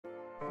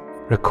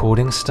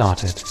Recording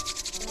started.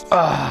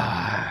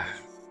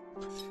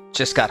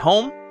 Just got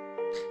home,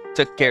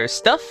 took care of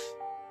stuff.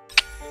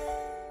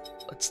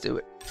 Let's do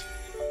it.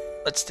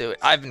 Let's do it.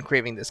 I've been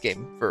craving this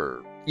game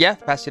for, the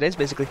past 2 days,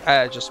 basically.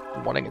 I just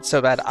wanting it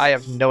so bad. I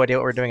have no idea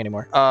what we're doing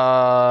anymore.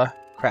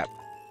 Crap.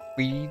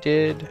 We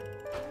did...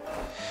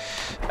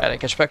 I had to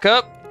catch back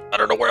up. I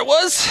don't know where it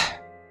was.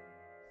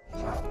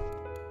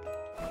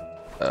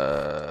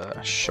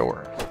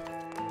 Sure.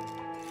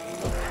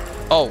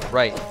 Oh,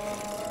 right.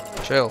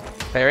 Chill.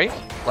 Parry?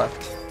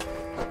 Left.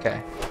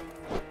 Okay.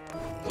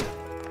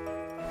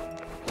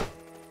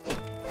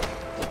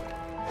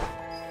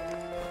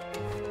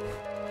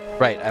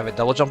 Right, I have a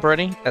double jump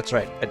already? That's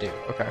right, I do.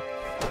 Okay.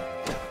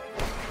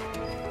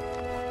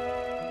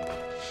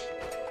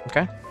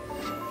 Okay.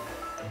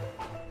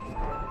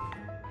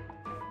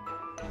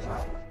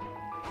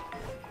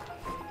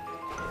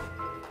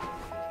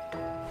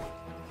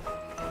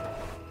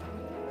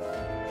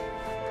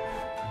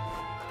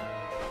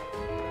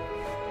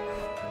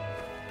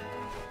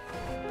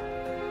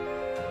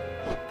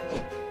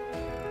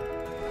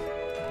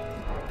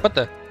 What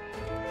the?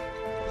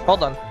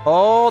 Hold on.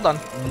 Hold on.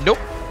 Nope.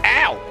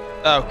 Ow!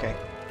 Okay.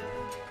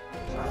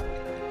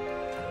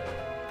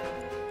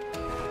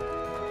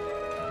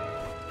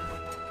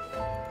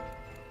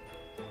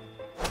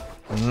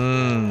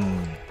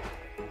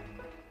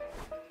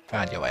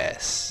 Found your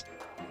ass.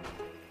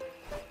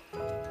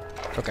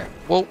 Okay.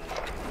 Whoa.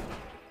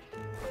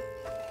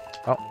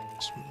 Oh,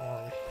 some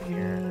more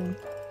here.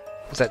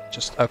 Is that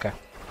just okay?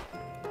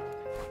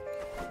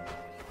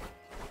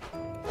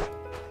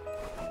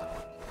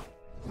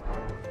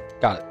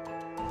 Got it.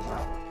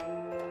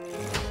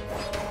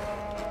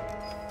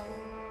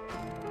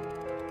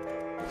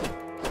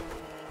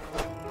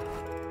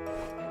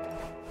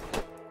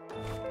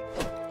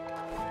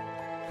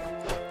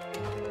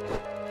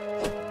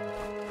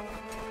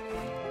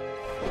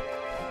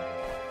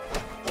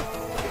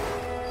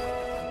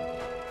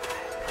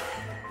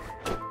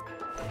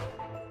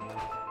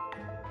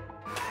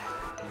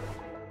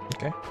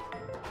 Okay.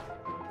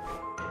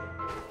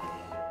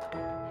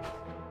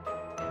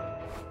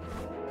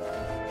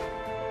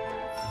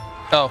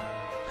 Oh.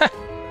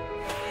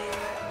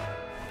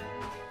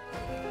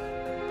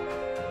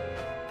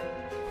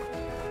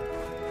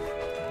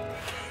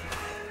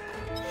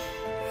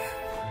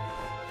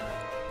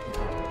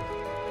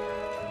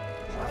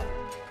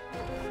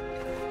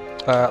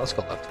 Let's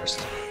go left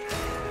first.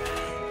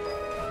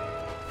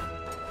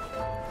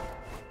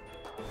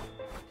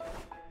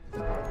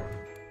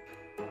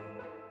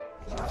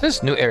 This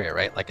is new area,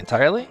 right? Like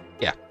entirely?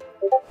 Yeah.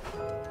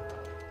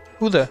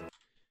 Who the?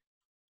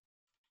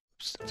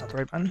 Oops, that's not the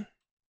right button.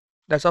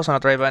 That's also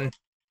not the right button.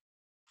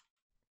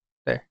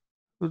 There.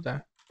 Who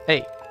the?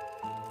 Hey.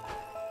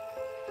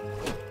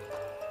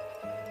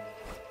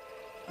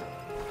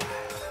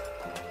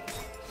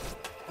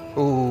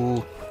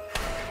 Ooh.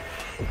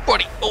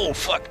 Buddy. Oh,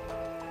 fuck.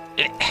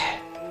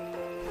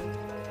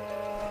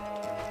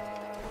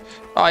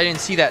 Oh, I didn't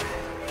see that.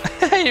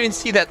 I didn't even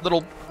see that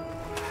little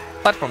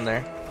platform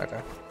there.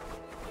 Okay.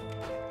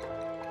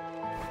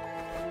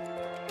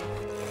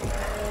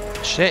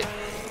 Shit.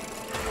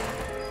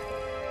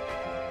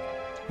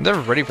 I'm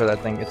never ready for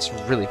that thing. It's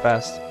really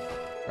fast.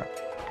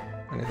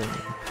 Anything?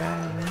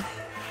 Oh,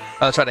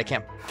 that's right. I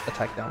can't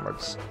attack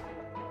downwards.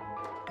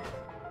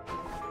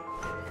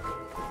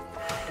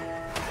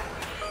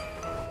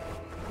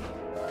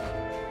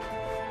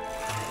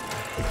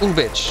 Ooh,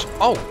 bitch.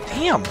 Oh,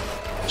 damn.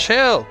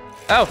 Chill.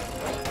 Oh.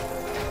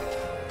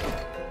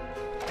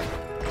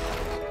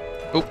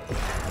 Oop.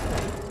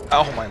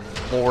 Oh, my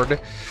lord.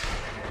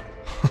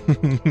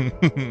 I'm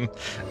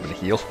gonna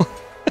heal.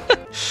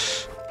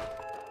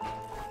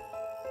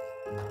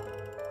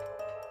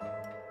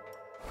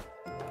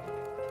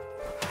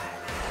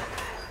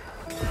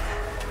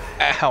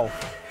 Ow.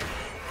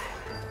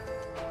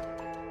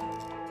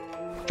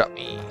 Drop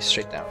me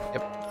straight down.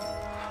 Yep.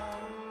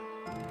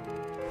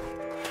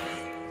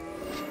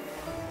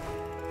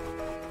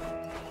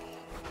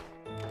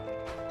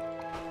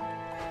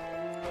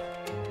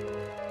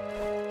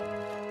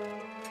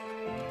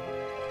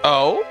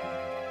 Oh?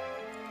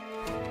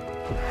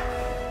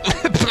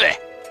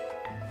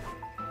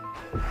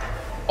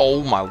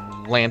 Oh my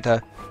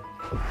Lanta.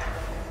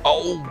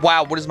 Oh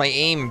wow, what is my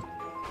aim?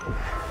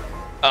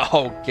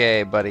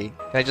 Okay, buddy.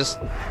 Can I just...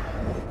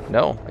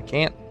 No, I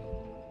can't.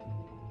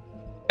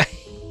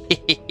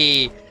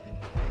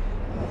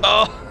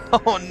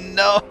 Oh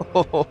no!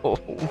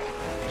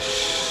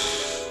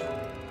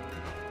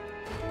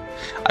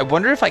 I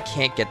wonder if I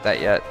can't get that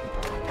yet.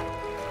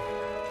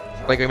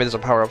 Like maybe there's a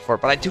power up for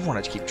it, but I do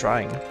want to keep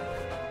trying.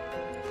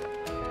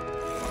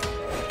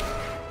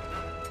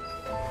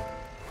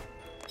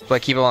 So I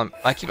keep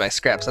my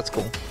scraps, that's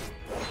cool.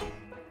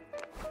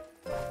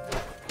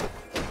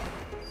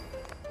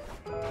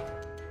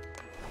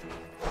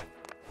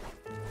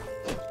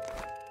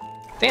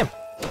 Damn.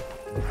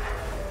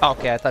 Oh,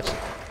 okay, I touched it.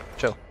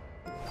 Chill.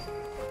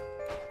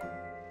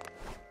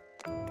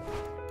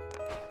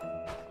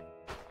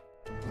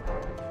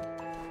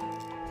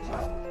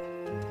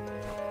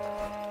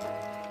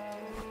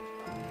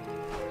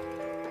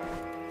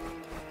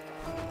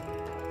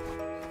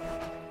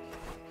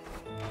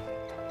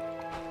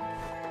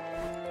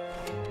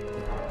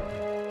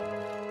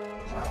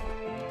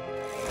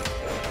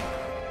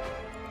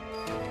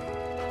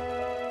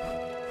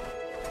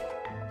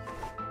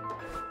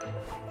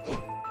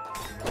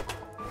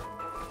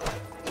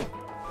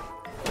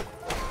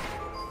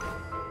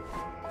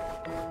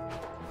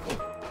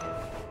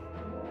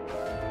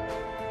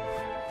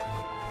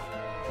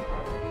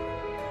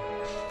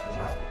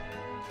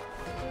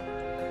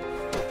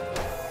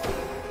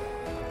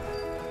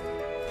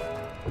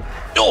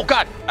 Oh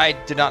god! I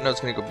did not know it's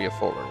gonna go be a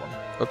forward one.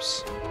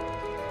 Oops.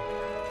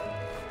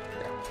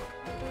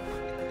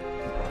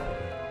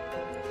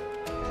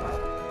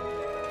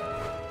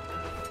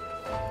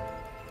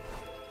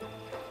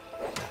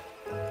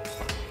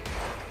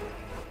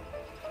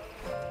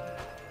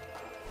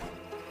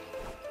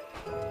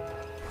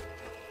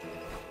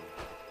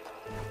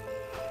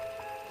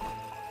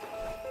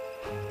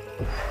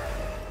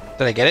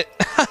 Did I get it?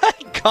 I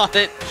got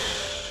it.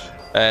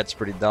 That's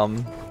pretty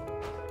dumb.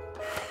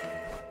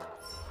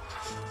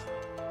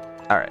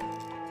 All right.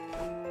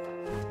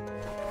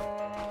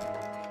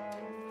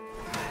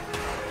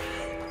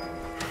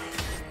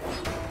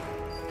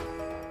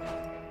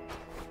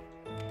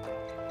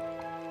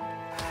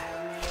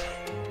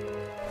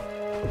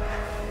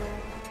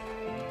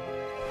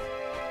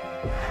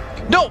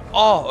 No!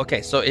 Oh,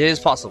 okay. So it is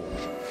possible.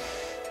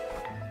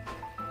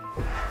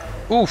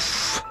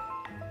 Oof.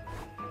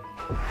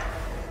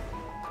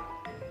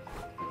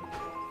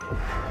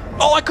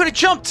 Oh, I could have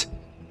jumped.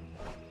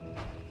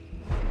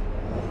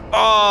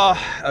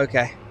 Oh,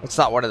 okay. It's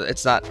not one of the.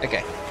 It's not.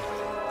 Okay.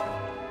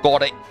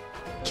 Got it.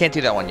 Can't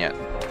do that one yet.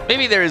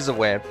 Maybe there is a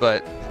way,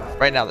 but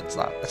right now that's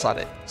not. That's not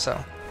it. So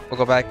we'll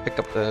go back, pick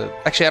up the.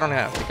 Actually, I don't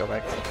have to go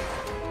back.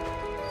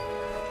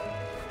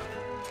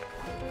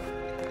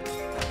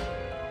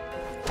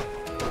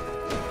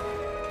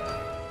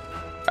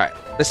 All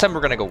right. This time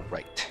we're gonna go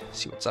right.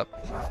 See what's up.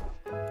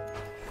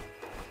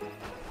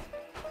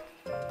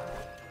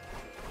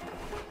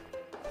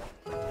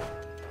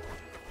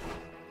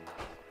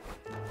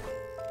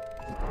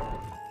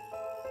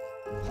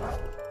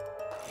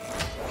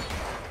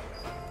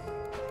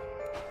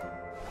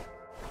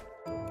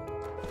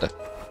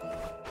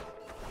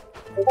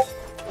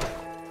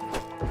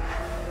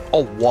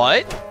 Oh,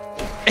 what?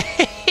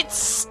 It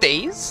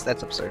stays?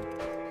 That's absurd.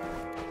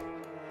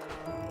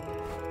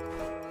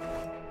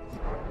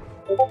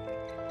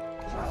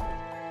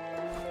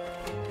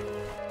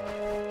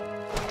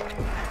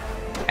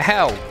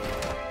 Ow.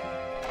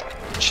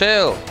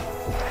 Chill.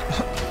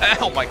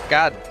 Oh my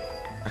god.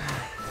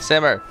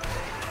 Simmer.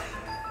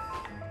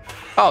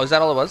 Oh, is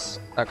that all it was?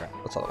 Okay,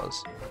 that's all it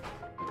was.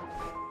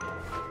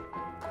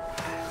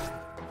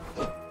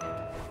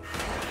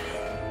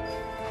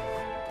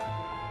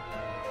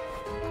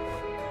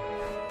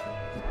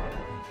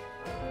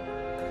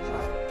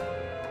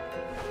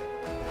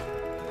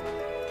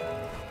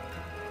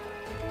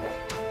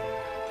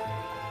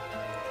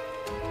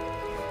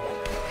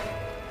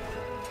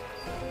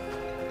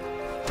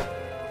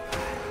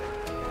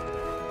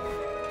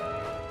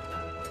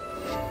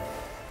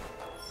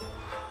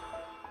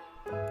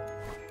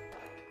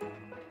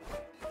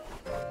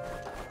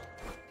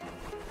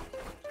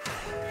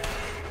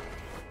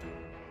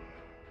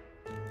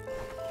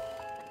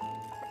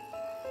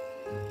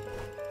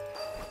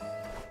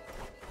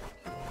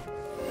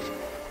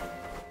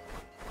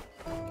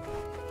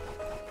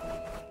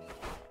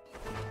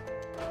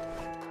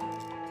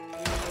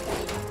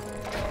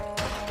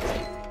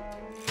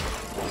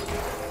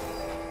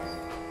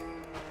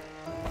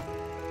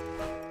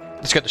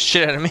 Scared the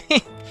shit out of me.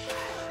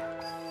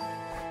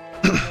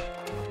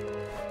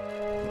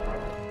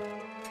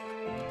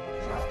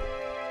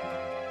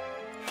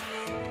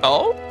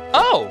 Oh?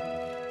 Oh!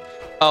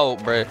 Oh,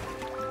 bruh.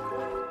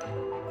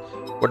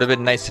 Would have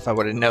been nice if I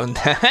would have known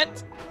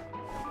that.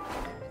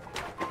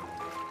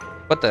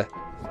 What the?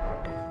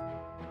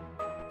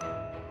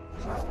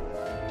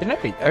 Didn't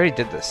I already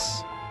did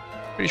this.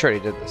 Pretty sure I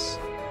already did this.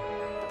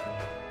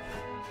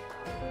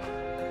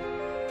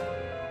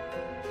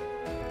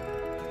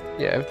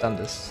 Yeah, I've done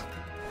this.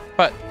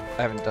 But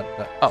I haven't done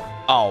that. Oh.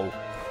 Oh.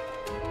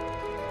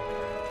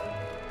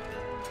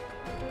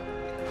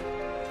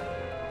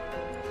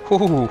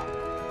 Whoo.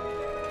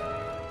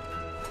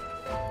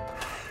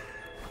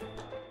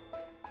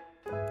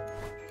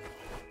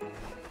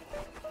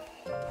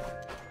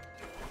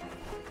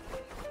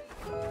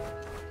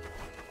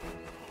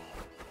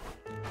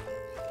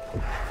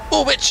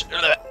 Oh, bitch!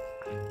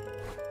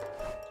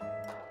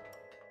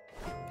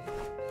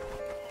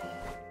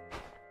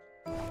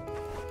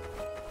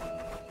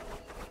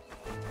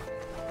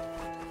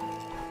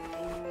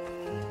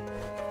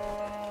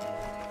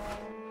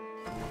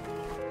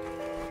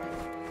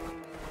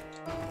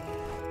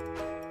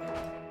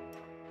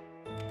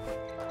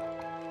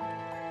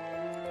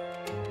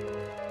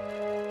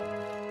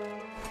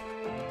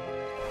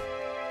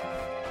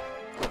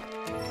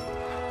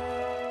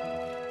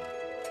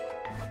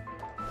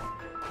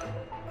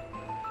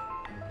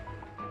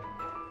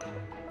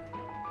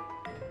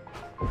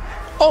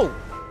 Oh!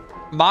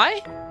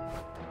 My?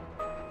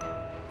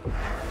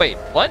 Wait,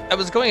 what? I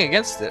was going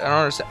against it. I don't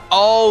understand.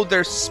 Oh,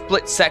 they're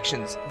split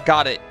sections.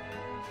 Got it.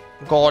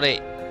 Got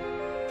it.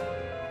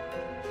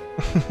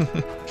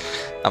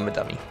 I'm a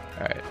dummy.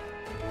 Alright.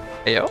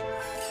 Heyo?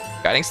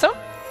 Guiding stone?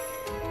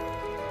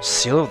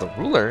 Seal of the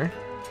ruler?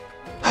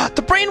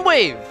 The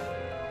brainwave!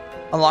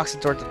 Unlocks the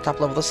door to the top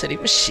level of the city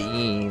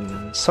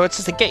machine. So it's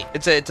just a gate.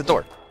 It's a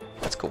door.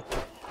 That's cool.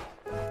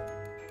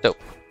 Dope.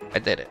 I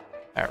did it.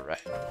 Alright.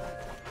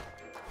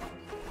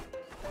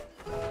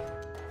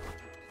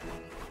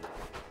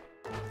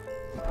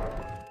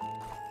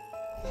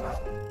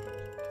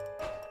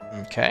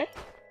 Okay.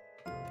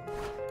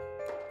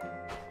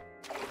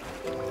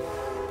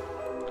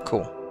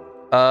 Cool.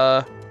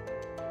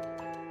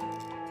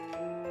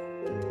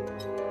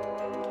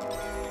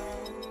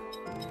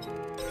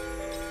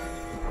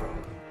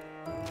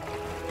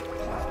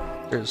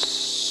 There's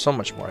so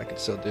much more I could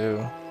still do.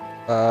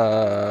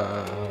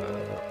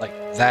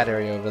 Like that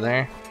area over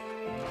there.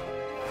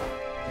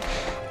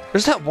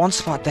 There's that one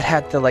spot that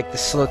had the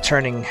slow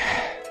turning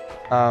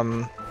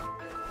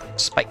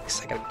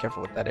spikes. I gotta be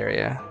careful with that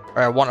area.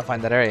 Or I want to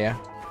find that area.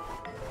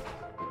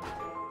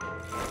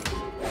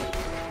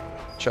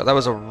 Sure, that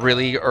was a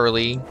really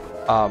early.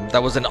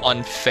 That was an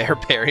unfair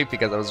parry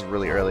because that was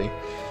really early.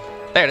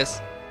 There it is.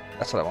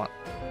 That's what I want.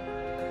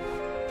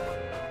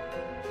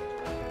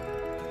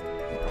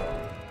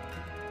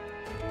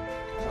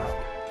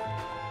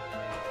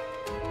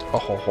 Oh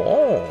ho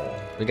ho!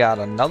 We got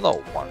another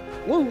one.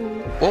 Woo!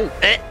 Whoa!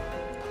 Eh.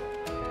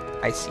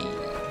 I see.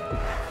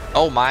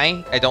 Oh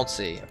my! I don't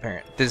see.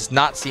 Apparently, does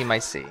not see my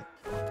C.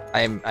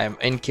 I am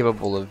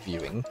incapable of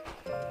viewing.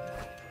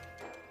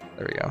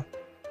 There we go.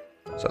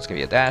 So it's gonna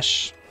be a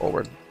dash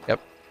forward. Yep.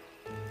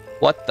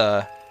 What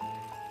the?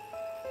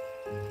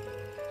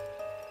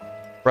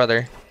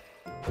 Brother.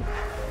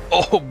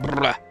 Oh,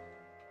 bruh.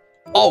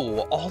 Oh,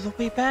 all the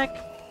way back?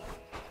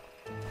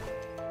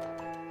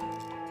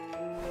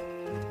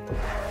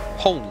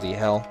 Holy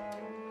hell.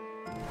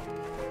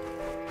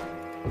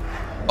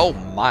 Oh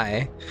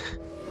my.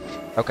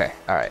 Okay,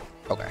 alright,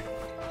 okay.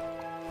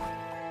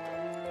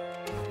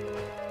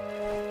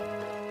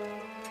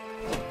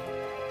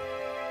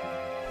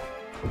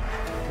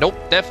 Nope,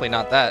 definitely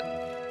not that.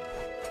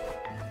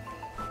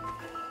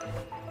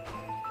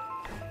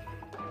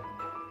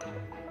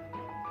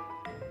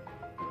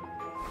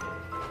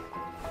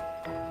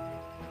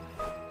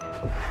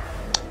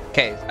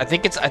 Okay, I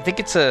think it's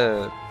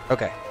a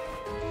okay.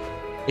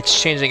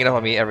 It's changing it up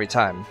on me every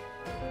time.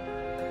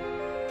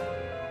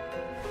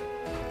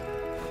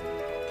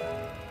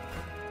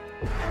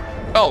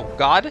 Oh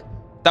god,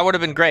 that would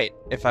have been great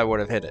if I would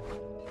have hit it.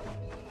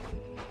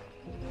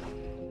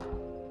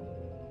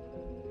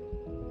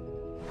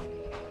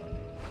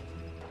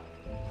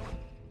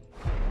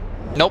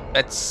 Nope,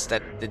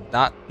 that did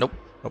not. Nope,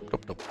 nope,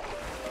 nope, nope.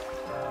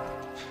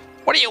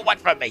 What do you want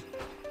from me?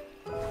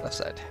 Left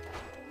side.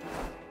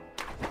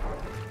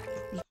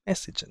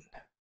 Messaging.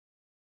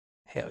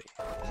 Hell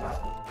yeah.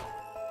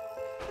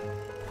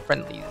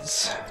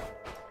 Friendlies.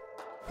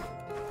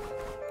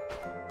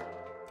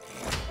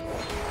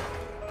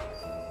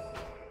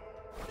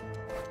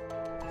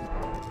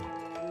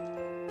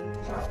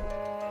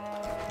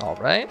 All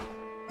right.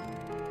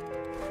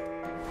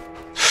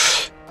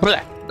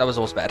 That was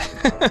almost bad.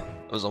 That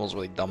was almost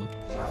really dumb.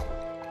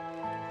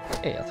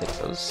 Hey, I'll take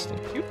those.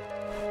 Thank you.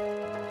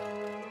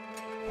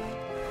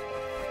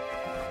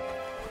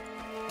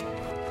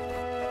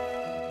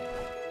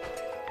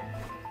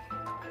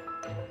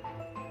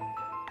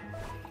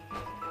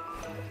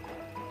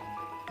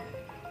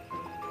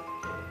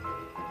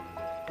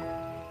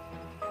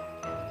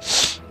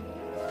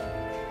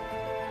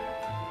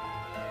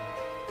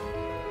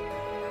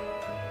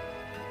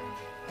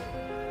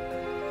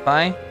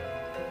 Bye.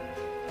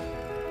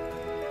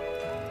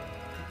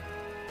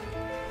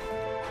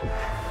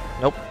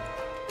 Nope.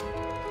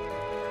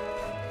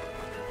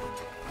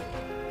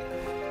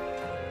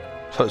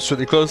 So it's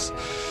really close.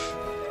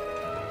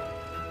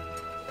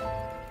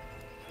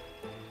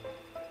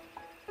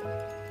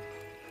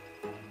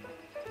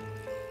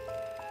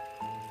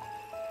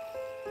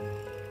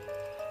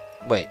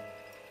 Wait.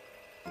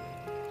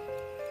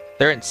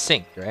 They're in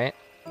sync, right?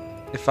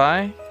 If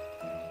I...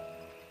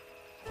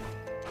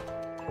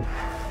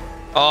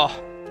 Oh.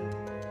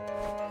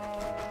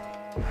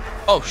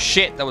 Oh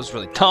shit, that was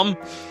really dumb.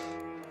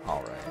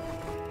 Alright.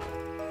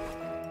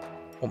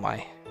 Oh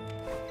my.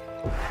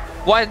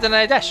 Why didn't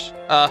I dash?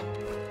 That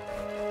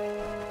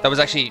was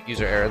actually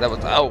user error. That was,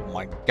 oh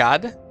my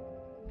god.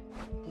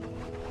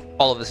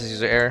 All of this is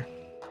user error.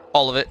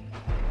 All of it.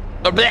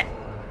 Oh, bleh.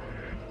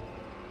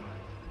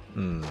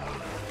 Hmm.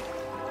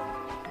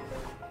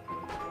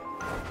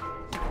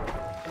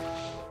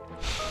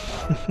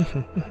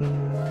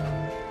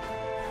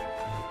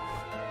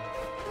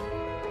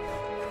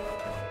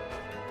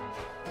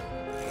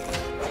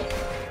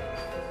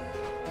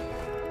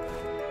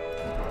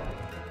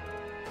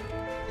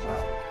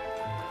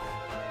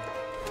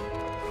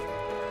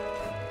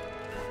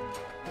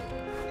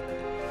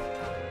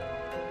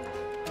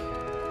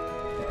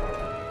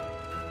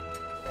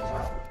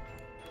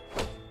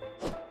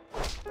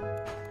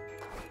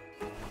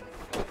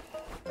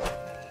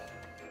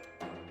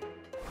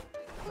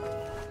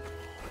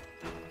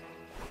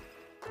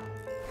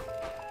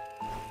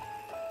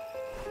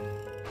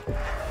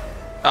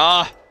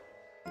 Ah.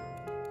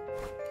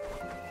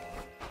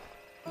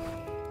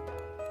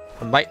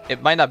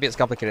 It might not be as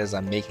complicated as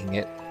I'm making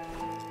it.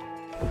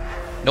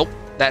 Nope.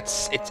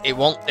 That's it. It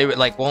won't. It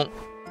like won't.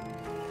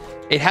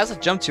 It has a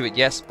jump to it,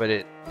 yes, but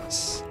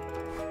it's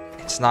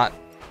not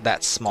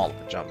that small of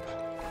a jump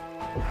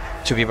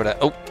to be able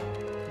to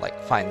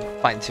like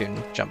fine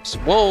tune jumps.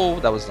 Whoa,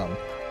 that was dumb.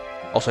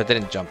 Also, I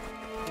didn't jump.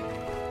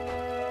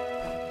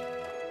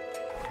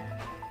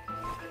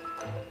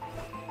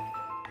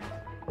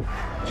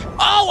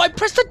 Oh, I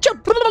pressed the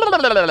jump.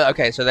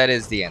 Okay, so that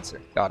is the answer.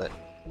 Got it.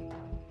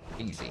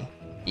 Easy.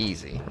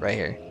 Easy. Right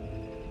here.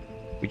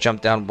 We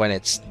jump down when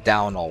it's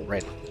down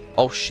already.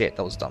 Oh shit,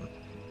 that was dumb.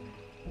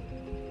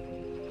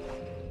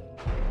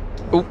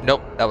 Oh,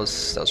 nope. That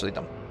was really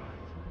dumb.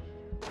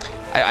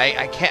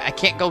 I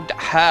can't go.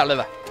 I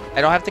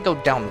don't have to go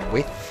down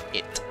with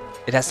it.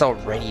 It has to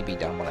already be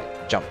down when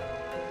I jump.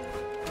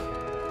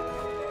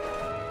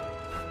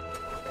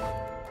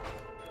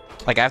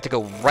 Like I have to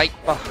go right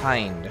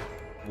behind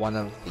one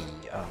of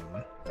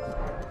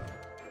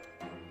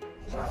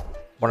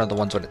the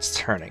ones when it's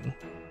turning.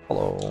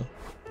 Hello.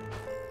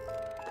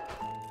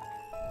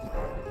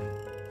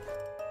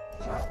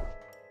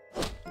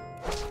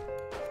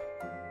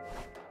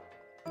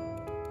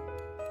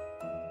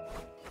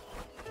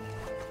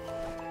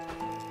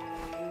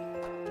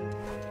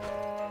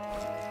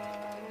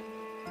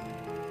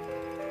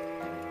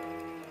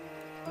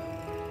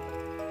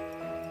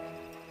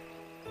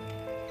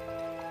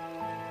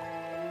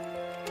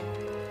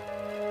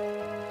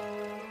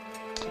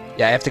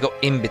 Yeah, I have to go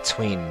in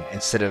between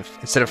instead of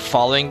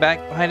following back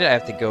behind it. I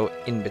have to go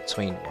in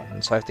between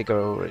one, so I have to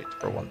go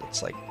for one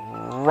that's like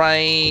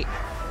right.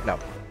 No,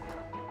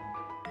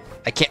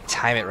 I can't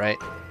time it right.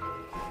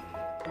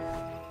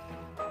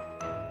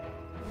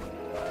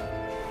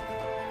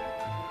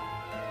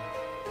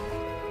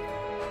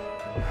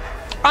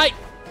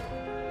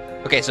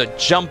 Okay, so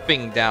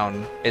jumping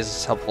down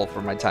is helpful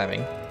for my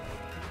timing.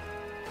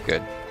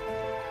 Good.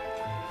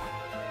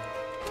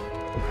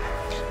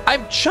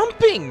 I'm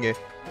jumping!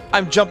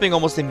 I'm jumping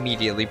almost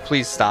immediately.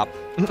 Please stop.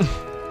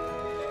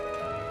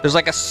 There's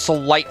like a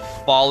slight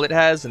fall it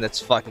has, and it's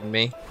fucking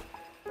me.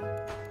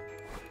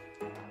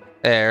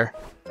 There.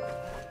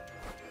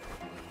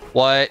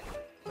 What?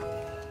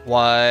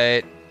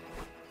 What?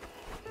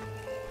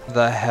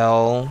 The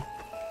hell?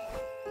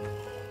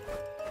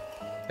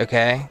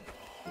 Okay.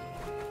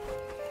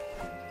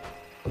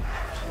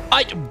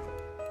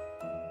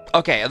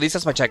 Okay, at least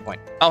that's my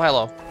checkpoint. Oh,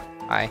 hello.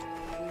 Hi.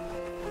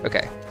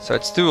 Okay, so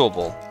it's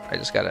doable. I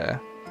just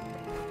gotta...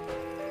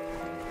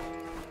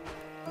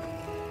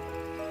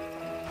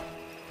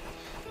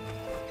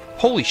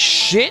 Holy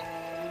shit!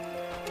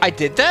 I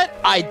did that?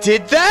 I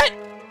did that?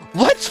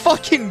 Let's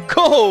fucking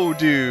go,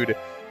 dude!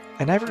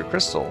 An ivory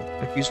crystal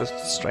infused with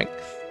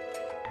strength.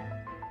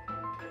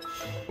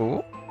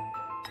 Ooh.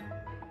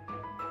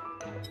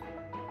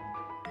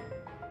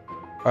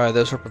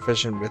 Those who are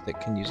proficient with it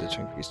can use it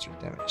to increase their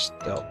damage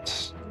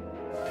dealt.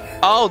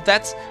 Oh,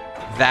 that's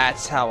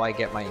how I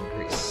get my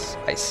increase.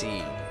 I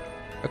see.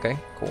 Okay,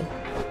 cool.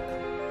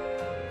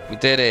 We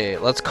did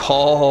it. Let's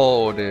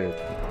go, dude.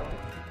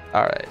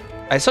 Alright.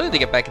 I still need to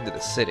get back into the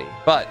city,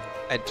 but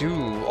I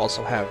do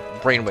also have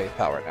brainwave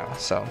power now,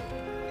 so...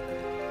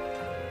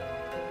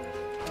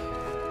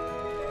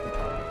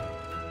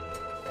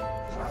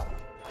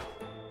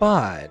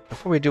 But,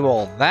 before we do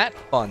all that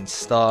fun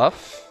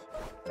stuff...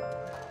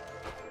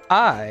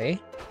 I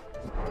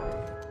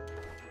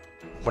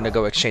want to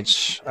go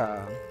exchange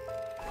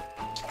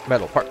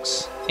metal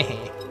parts.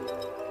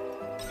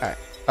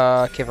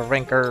 Alright. Cave of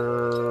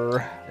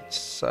Rancor.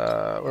 It's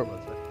where was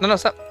it? No,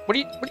 stop. What are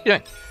you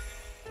doing?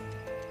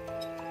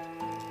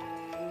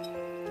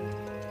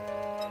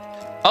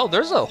 Oh,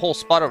 there's a whole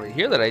spot over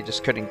here that I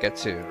just couldn't get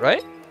to,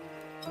 right?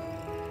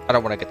 I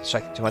don't want to get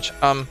distracted too much.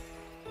 I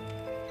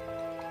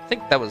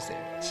think that was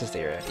there. This is the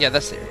area. Yeah,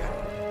 that's the area.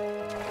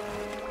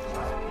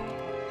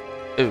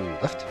 Ooh,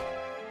 left.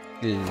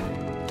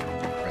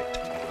 Right.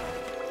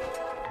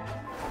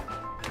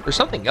 There's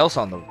something else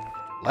on the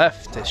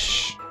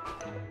left-ish.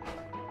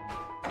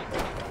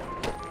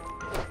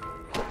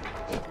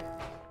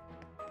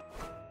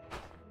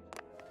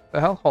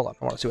 The hell? Hold on,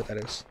 I want to see what that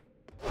is.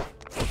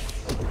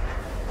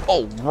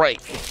 Oh,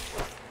 right.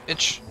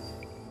 Bitch.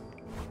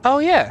 Oh,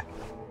 yeah.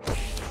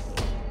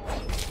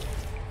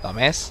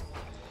 Dumbass.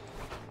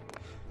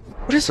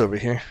 What is over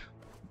here?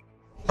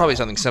 Probably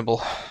something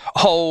simple.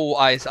 Oh,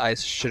 I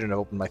shouldn't have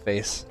opened my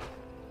face.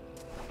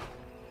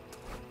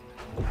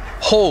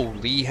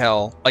 Holy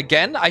hell.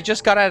 Again? I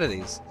just got out of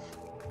these.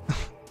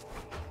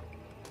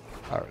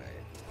 Alright.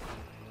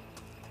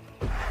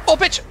 Oh,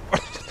 bitch!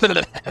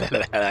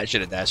 I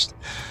should have dashed.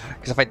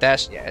 Because if I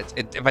dash, yeah,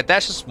 if I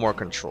dash, it's more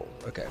controlled.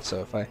 Okay,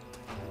 so if I...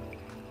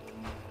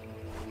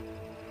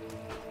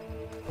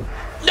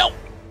 No!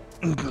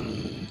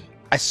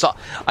 I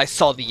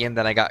saw the end,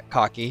 then I got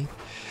cocky.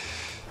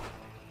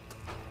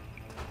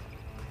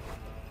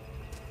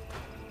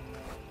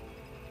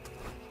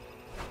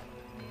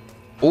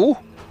 Ooh,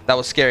 that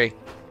was scary.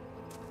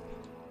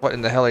 What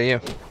in the hell are you?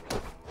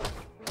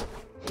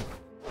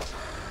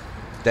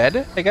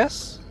 Dead, I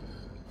guess?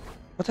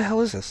 What the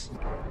hell is this?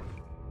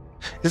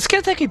 Is this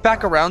gonna take me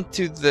back around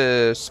to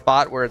the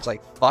spot where it's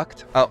like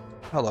fucked? Oh,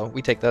 hello,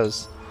 we take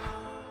those.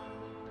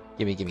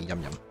 Gimme,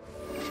 yum yum.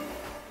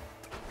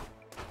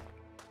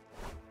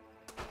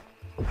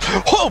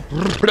 Oh!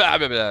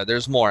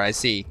 There's more, I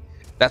see.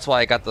 That's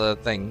why I got the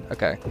thing.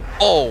 Okay.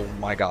 Oh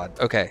my god,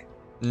 okay.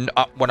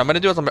 What I'm gonna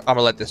do is I'm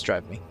gonna let this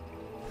drive me.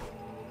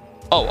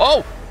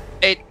 Oh!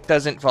 It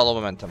doesn't follow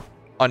momentum.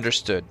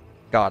 Understood.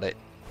 Got it.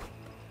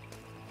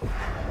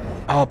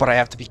 Oh, but I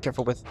have to be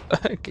careful with...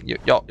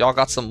 Y'all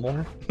got some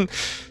more?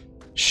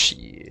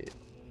 Shit.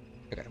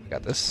 Okay, we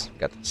got this. We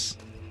got this.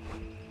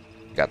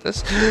 We got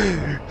this.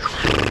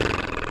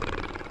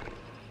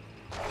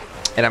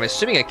 And I'm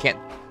assuming I can't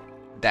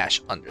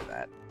dash under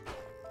that.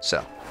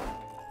 So.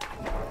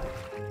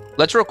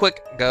 Let's real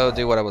quick go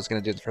do what I was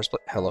going to do in the first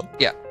place. Hello?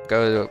 Yeah,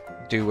 go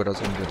do what I was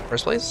going to do in the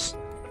first place.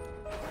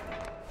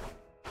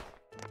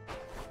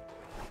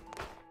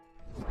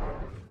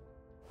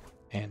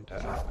 And,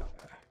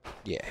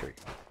 yeah, here we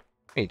go.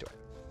 What are you doing?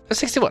 That's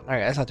 61.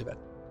 Alright, that's not too bad.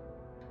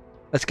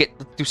 Let's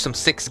do some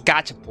 6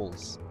 gotcha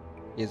pulls.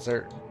 Yes,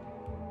 sir.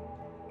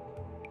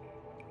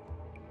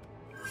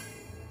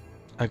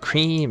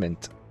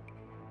 Agreement.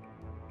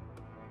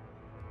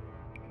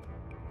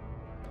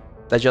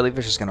 That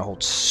jellyfish is gonna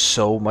hold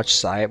so much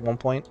psi at one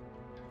point.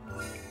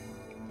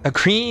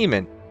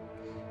 Agreement.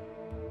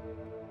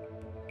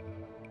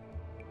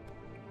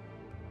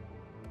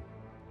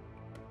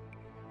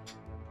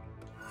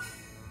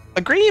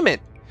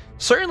 Agreement.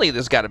 Certainly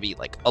there's gotta be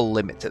like a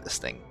limit to this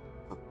thing,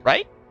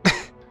 right?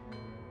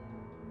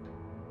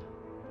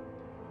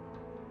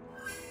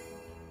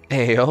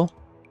 Ayo.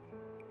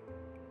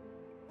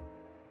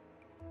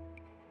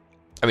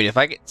 I mean, if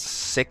I get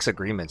 6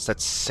 agreements,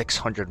 that's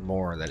 600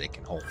 more that it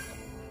can hold.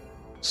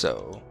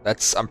 So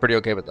I'm pretty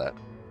okay with that.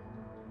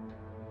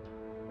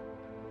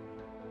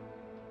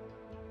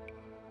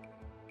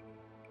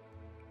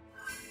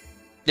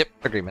 Yep,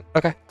 agreement.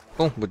 Okay,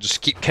 cool. We'll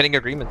just keep getting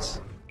agreements.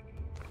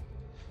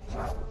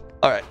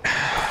 All right.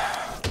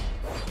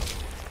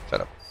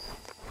 Shut up.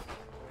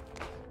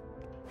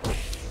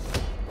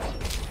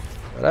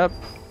 Shut up.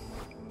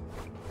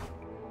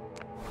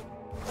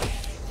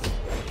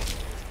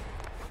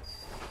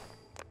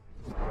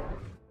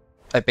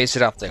 I base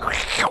it off the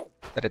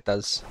that it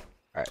does.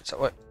 Alright, so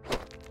what?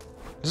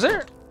 Is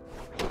there?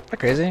 Am I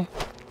crazy?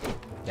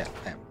 Yeah,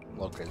 I am. A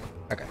little crazy.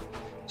 Okay.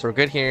 So we're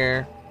good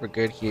here. We're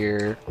good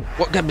here.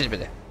 What?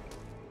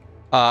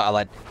 I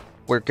lied.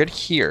 We're good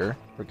here.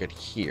 We're good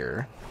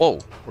here. Whoa.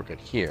 We're good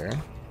here.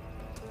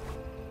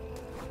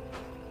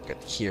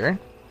 Good here.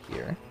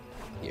 Here.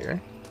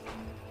 Here.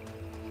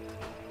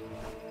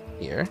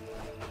 Here.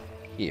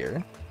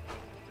 Here.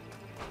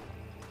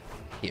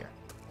 Here.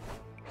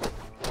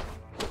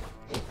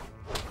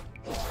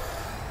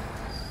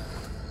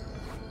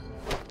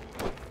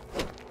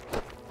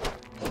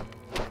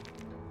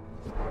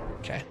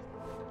 Okay.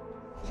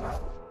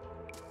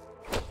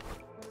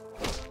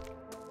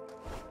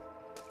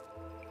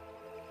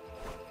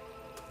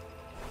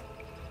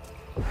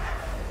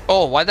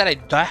 Oh, why did I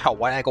die?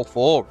 Why did I go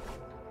forward?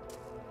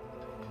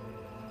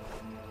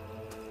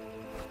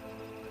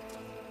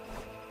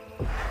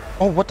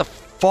 Oh, what the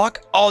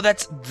fuck? Oh,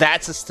 that's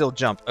a still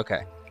jump.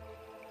 Okay.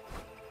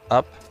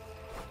 Up.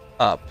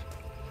 Up.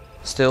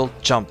 Still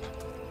jump.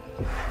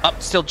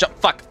 Up, still jump.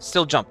 Fuck.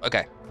 Still jump.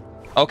 Okay.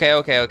 Okay,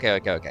 okay, okay,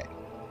 okay, okay.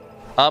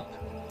 Up.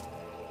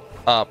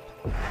 Up.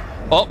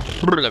 Oh.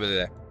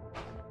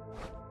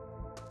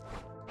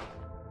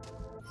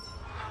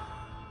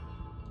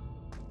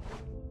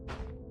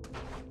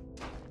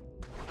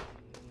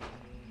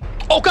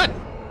 Oh god!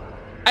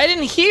 I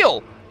didn't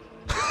heal!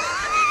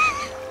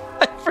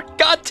 I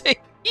forgot to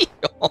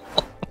heal!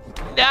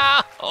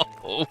 No!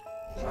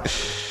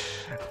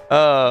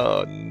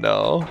 Oh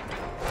no.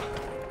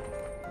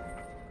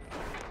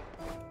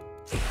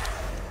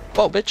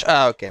 Oh bitch.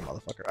 Ah, okay,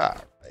 motherfucker.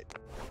 Alright.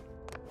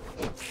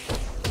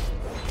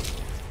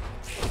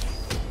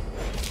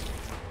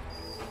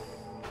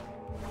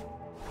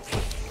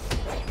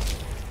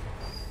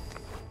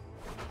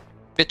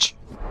 Bitch.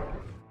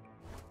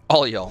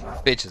 All y'all,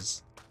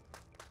 bitches.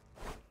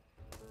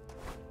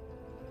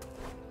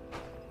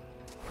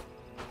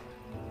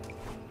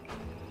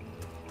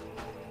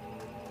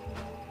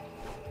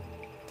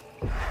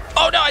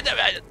 Oh no,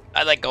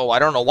 I let go. I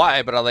don't know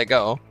why, but I let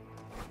go.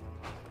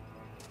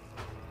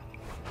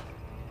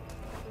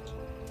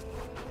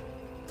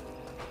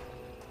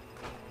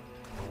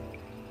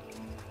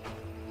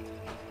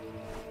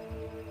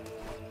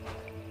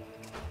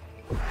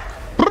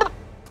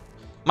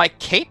 My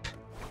cape?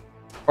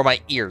 Or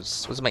my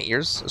ears? Was it my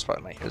ears? It was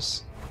probably my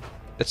ears.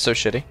 It's so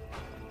shitty.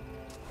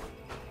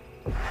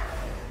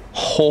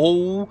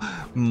 Oh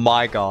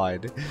my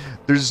god.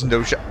 There's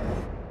no shot.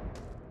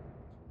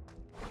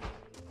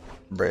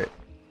 Right.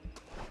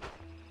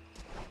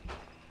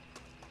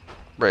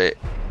 Right.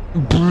 I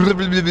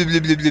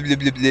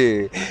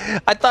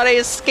thought I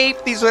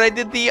escaped these when I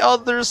did the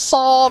other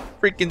saw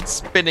freaking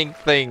spinning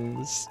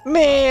things.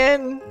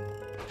 Man.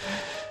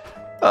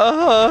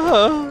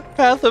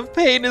 Path of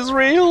Pain is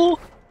real.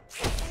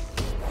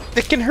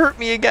 It can hurt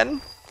me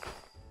again.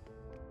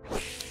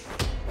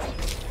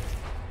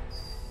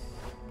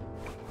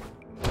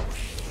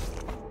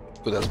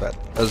 Ooh, that was bad.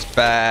 That was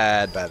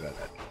bad, bad, bad,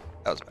 bad.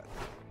 That was bad.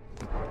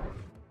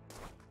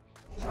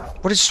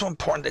 What is so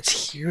important that's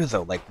here,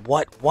 though? Like,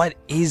 what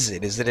is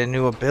it? Is it a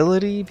new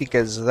ability?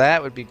 Because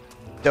that would be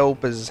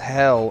dope as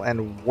hell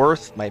and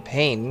worth my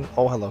pain.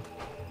 Oh, hello.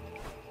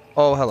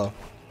 Oh, hello.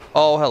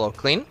 Oh, hello.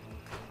 Clean?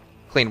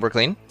 Clean, we're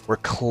clean. We're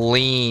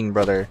clean,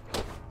 brother.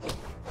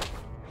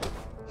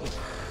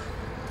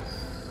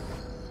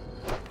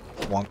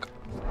 Wonk.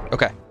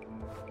 Okay.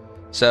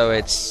 So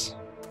it's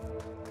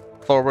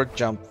forward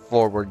jump,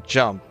 forward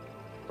jump.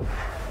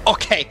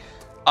 Okay.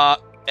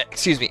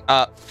 Excuse me.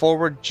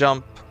 Forward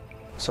jump.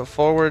 So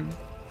forward,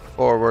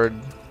 forward,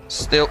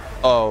 still.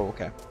 Oh,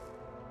 okay.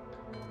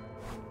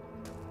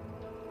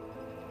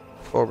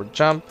 Forward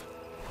jump,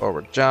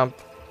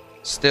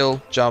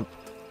 still jump,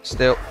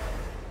 still.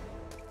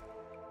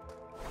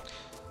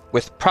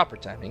 With proper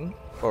timing,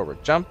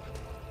 forward jump,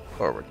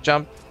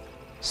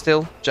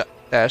 still jump,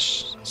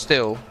 dash,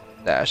 still,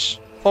 dash,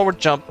 forward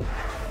jump.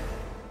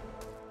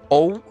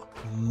 Oh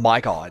my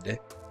god.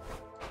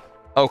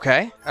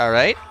 Okay,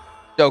 alright.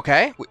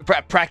 Okay,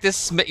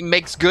 practice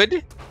makes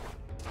good.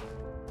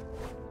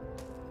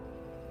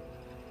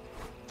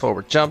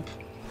 Forward jump,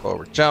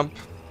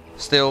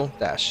 still,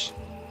 dash,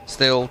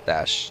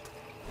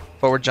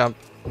 forward jump.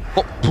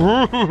 Oh.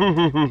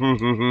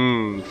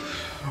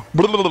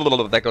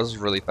 That goes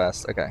really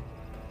fast. Okay.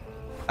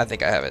 I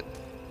think I have it.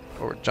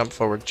 Forward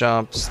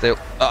jump, still.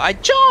 I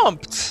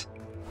jumped!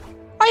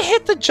 I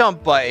hit the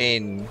jump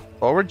button.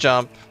 Forward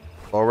jump,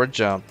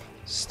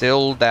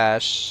 still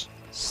dash,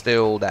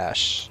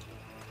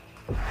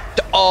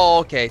 Oh,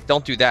 okay.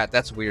 Don't do that.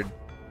 That's weird.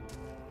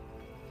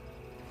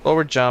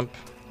 Forward jump,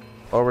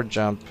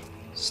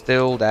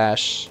 still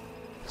dash,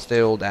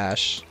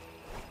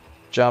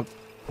 jump.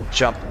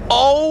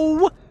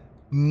 Oh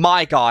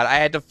my god, I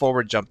had to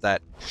forward jump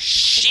that.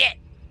 Shit!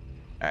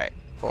 Alright,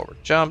 forward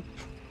jump,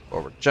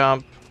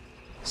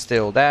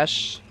 still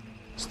dash,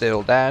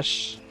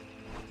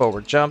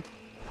 forward jump.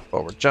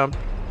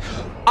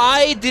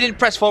 I didn't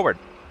press forward.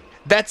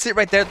 That's it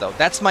right there, though.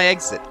 That's my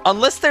exit.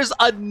 Unless there's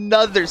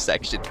another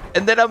section,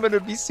 and then I'm gonna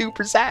be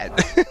super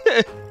sad.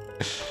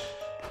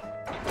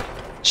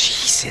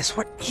 Jesus,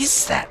 what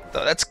is that,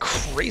 though? That's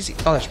crazy.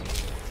 Don't touch me.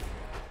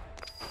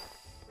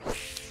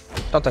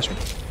 Don't touch me.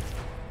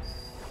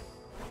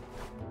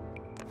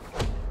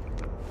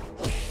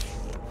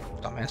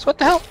 Dumbass. What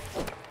the hell?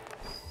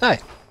 Die.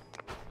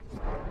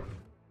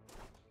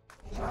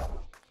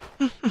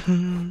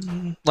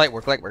 Light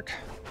work.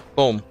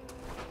 Boom.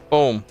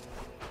 Boom.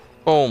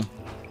 Boom.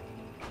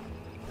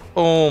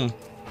 Boom.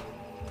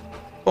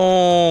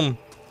 Boom.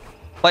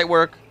 Light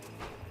work.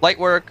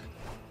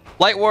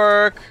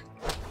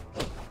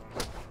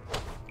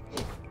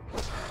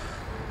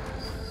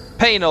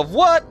 Pain of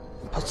what?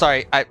 Oh,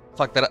 sorry, I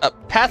fucked that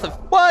up. Path of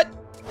what?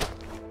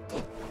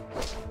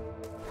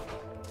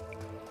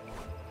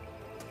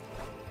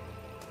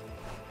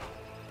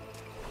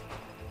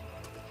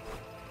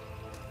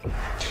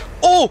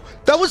 Oh,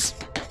 that was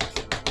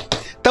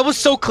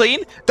so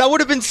clean. That would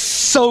have been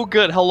so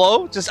good.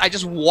 Hello? I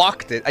just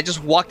walked it. I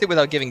just walked it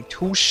without giving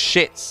two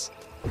shits.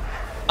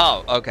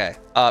 Oh, okay.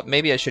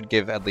 Maybe I should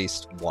give at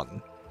least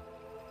one.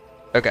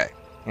 Okay.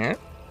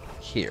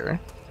 Here.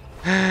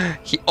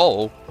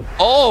 Oh,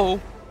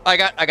 I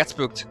got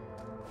spooked.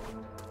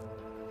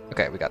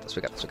 Okay, we got this.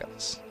 Forward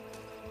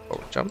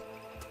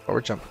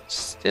jump,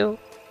 still,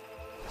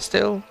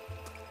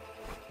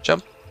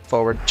 jump,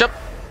 forward jump.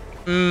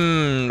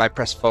 I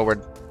pressed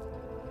forward.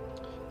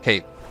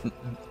 Okay,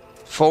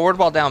 forward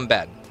while down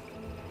bad.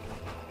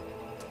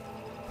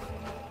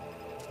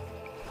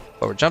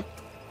 Forward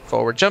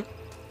jump.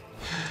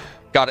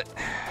 Got it.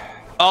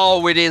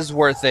 Oh, it is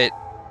worth it.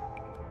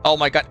 Oh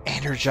my god,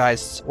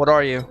 energized. What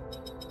are you?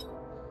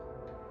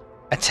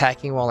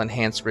 Attacking while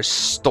enhanced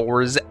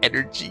restores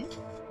energy.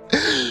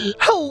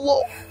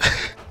 Hello.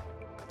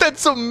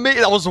 That's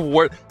amazing. That was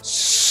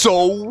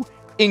so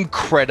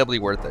incredibly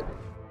worth it.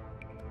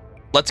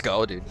 Let's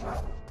go, dude.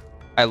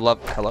 I love.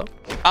 Hello.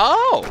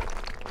 Oh.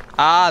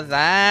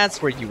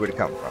 That's where you would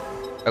come from.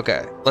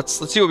 Okay. Let's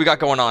see what we got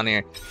going on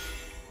here.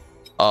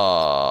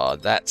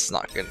 That's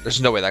not good.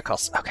 There's no way that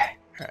costs. Okay.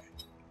 All right.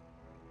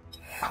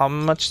 How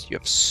much do you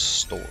have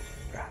stored?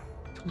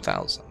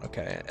 2,000.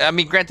 Okay. I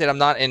mean, granted, I'm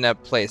not in a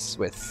place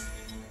with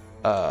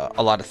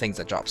a lot of things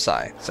that drop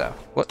psi. So,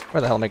 where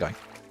the hell am I going?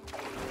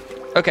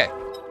 Okay.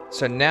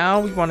 So now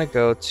we want to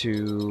go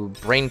to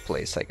Brain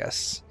Place, I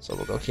guess. So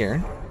we'll go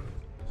here.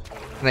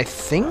 And I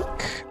think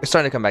it's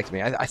starting to come back to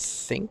me. I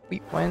think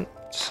we went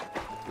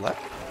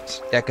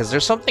left. Yeah, because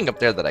there's something up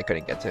there that I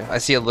couldn't get to. I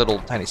see a little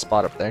tiny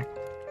spot up there.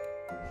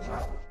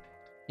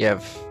 You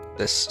have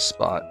this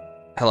spot.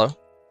 Hello?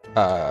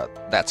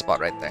 That spot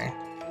right there.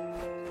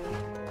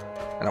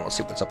 And I want to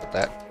see what's up with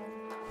that.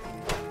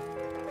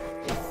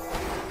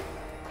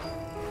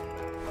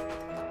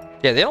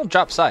 Yeah, they don't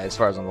drop psi as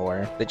far as I'm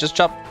aware. They just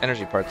drop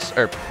energy parts.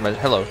 Or,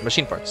 hello,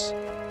 machine parts.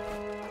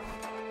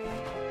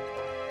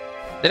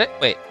 Did I?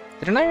 Wait,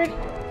 didn't I already?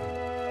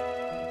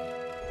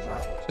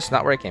 Just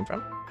not where I came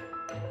from.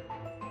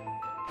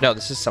 No,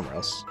 this is somewhere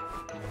else.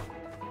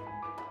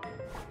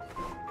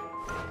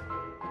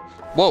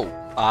 Whoa.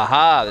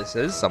 Aha, this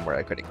is somewhere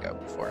I couldn't go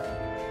before.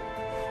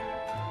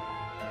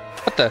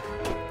 What the?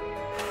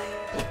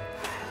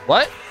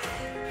 What?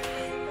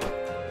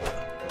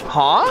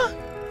 Huh?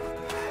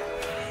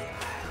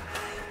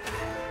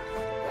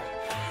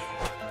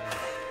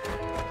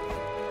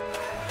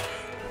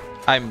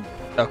 I'm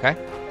okay.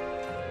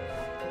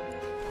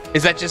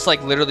 Is that just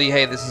like literally,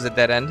 hey, this is a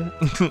dead end?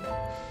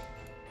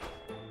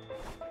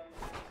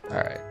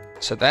 Alright.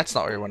 So that's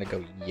not where we want to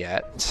go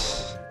yet.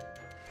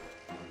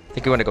 I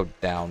think we want to go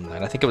down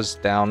then. I think it was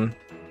down.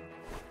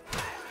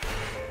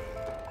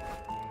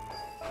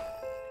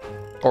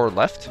 Or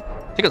left?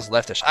 I think it was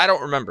leftish. I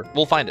don't remember.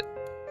 We'll find it.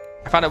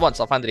 I found it once.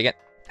 I'll find it again.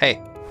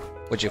 Hey,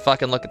 would you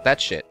fucking look at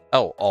that shit?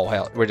 Oh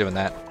hell. We're doing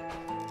that.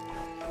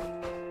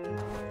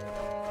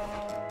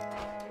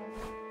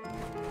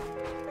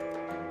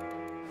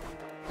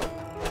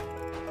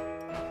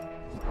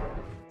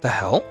 The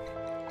hell?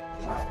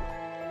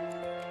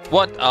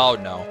 What? Oh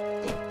no.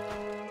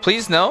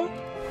 Please no?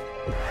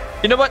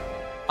 You know what?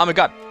 Oh my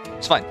god.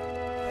 It's fine.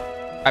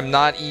 I'm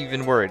not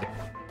even worried.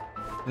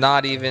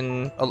 Not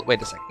even... Oh,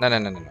 wait a sec. No.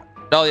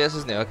 Oh, yeah, this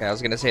is new. Okay, I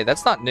was gonna say,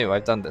 that's not new.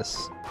 I've done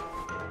this.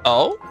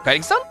 Oh?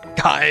 Guiding stone?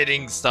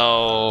 Guiding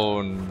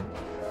stone!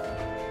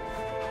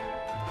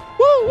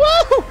 Woo!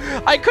 Woo!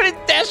 I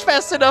couldn't dash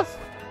fast enough!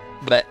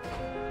 But...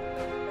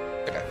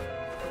 Okay.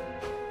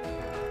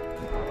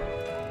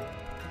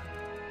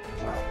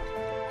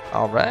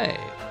 Alright.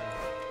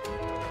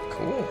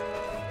 Cool.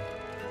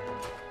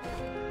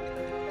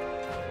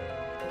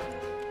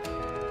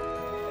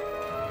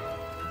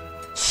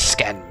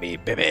 Scan me,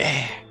 baby.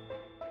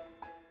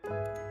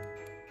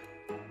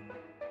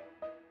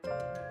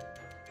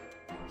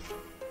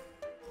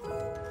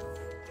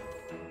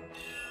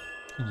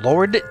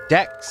 Lord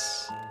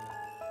Dex.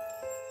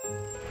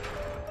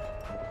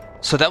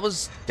 So that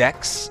was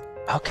Dex.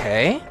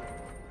 Okay.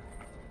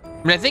 I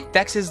mean, I think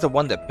Dex is the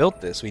one that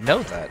built this. We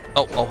know that.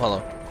 Oh,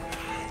 hello.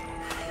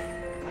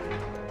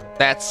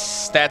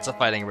 That's a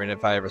fighting arena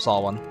if I ever saw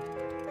one.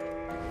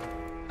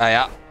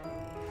 Yeah.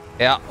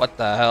 Yeah, what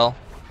the hell?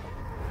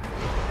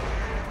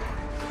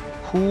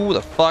 Who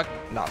the fuck?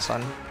 Nah,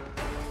 son.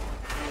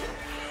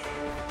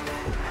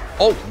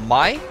 Oh,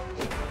 my?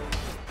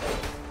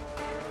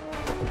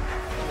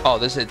 Oh,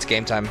 it's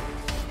game time.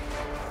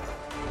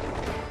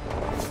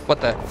 What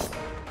the?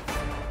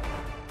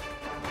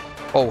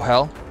 Oh,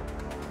 hell.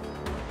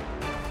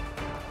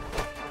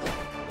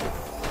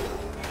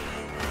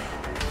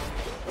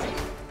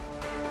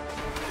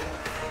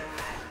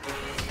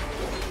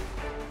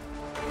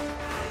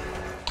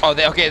 Oh,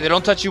 okay, they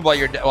don't touch you while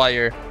you're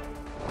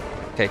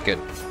Okay, good.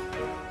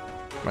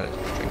 I'm gonna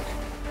drink.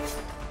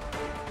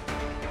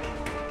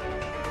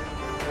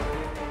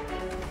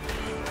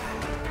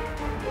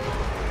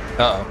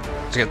 Uh-oh.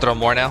 Just gonna throw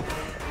more now?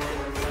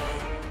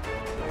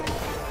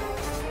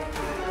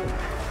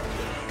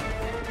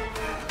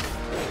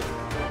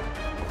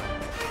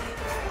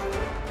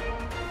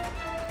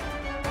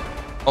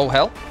 Oh,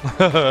 hell?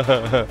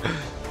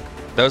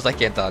 Those I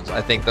can't dodge.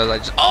 I think those I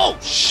just... Oh,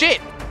 shit!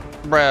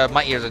 Bruh,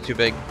 my ears are too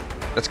big.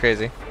 That's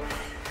crazy.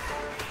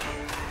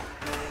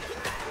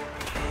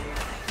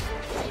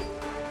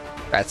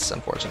 That's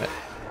unfortunate.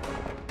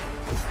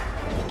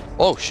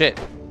 Oh, shit.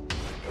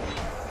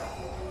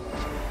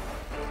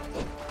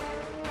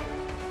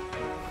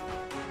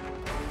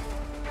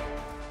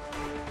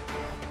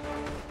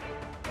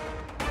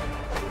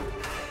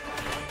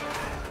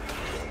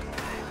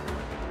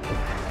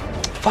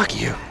 Fuck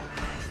you.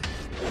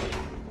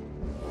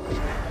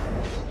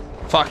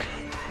 Fuck.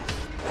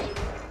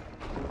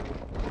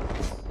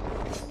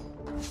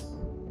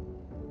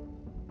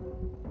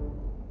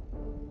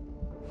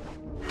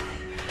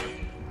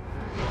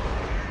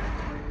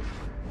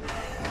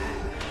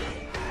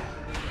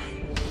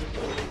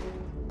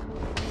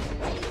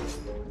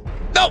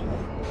 No!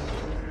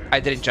 I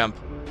didn't jump.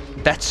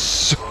 That's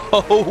so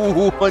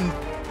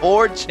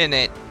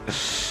unfortunate.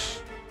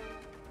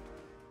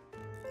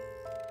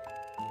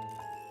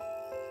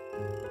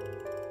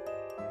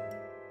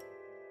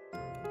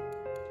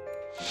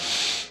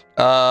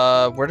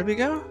 Where did we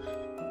go?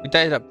 We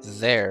died up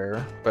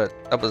there, but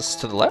that was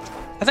to the left,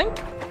 I think?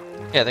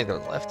 Yeah, I think that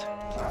was left.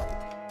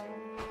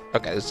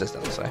 Okay, this is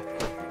this way.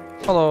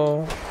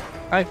 Hello.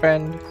 Hi,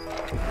 friend.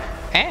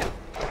 Ham.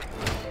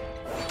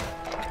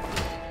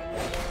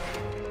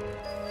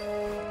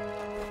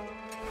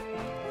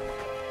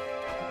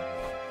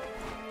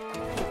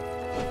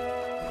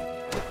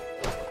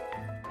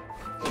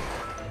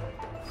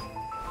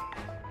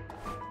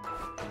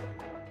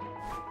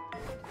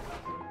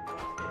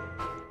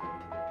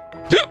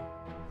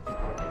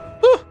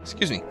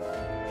 Excuse me.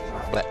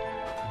 But.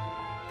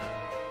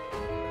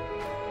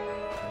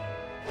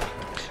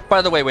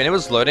 By the way, when it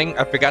was loading,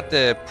 I forgot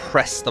to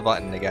press the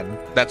button again.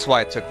 That's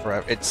why it took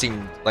forever. It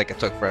seemed like it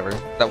took forever.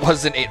 That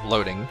wasn't it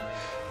loading.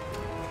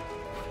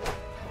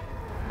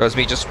 It was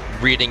me just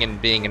reading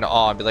and being in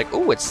awe and be like,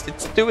 oh, it's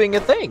doing a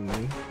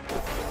thing.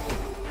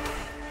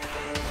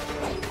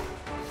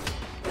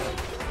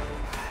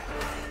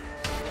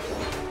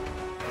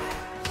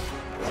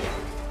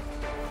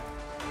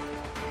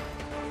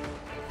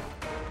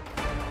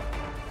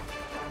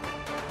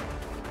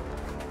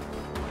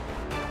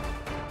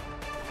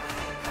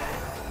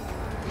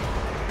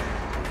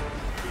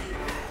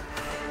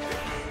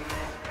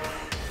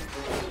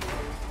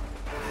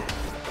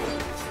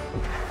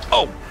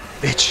 Oh,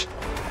 bitch.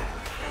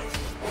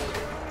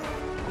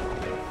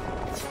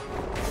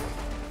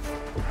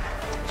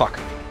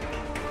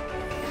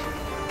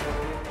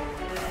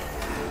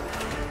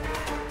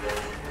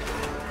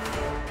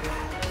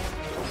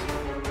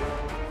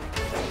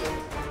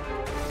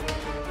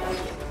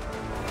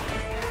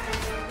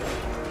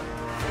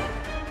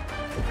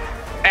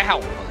 Ow,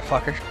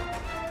 motherfucker.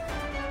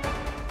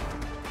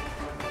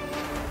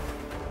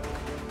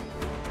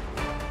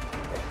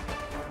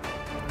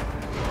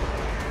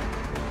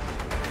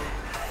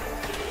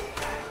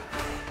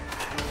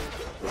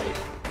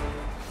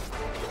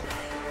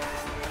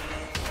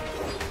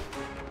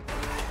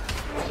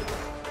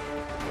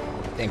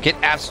 Damn, get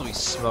absolutely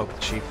smoked,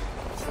 Chief.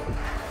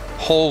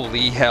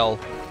 Holy hell.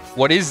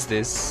 What is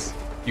this?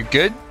 You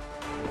good?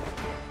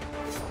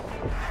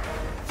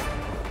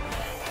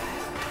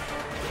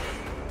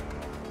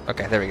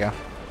 Okay, there we go.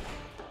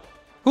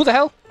 Who the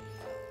hell?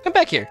 Come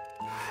back here.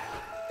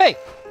 Hey!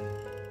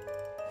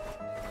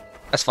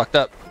 That's fucked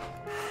up.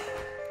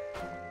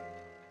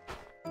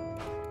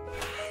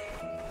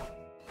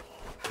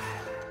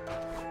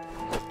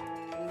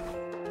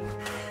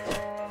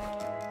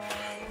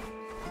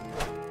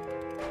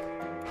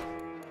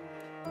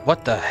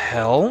 What the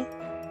hell?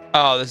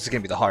 Oh, this is gonna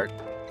be the heart.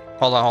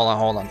 Hold on, hold on,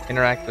 hold on.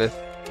 Interact with...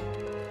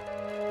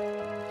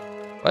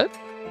 What?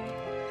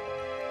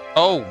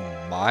 Oh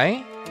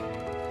my?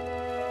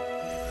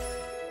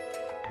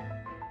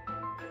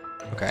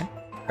 Okay.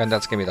 And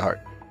that's gonna be the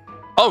heart.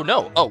 Oh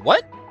no! Oh,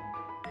 what?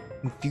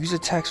 Infuse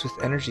attacks with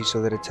energy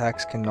so that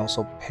attacks can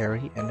also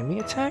parry enemy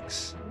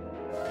attacks?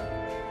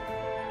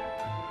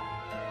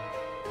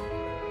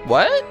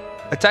 What?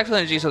 Attacks with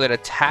energy so that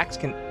attacks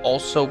can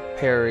also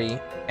parry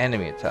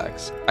enemy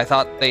attacks. I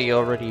thought they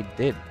already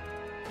did.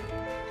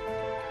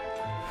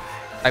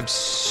 I'm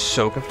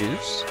so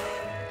confused.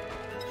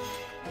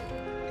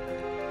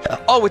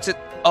 Oh, it's a...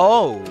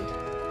 Oh!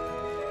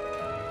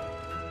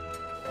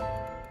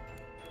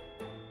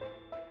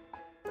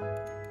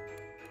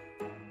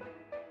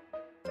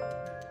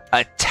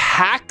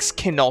 Attacks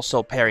can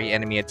also parry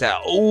enemy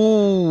attack.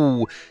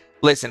 Ooh!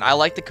 Listen, I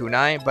like the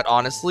kunai, but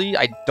honestly,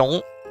 I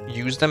don't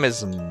use them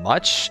as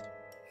much.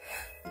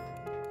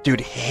 Dude,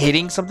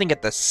 hitting something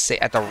at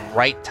the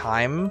right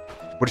time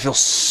would feel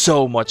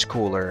so much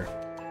cooler.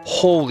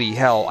 Holy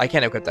hell. I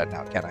can't equip that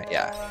now, can I?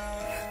 Yeah.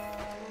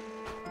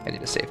 I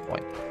need a save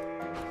point.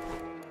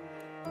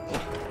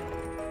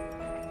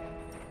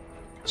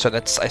 So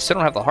that's... I still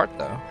don't have the heart,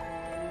 though.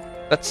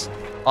 That's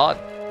odd.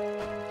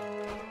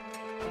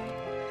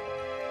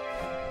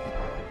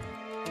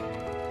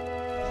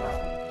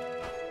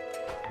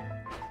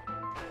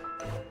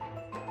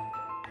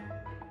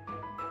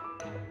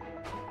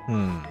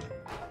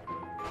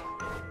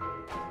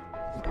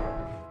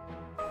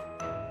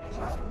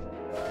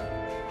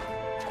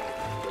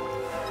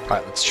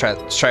 Alright, let's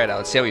try it out.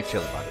 Let's see how we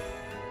feel about it.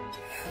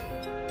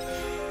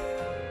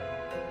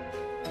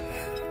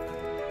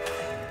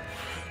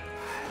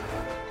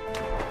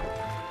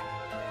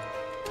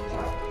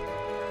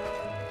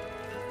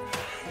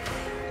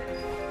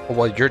 Oh,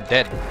 well, you're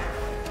dead.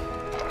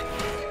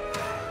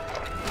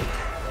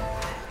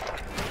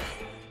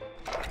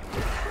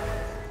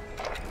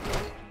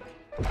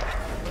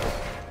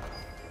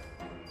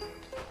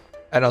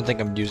 I don't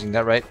think I'm using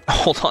that right.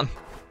 Hold on.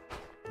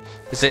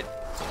 Is it...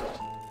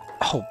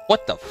 Oh,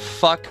 what the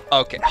fuck?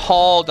 Okay,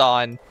 hold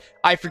on.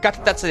 I forgot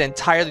that that's an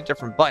entirely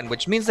different button,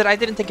 which means that I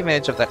didn't take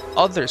advantage of that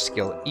other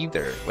skill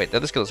either. Wait, the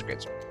other skill is a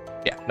great sword.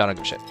 Yeah, no, no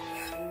good shit.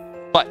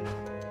 But...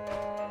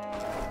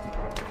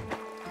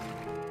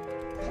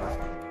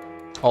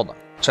 Hold on.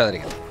 Try that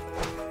again.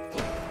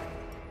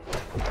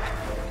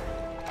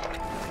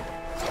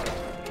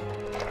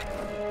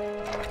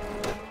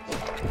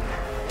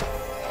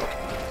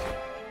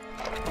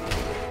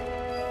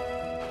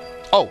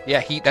 Oh,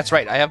 yeah, that's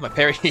right. I have my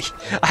parry.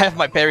 I have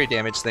my parry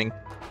damage thing.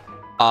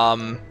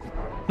 That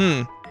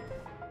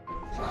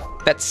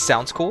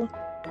sounds cool.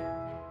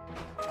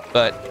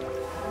 But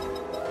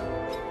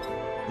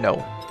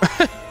no.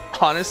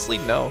 Honestly,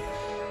 no.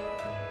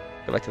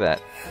 Go back to that.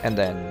 And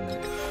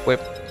then equip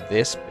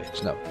this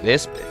bitch. No,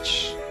 this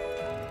bitch.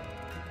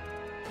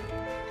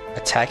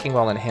 Attacking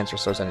while enhanced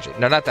restores energy.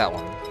 No, not that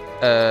one.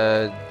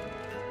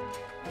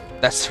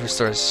 That's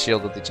restores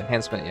shield with each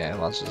enhancement. Yeah, it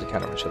launches a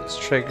counter when shield is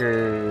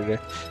triggered.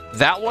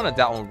 That one and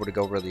that one would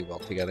go really well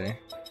together.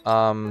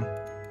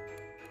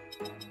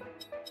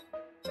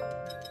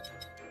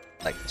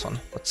 Like this one.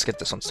 Let's get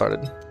this one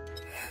started.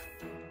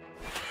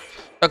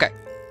 Okay.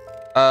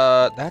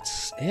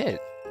 That's it.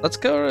 Let's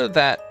go to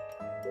that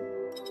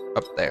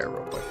up there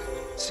real quick.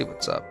 Let's see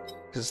what's up.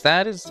 Because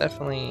that is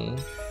definitely...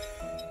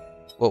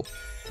 Whoa.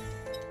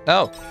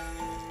 No.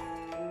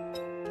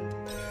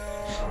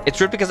 It's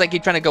weird because I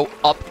keep trying to go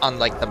up on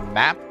like the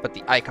map, but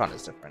the icon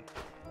is different.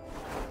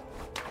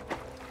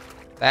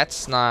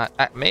 That's not...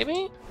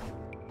 maybe?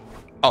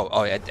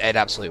 Oh yeah, it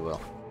absolutely will.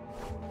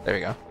 There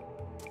we go. I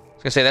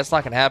was gonna say that's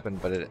not gonna happen,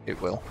 but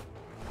it will.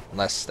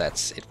 Unless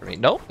that's it for me.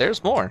 Nope,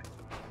 there's more.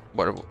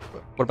 What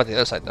about the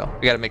other side though?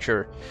 We gotta make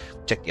sure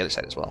we check the other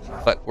side as well.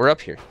 But we're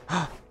up here.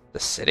 The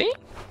city?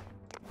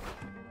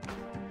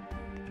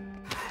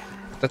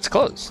 That's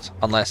closed.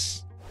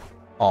 Unless...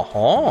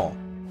 Uh-huh.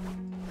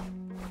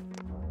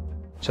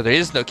 So there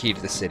is no key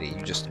to the city.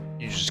 You just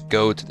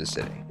go to the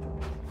city.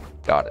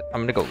 Got it.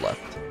 I'm gonna go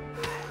left.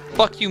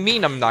 Fuck you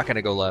mean I'm not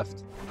gonna go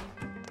left?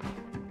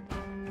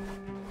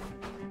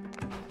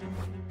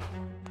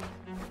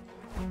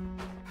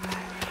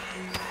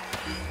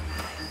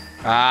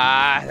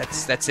 Ah,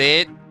 that's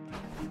it.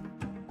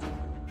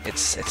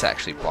 It's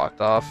actually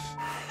blocked off.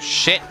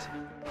 Shit.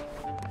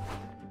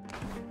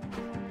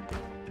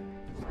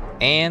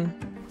 And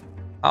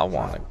I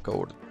want to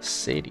go to the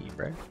city,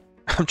 right?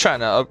 I'm trying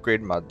to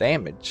upgrade my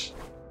damage.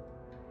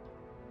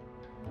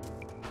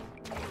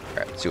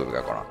 Alright, let's see what we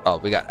got going on. Oh,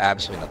 we got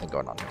absolutely nothing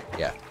going on here.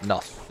 Yeah,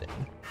 nothing.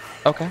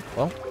 Okay,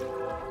 well,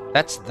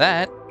 that's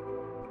that.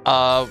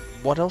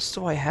 What else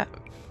do I have?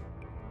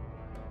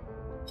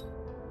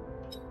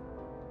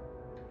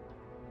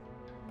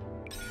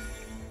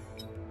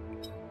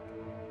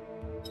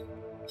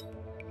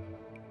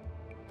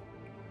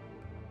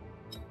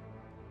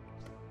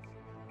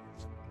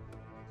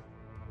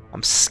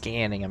 I'm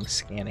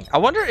scanning. I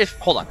wonder if...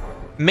 Hold on.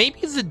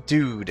 Maybe the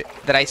dude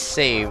that I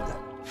saved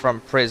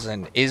from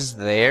prison is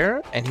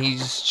there, and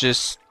he's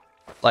just,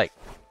 like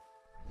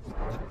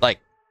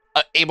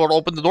able to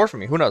open the door for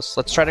me. Who knows?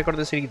 Let's try to go to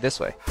the city this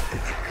way.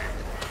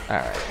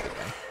 Alright.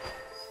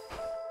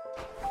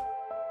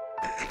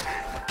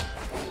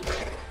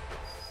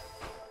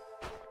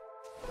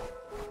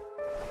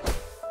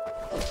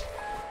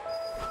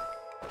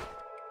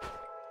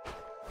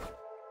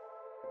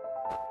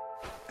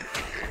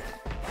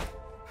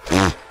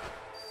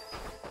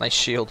 Nice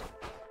shield.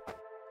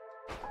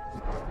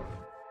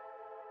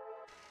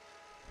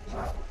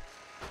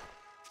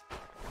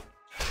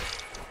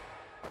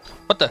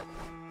 What the?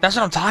 That's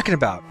what I'm talking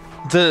about.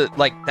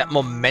 That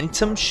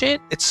momentum shit,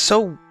 it's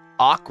so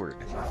awkward.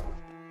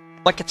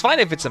 Like, it's fine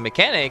if it's a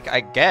mechanic,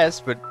 I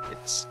guess, but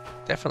it's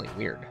definitely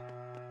weird.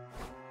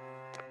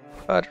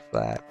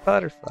 Butterfly,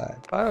 butterfly,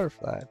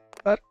 butterfly,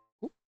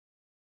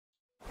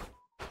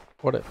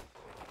 What if?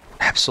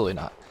 Absolutely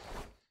not.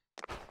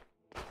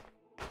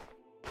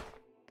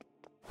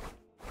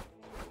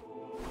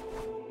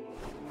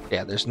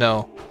 Yeah, there's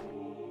no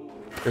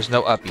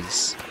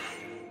uppies.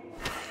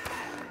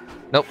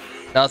 Nope,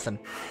 nothing.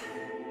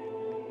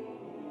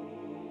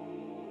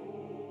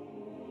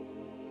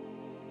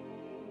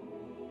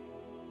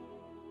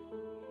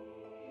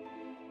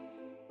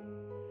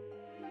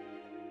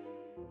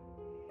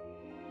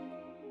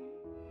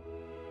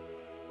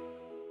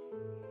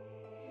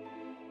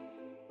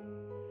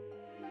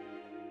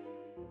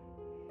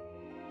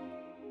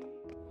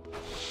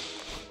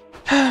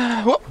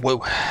 Whoa,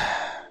 whoa.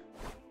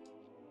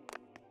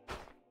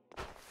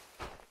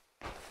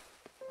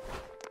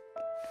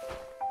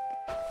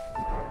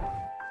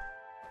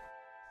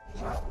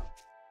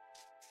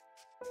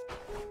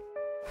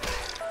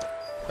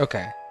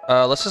 Okay.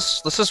 Let's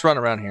just run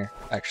around here.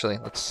 Actually,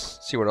 let's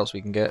see what else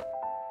we can get.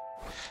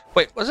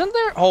 Wait, wasn't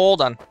there?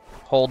 Hold on.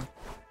 Hold.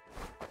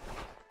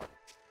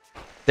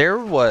 There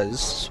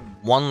was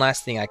one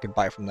last thing I could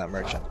buy from that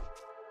merchant.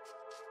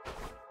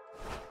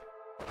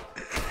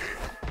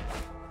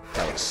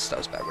 That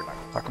was bad. We're not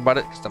gonna talk about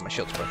it because then my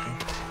shield's broken.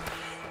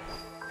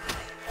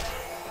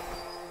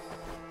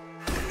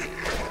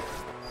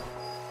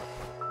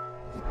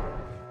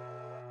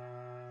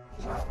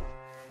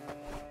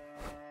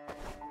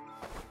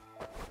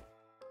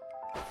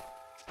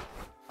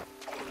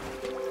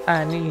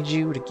 I need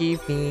you to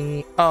give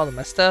me all of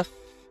my stuff,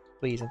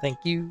 please and thank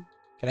you.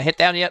 Can I hit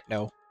down yet?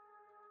 No.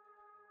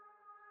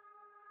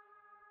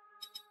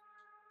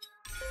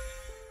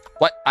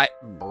 What?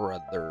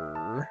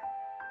 Brother.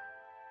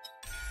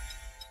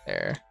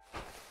 There.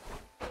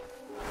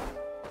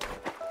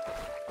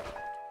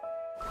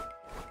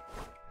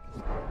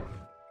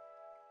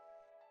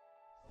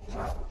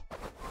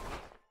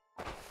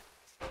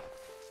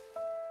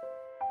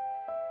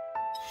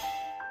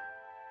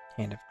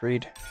 Hand of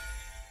greed.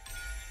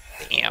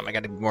 Damn, I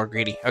gotta be more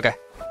greedy. Okay.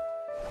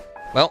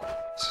 Well,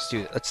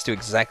 let's do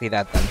exactly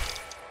that then.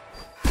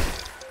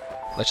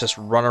 Let's just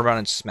run around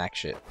and smack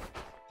shit.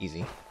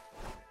 Easy.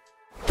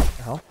 What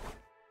the hell?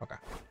 Okay.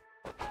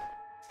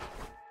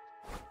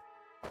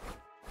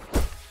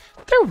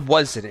 There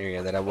was an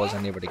area that I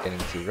wasn't able to get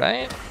into,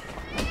 right?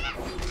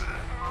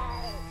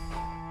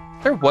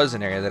 There was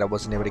an area that I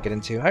wasn't able to get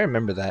into. I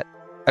remember that.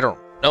 I don't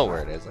know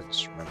where it is, I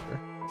just remember.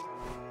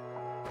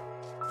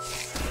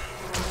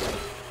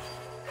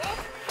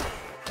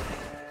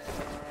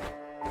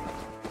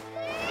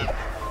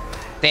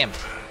 Damn.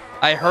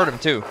 I heard him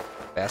too,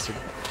 bastard.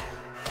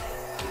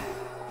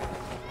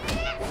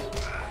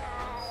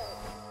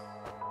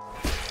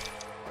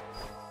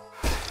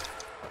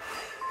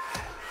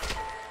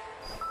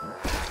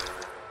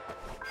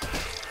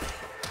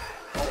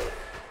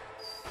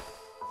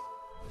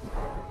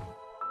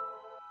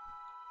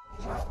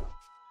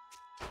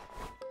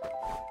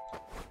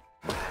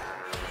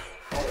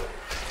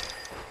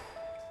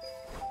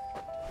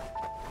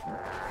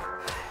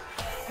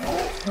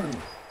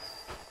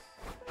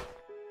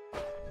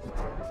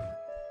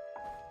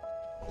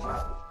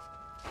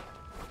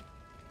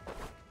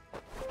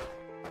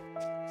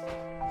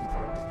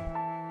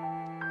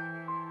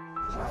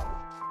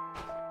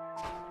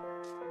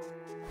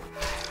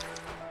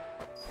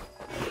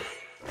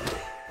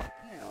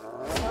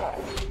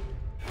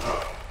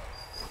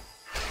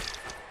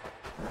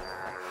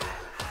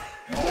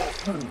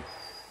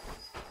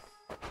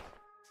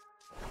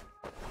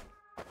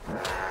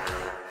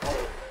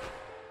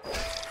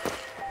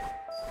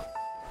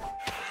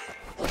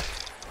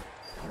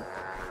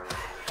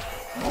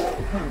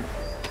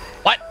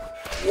 What?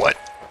 What?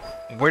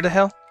 Where the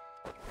hell?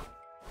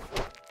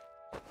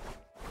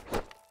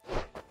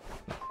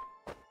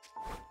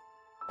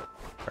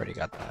 Already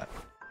got that.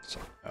 So,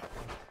 oh.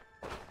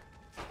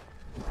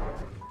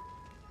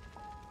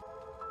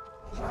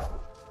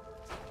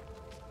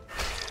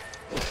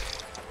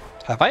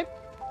 Have I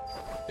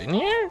been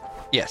here?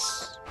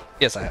 Yes.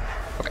 Yes, I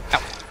have. Okay.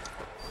 Ow.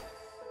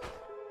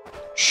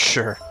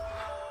 Sure.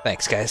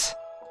 Thanks, guys.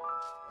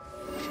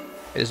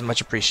 It is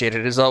much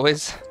appreciated as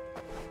always.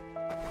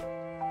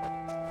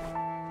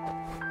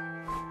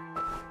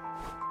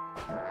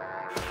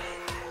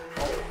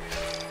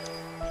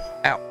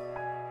 Ow.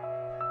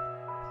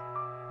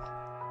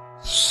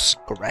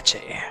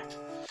 Scratchy.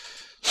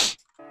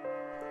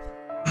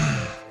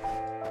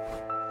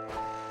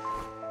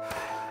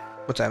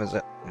 What time is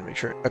it? Let me make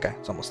sure. Okay,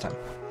 it's almost time.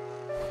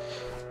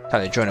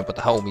 Time to join up with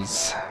the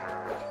homies.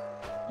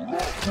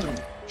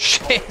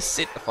 Shit,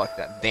 sit the fuck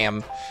down.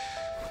 Damn.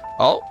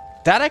 Oh,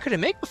 that I couldn't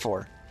make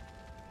before.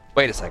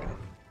 Wait a second.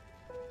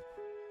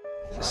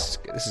 This is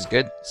good. This is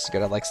good. This is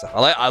good. I like stuff.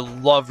 I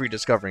love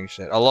rediscovering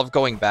shit. I love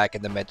going back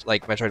in the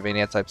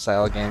Metroidvania type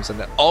style games and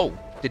then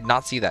did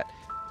not see that.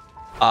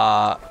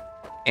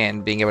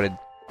 And being able to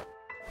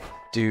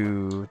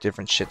do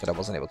different shit that I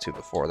wasn't able to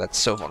before. That's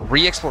so fun.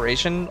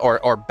 Re-exploration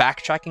or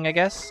backtracking, I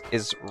guess,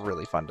 is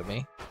really fun to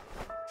me.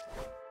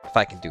 If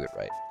I can do it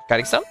right.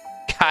 Guiding stone?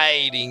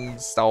 Guiding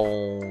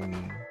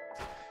stone.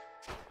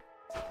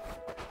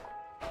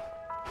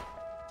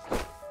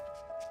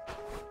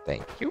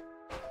 Thank you.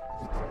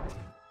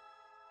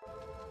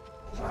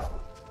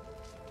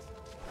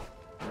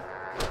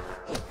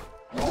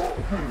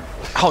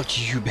 Oh,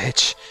 you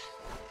bitch.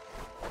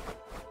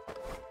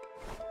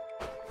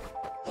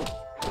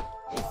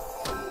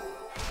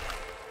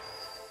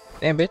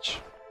 Damn, bitch.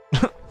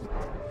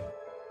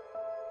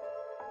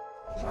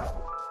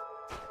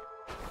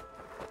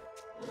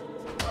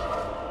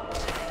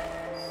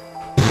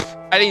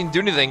 I didn't do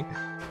anything.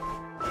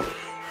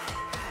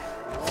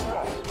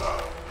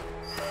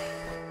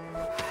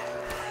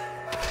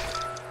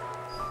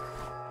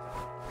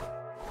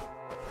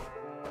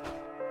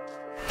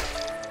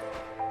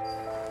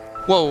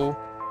 Whoa.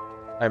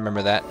 I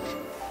remember that.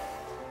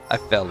 I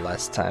fell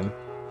last time.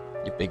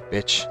 You big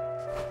bitch.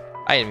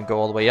 I didn't even go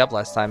all the way up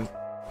last time.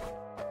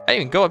 I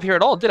didn't even go up here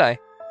at all, did I?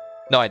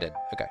 No, I did.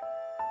 Okay.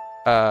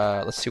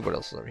 Let's see what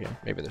else is over here.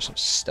 Maybe there's some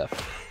stuff.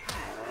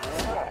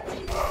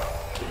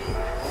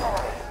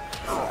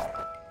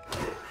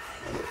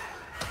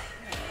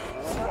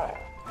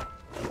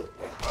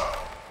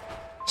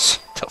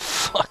 Sit the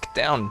fuck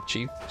down,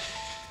 Chief.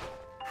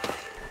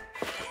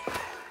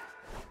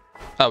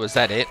 Oh, was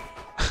that it?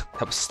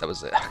 that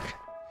was it.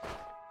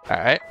 All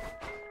right.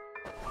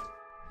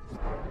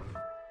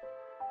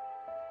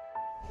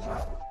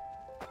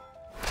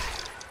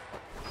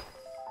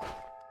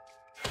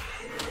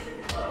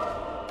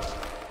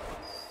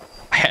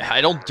 I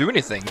don't do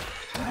anything.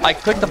 I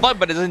clicked the button,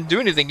 but it doesn't do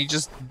anything. He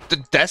just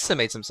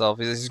decimates himself.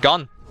 He's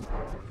gone.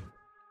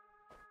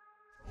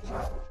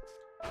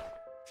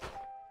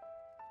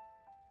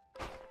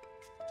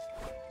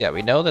 Yeah,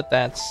 we know that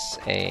that's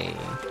a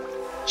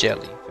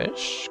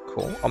jellyfish.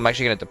 Cool. I'm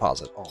actually going to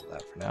deposit all of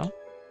that for now.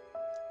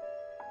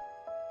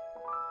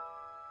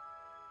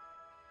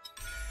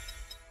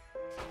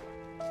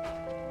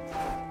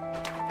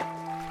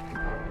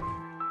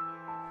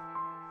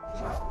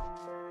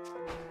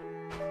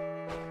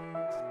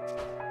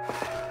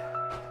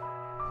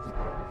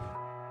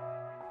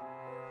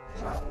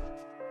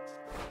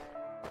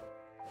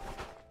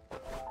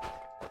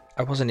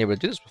 I wasn't able to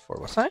do this before,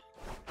 was I?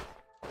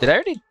 Did I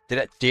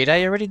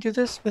already do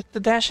this with the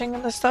dashing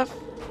and the stuff?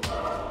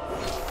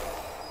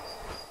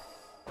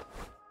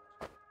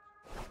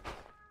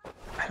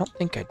 I don't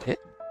think I did.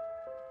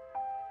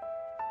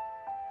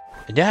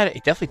 Yeah,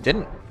 it definitely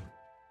didn't.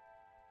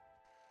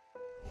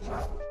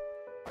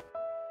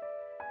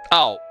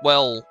 Oh,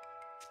 well.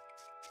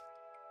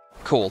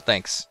 Cool,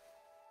 thanks.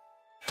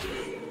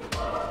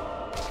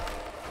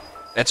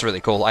 That's really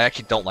cool. I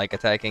actually don't like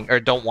attacking,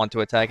 or don't want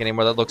to attack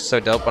anymore. That looks so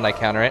dope when I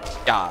counter it.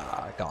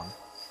 Ah, gone.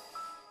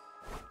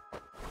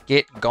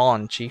 Get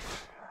gone,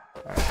 Chief.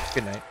 Alright,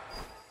 good night.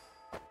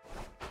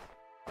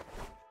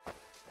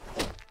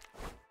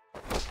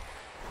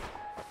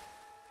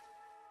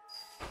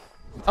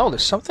 Oh,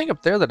 there's something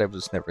up there that I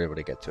was never able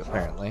to get to,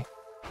 apparently.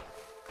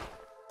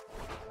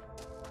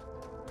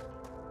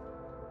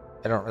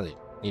 I don't really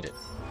need it,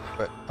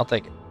 but I'll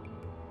take it.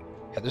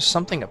 Yeah, there's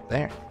something up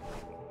there.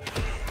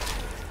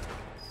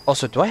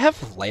 Also, do I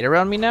have light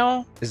around me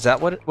now? Is that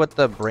what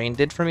the brain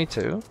did for me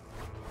too?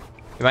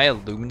 Am I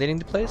illuminating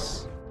the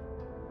place?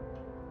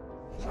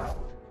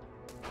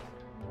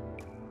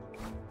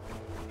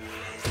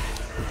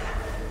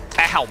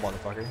 Ow,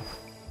 motherfucker!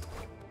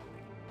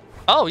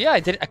 Oh yeah, I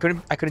did. I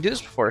couldn't do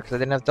this before because I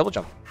didn't have double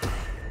jump.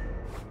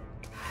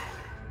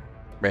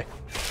 Right.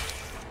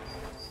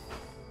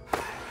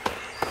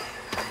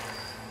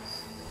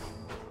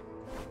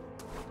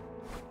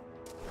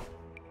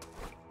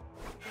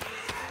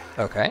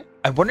 Okay.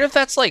 I wonder if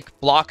that's like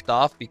blocked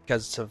off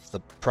because of the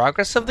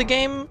progress of the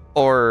game,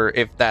 or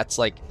if that's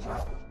like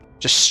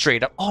just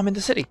straight up. Oh, I'm in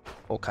the city.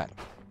 Okay.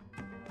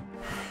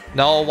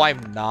 No, I'm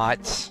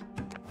not.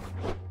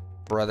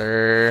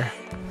 Brother.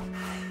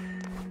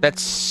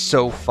 That's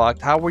so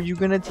fucked. How are you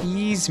gonna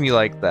tease me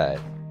like that?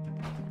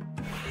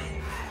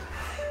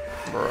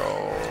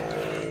 Bro.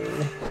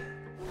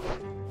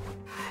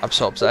 I'm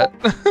so upset.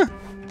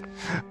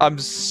 I'm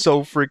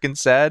so freaking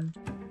sad.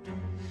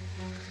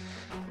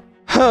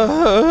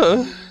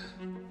 Okay.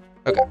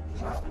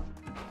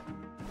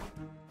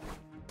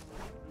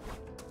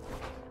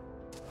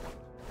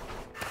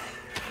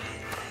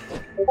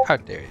 How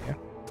dare you?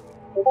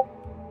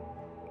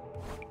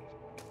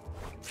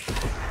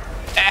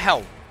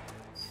 Ow!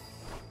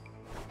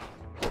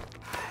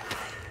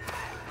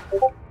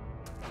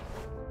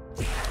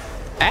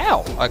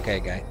 Ow! Okay,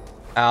 guy.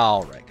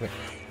 Alright, come here.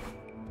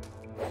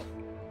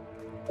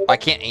 I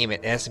can't aim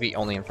it. It has to be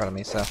only in front of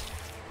me, so...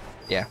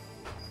 Yeah.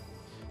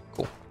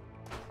 Cool.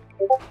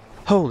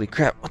 Holy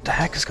crap, what the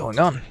heck is going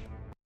on?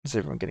 Is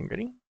everyone getting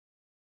ready?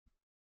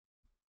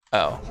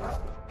 Oh.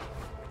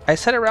 I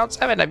said around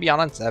 7, I'd be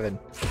on 7.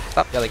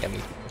 Stop yelling at me.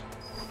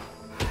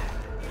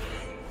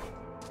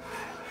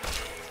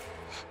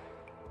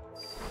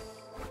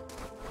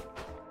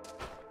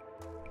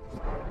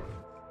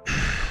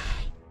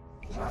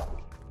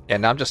 Yeah,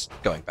 now I'm just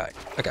going back.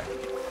 Okay.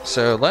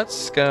 So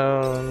let's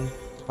go...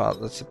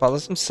 Let's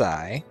deposit some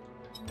Psi.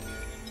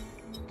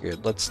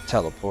 Good, let's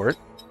teleport.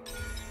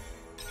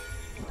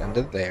 Down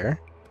to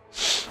there.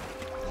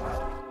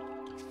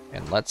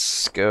 And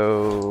let's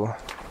go...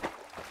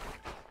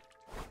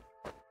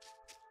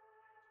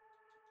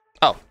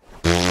 Oh.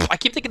 I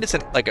keep thinking it's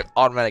like an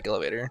automatic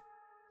elevator.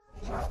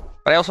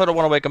 But I also don't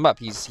want to wake him up.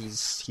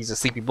 He's a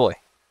sleepy boy.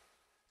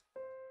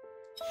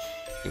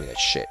 Give me that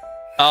shit.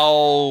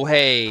 Oh,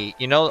 hey.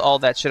 You know all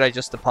that shit I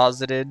just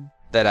deposited?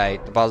 That I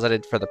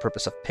deposited for the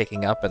purpose of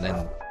picking up and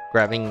then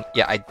grabbing...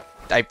 Yeah,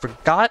 I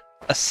forgot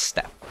a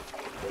step.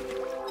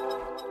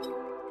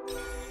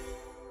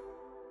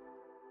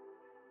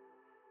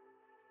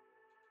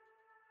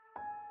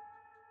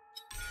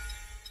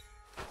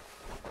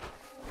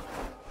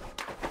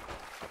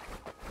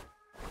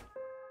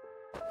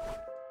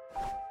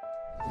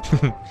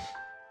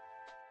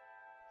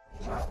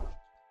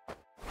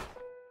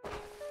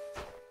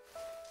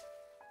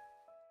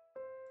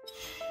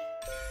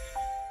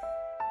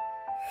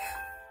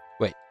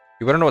 Wait,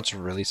 you wanna know what's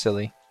really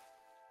silly?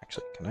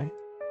 Actually, can I?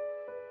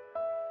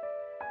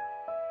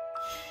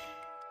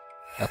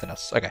 Nothing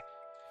else. Okay.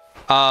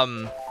 I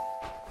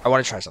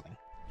want to try something.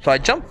 So I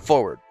jump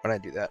forward when I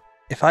do that.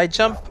 If I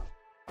jump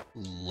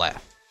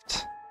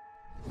left.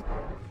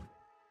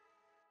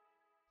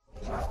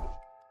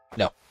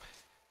 No.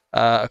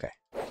 Okay.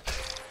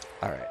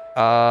 Alright.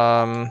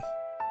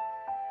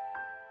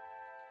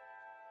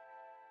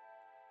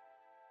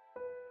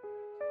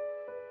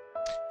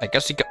 I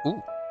guess you go.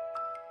 Ooh.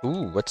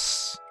 Ooh,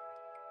 what's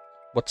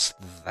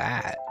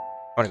that? I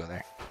wanna go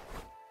there.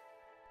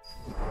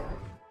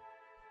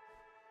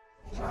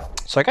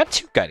 So I got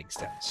 2 guiding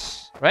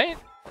stones, right?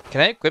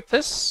 Can I equip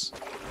this?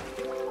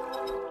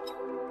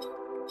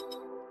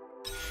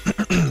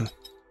 What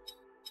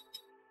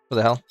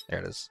the hell? There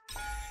it is.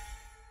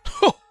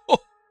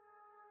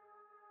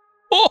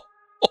 What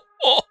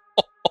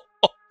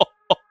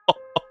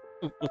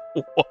the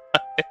fuck?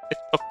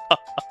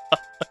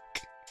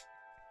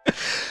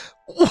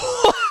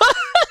 What?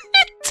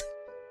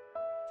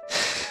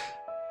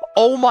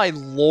 Oh my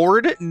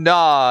lord!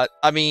 Nah,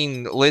 I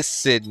mean,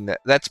 listen,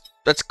 that's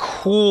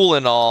cool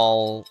and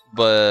all,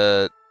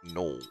 but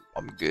no,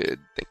 I'm good,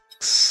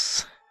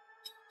 thanks.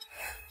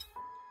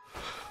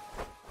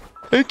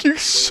 Thank you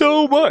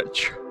so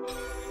much.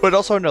 But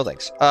also no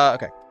thanks.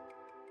 Okay.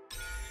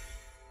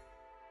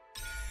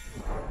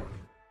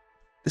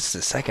 This is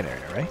the second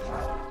area, right?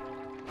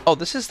 Oh,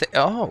 this is the...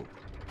 Oh.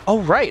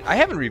 Oh, right. I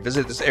haven't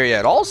revisited this area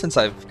at all since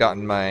I've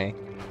gotten my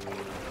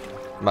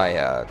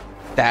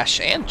dash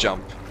and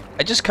jump.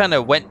 I just kind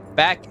of went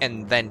back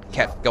and then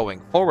kept going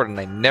forward, and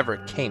I never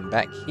came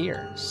back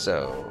here,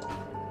 so...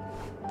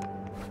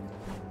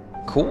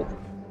 Cool.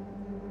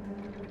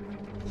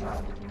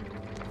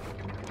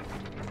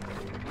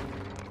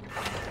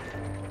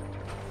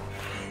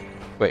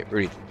 Wait, we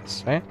already did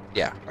this, right?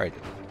 Yeah, already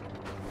did.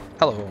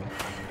 Hello.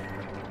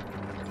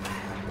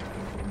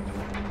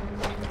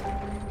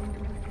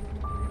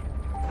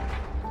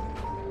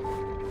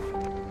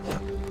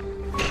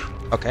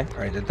 Okay,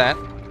 already did that.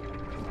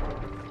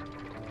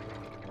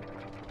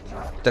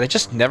 Did I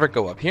just never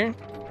go up here?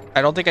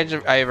 I don't think I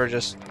ever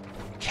just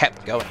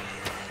kept going.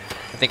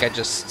 I think I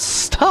just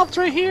stopped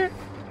right here.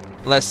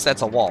 Unless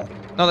that's a wall.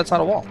 No, that's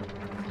not a wall.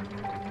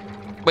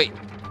 Wait.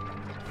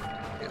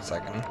 Wait a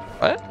second.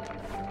 What?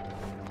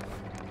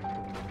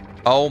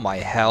 Oh my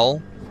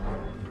hell.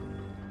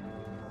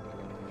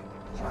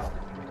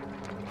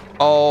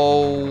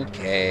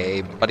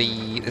 Okay,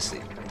 buddy. This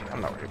is... I'm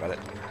not worried about it.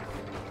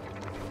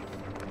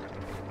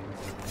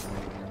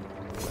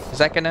 Is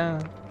that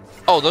gonna...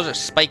 Oh, those are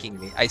spiking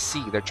me. I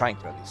see. They're trying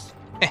to at least.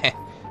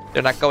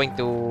 They're not going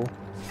to...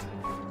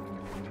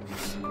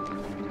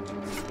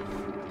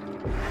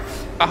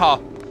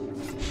 Oh.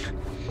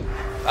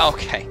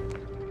 Okay.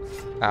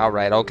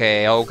 Alright,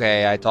 okay,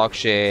 okay. I talk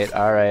shit.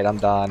 Alright, I'm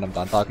done. I'm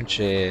done talking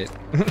shit.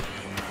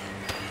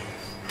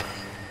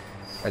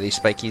 Are these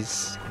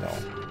spikies? No.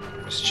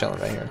 Just chilling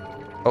right here.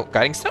 Oh,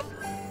 guiding stone?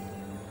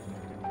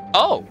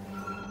 Oh!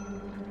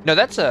 No,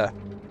 that's a...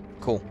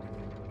 Cool.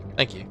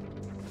 Thank you.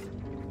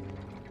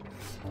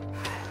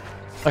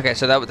 Okay,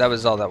 so that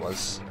was all that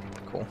was.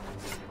 Cool.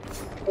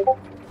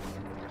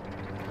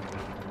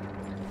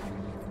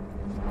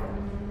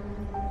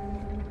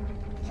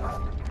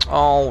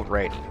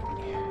 Alrighty.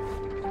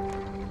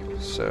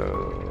 So...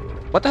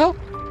 What the hell?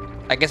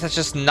 I guess that's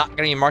just not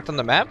gonna be marked on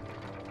the map?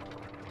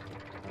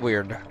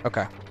 Weird.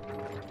 Okay.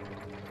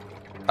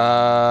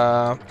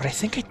 But I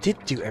think I did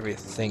do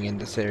everything in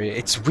this area.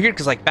 It's weird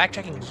because like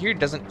backtracking here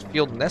doesn't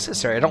feel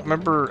necessary. I don't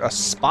remember a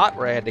spot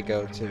where I had to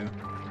go to.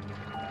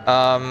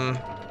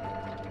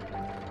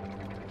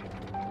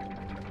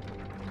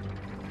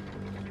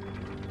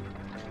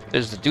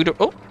 There's the dude.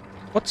 Oh,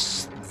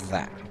 what's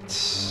that?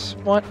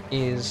 What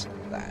is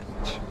that?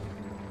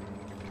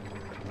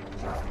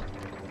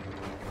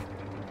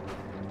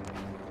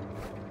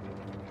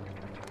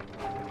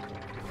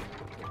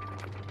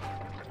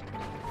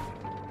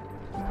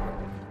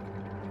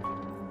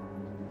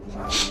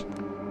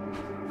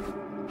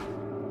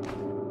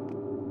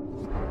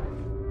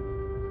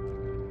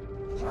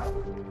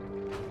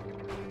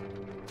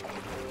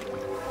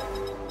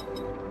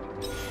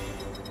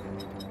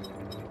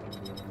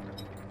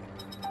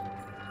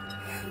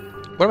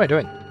 What am I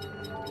doing?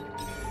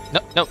 No,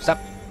 no, stop.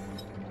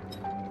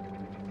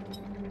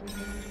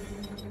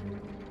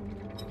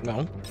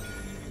 No.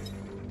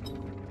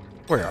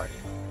 Where are you?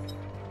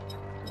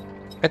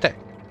 Right there.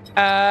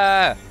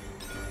 Ah!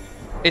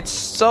 It's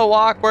so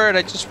awkward.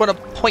 I just want to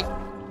point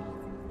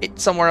it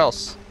somewhere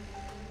else.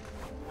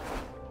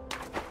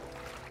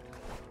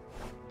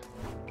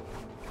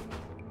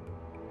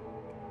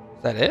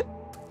 Is that it?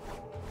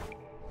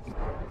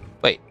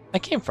 Wait, I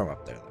came from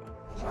up there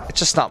though. It's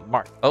just not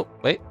marked. Oh,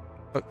 wait.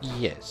 Oh,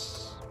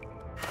 yes.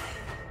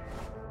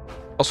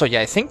 Also,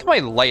 yeah, I think my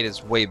light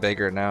is way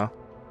bigger now.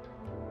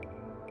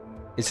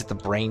 Is it the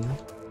brain?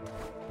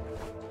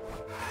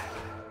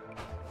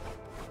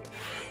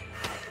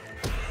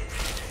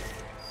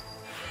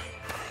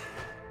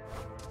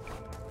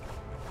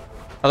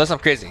 Unless I'm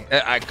crazy.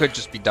 I could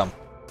just be dumb.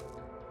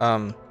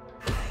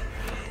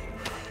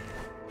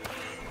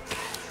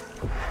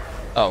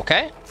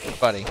 Okay.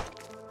 Buddy.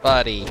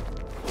 Buddy.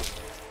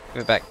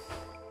 Give it back.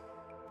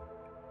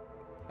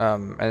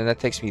 And that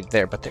takes me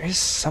there, but there is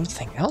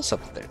something else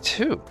up there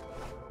too.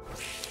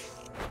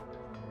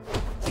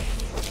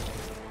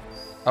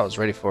 I was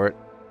ready for it.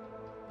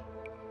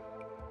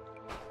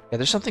 Yeah,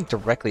 there's something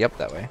directly up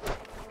that way.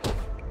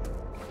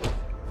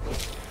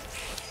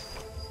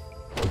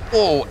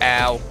 Oh,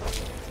 ow.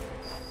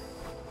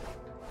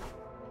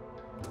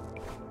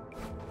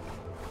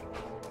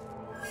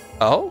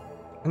 Oh,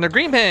 an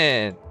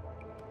agreement.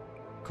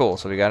 Cool,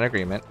 so we got an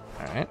agreement.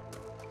 All right.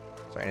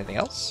 Is there anything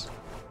else?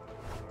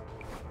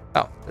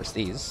 Oh, there's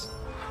these.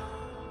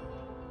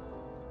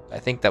 I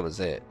think that was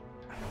it.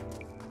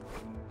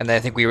 And then I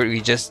think we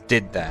just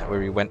did that, where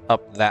we went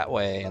up that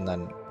way and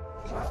then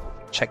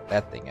checked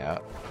that thing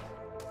out.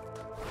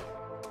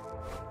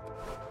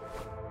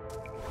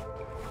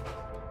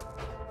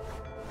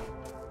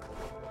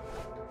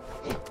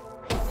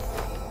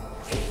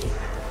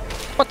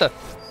 What the?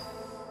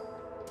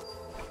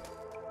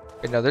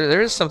 Wait, no,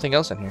 there is something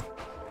else in here.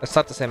 That's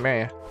not the same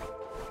area.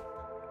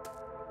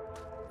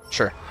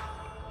 Sure.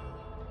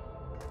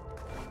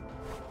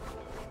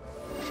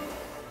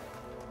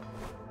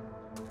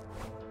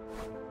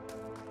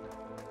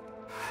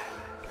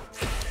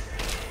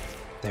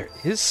 There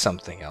is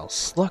something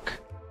else. Look.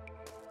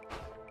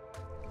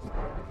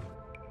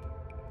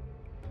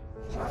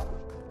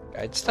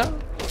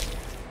 Guidestone?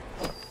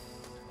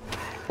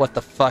 What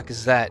the fuck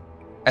is that?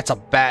 That's a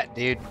bat,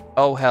 dude.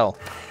 Oh, hell.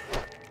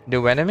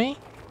 New enemy?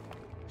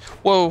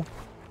 Whoa.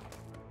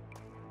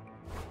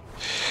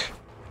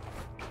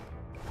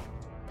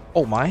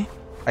 Oh my.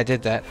 I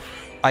did that.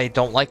 I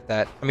don't like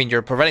that. I mean,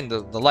 you're preventing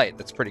the light.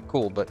 That's pretty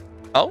cool, but...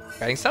 Oh,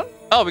 guiding stone?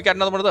 Oh, we got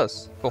another one of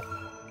those. Cool.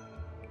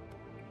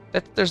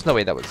 There's no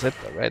way that was it,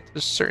 though, right?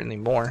 There's certainly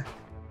more.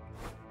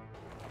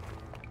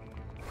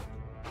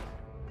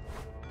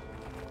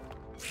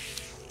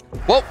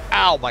 Whoa!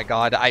 Ow, my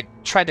god. I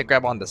tried to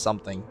grab onto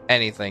something.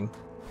 Anything.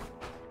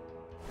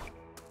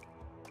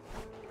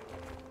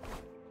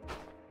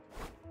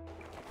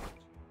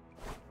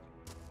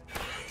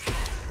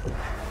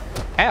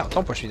 Ow,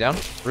 don't push me down.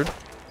 Rude.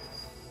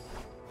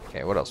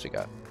 Okay, what else we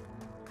got?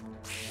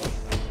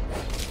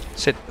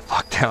 Sit the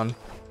fuck down.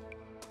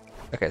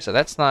 Okay, so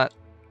that's not...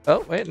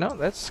 Oh, wait, no,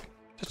 that's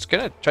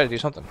gonna try to do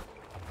something.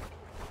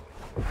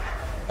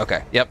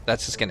 Okay, yep,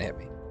 that's just gonna hit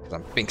me. Because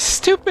I'm being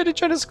stupid and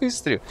trying to squeeze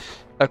through.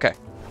 Okay.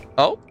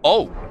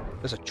 Oh,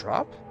 there's a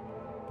drop?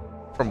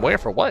 From where?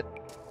 For what?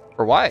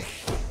 For why?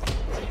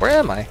 Where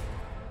am I?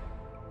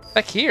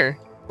 Back here?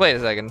 Wait a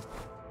second.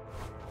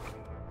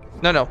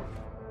 No.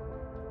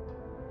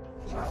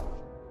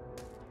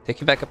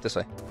 Take you back up this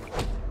way.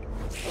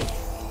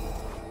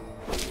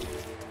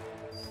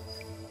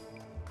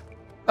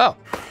 Oh,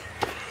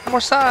 one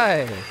more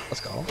side.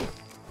 Let's go. All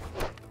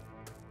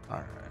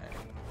right.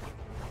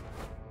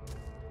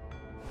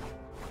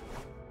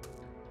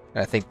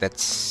 I think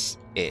that's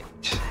it.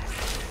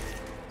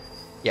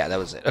 Yeah, that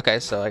was it. Okay,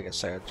 so I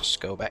guess I'll just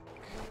go back.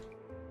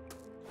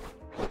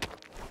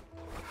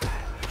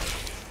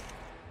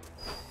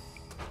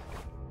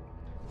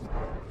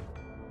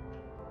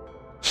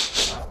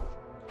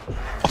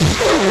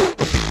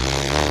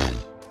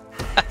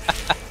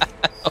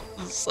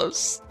 So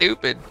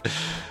stupid.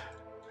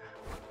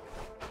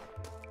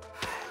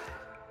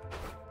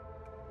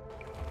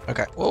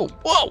 Okay. Whoa,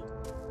 whoa.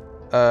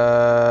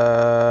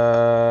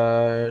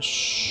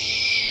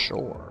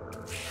 Sure.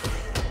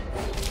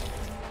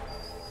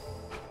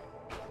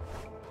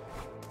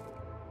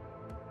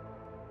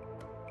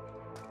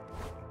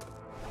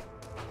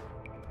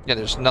 Yeah,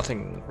 there's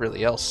nothing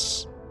really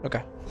else.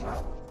 Okay.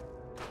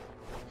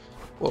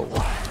 Whoa.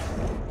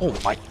 Oh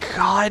my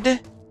god.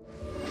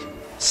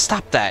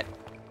 Stop that.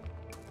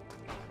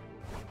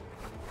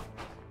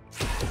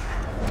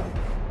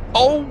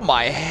 Oh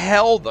my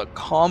hell, the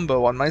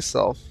combo on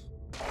myself.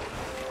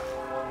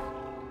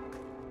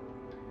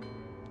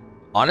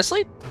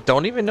 Honestly,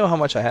 don't even know how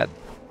much I had.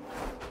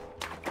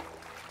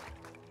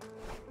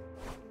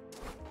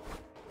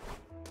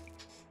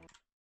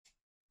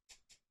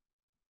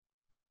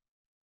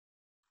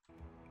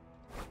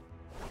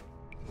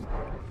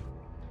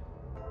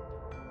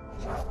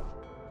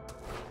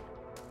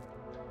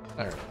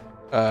 Alright.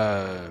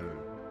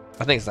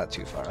 I think it's not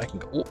too far. I can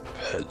go. Oh,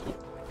 hello.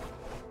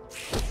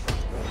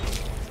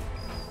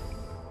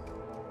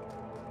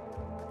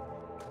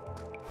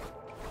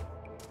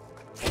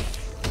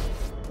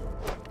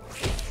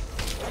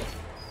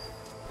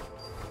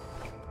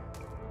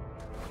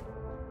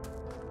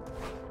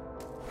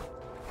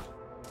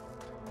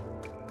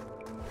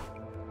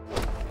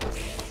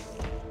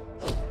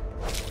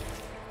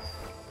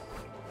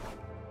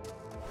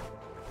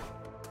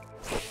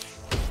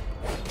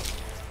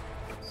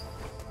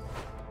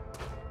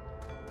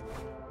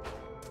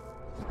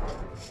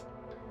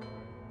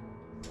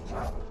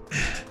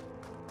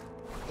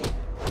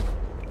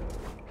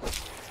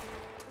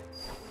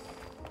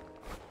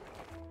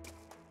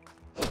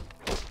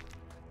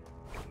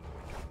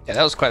 Yeah,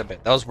 that was quite a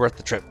bit. That was worth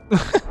the trip.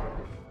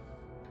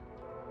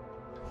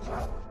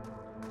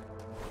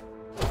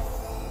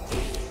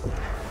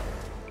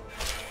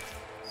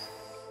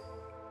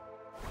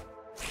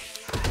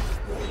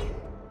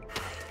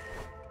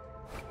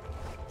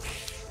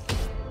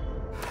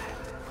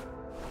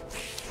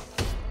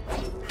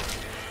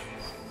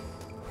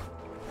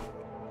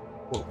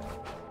 Whoa.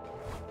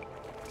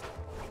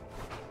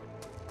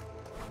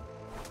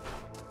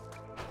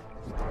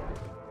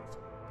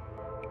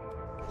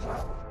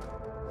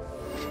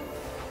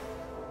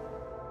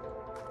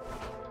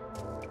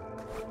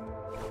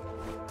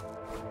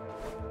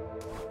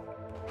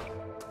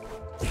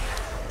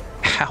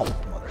 Ow,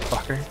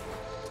 motherfucker.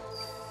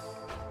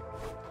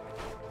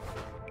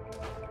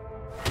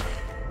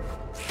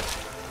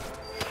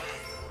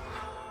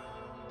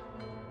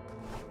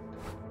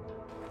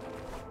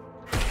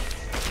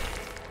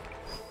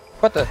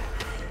 What the?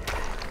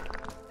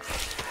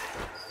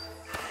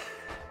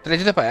 Did I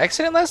do that by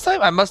accident last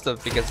time? I must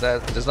have, because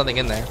there's nothing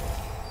in there.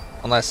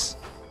 Unless...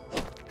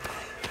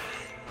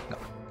 No.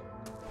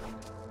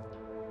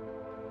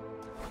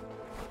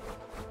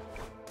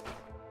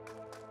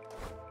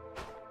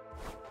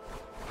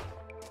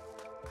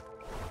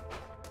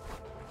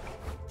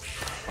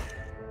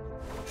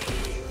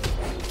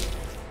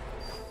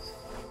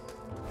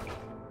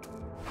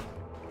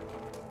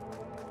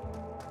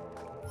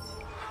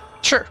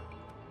 Sure.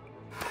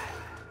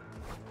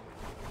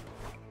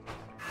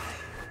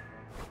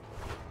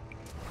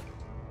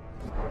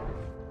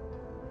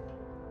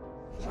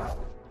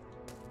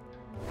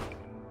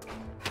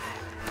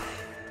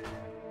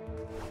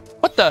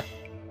 What the?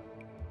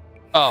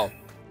 Oh.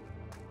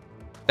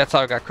 That's how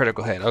I got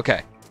critical hit.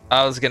 Okay.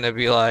 I was gonna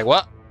be like,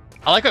 what?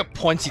 I like how it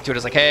points you to it.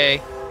 It's like, hey,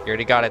 you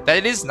already got it.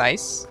 That is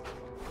nice.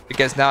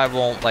 Because now I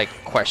won't, like,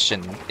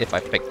 question if I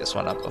picked this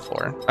one up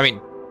before. I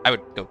mean, I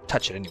would go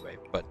touch it anyway,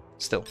 but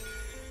still.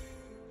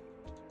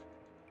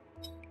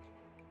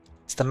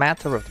 It's the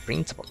matter of the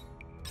principle.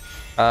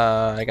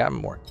 I got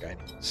more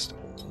guiding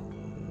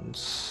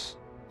stones.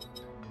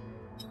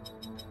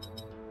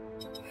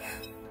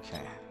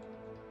 Okay.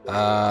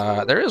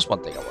 There is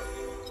one thing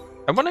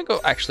I want to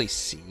go actually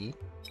see.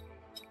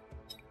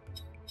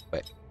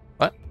 Wait,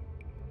 what?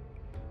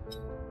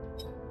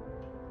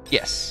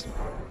 Yes.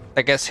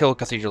 I guess Hill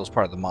Cathedral is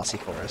part of the Mossy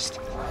Forest.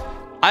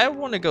 I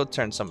want to go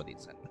turn some of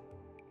these in.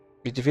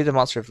 We defeated the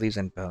monster of leaves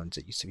and bones.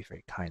 It used to be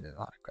very kind and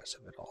not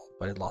aggressive at all,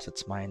 but it lost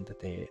its mind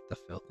the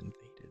filth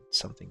invaded.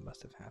 Something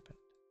must have happened.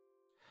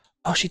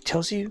 Oh, she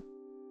tells you?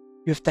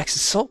 You have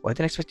Dex's soul. I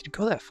didn't expect you to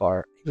go that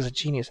far. He was a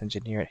genius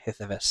engineer at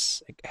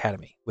Hithavus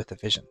Academy with a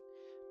vision,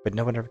 but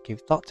no one ever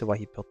gave thought to why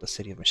he built the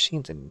city of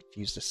machines and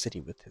infused the city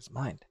with his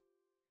mind.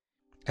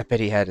 I bet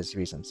he had his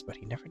reasons, but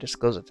he never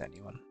disclosed it to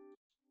anyone.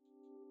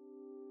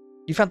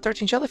 You found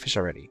 13 jellyfish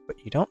already,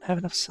 but you don't have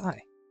enough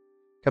psi.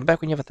 Come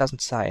back when you have 1,000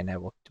 psi, and I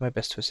will do my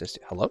best to assist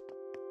you. Hello?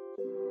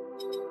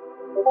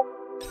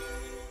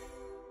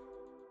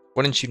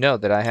 Wouldn't you know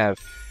that I have...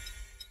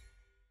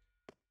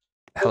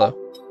 Hello?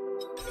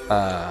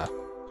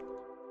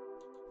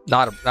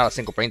 Not a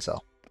single brain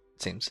cell,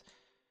 it seems.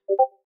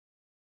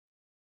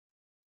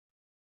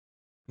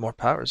 More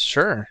powers,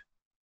 sure.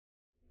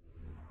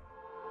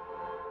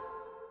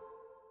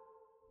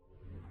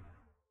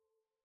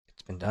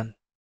 It's been done.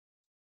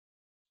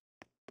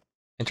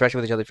 Interacting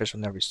with the jellyfish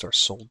will now restore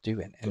soul dew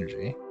and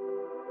energy.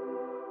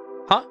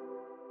 Huh?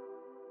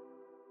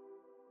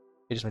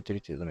 It is my duty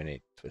to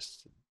eliminate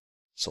twisted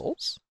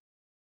souls?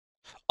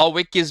 Oh,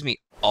 it gives me...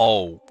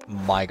 Oh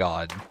my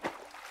god.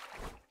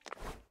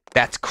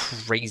 That's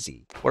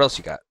crazy. What else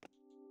you got?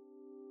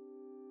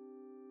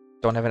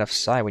 Don't have enough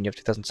psi. When you have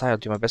 2,000 psi, I'll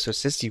do my best to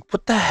assist you.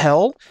 What the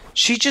hell?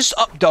 She just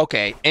up...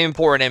 Okay,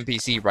 important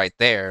NPC right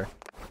there.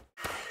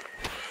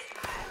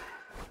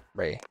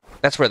 Right.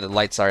 That's where the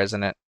lights are,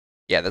 isn't it?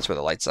 Yeah, that's where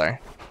the lights are.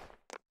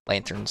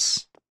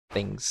 Lanterns.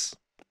 Things.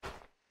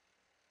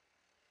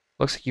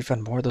 Looks like you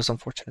found more of those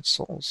unfortunate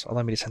souls.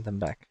 Allow me to send them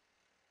back.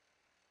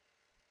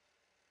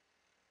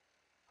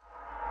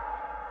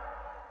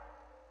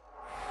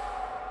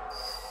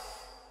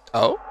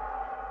 Oh?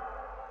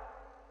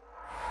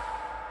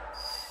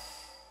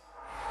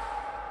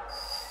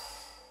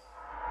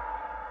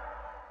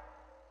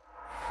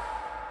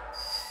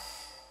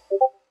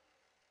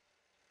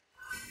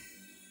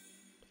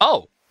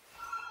 Oh!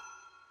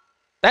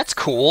 That's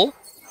cool!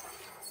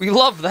 We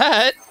love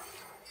that!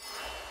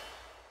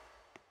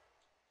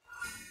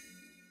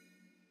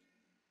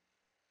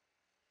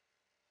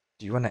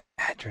 Do you want to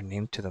add your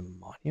name to the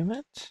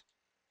monument?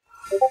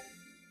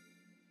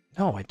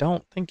 No, I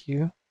don't. Thank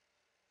you.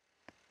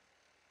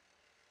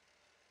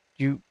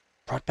 You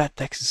brought back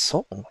Dex's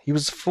soul. He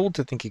was fooled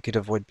to think he could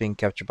avoid being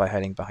captured by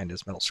hiding behind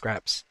his metal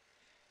scraps.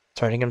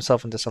 Turning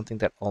himself into something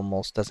that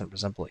almost doesn't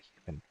resemble a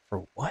human.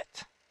 For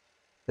what?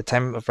 The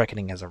time of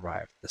reckoning has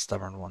arrived. The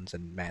stubborn ones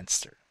in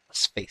Manster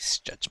must face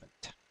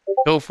judgment.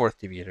 Go forth,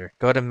 Deviator.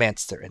 Go to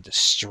Manster and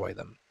destroy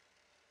them.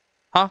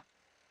 Huh?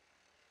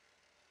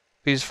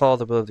 Please follow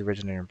the will of the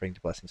originator and bring the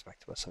blessings back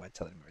to us, so I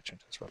tell him to return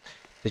to this world.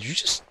 Did you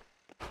just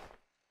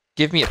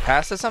give me a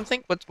pass to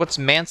something? What's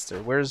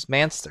Manster? Where's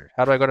Manster?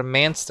 How do I go to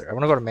Manster? I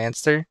want to go to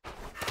Manster.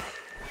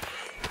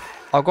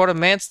 I'll go to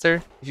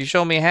Manster if you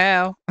show me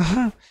how.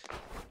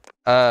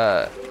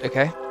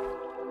 Okay.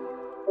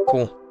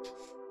 Cool.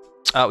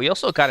 We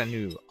also got a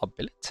new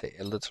ability,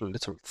 a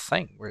little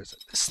thing. Where is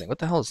it? This thing. What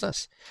the hell is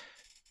this?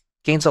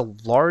 Gains a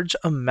large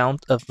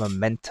amount of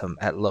momentum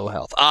at low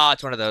health. Ah,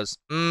 it's one of those.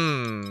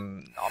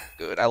 I'm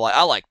good. I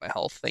like my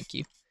health. Thank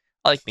you.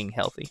 I like being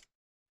healthy.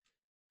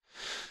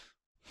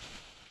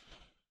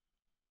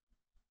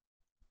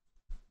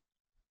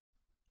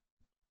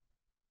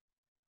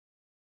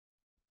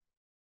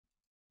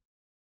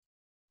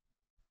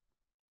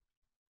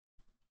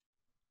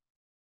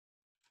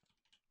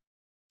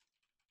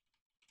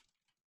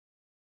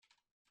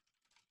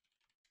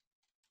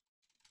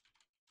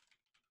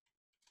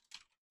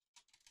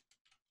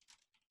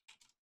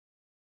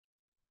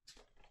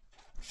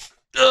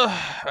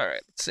 Ugh. All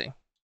right, let's see.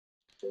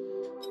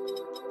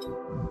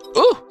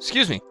 Oh,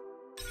 excuse me.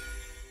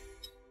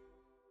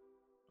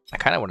 I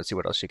kind of want to see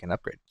what else she can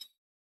upgrade.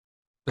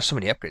 There's so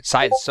many upgrades.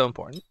 Size is so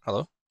important.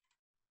 Hello?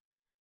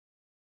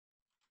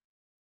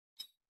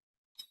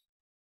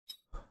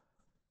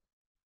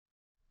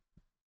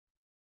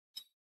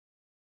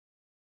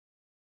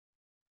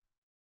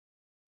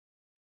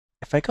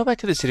 If I go back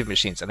to the City of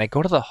Machines and I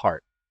go to the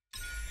heart...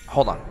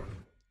 Hold on.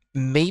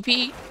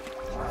 Maybe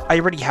I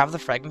already have the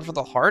fragment for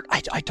the heart?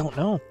 I don't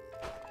know.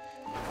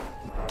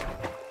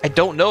 I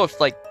don't know if,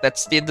 like,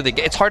 that's the end of the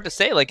game. It's hard to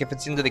say, like, if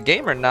it's into the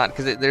game or not,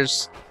 because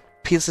there's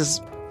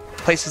places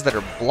that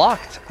are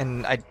blocked,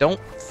 and I don't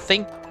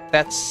think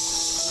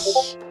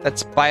that's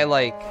by,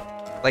 like,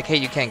 hey,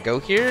 you can't go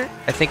here.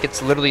 I think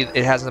it's literally,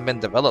 it hasn't been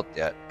developed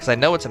yet, because I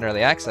know it's in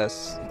early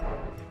access.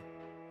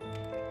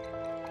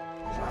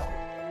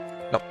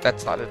 Nope,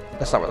 that's not it.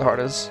 That's not where the heart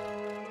is.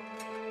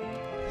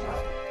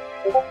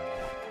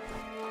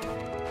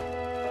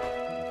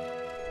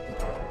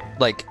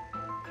 Like...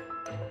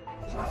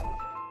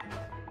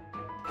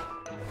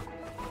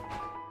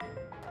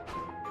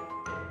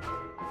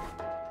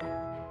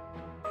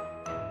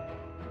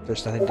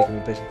 There's nothing to be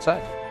placed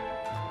inside.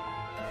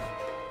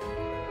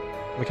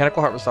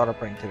 Mechanical heart was thought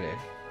operating today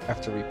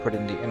after we put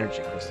in the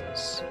energy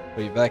crystals.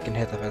 We'll be back in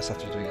Hithafest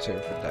after doing a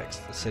server for Dex.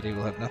 The city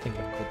will have nothing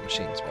but cold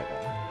machines by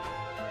then.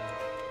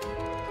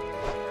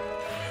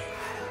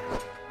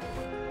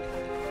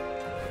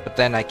 But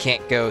then I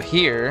can't go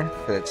here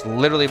because it's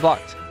literally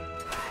blocked.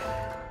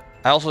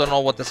 I also don't know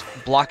what this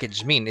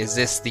blockage mean. Is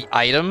this the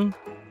item?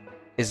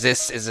 Is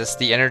this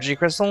the energy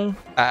crystal?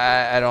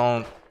 I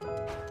don't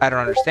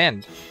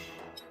understand.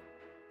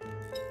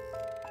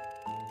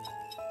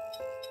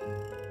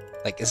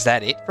 Like, is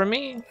that it for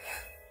me?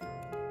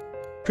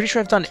 Pretty sure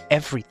I've done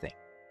everything.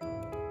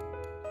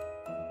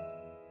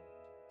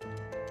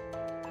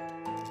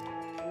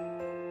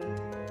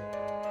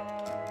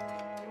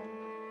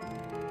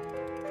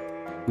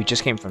 We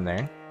just came from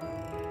there.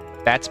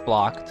 That's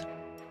blocked.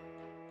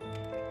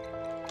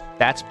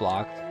 That's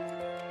blocked.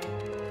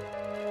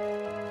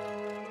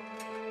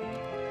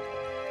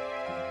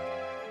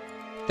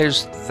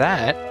 There's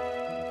that.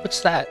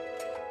 What's that?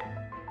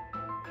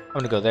 I'm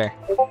gonna go there.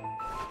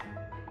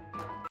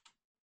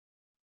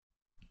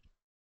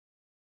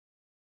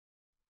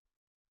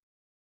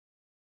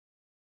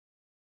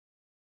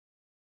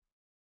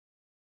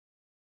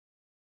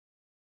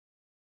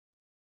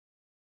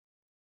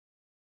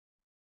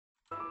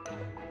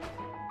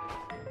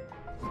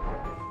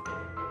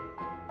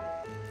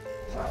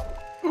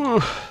 Ooh.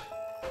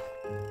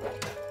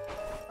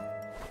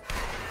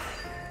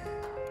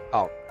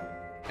 Oh,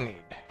 I need.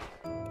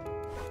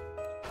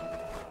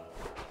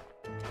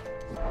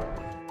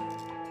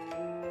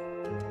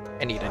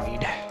 I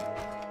need.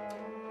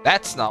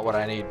 That's not what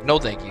I need. No,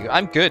 thank you.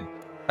 I'm good.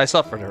 I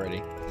suffered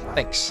already.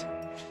 Thanks.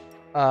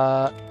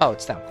 Oh,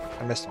 it's down.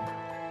 I missed him.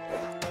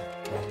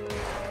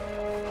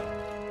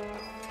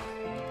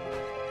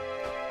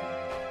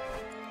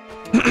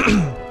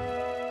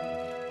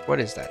 What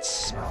is that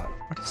spot?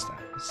 What is that?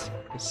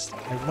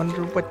 I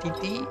wonder what it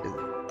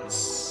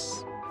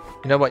is.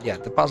 You know what? Yeah,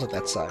 deposit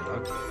that side.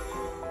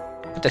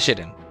 I'll put that shit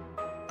in.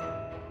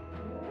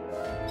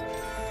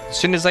 As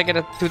soon as I get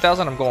a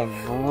 2,000, I'm going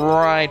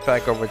right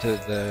back over to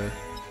the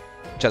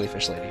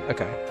jellyfish lady.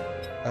 Okay.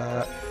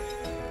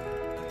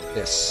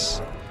 This.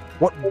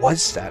 What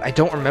was that? I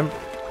don't remember.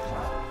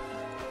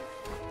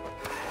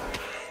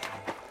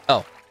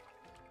 Oh.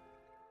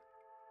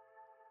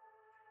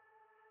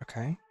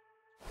 Okay.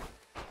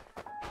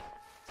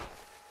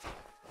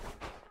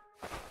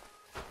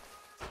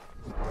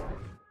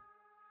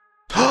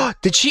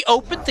 Did she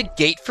open the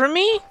gate for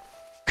me?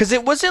 Because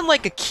it wasn't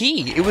like a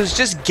key. It was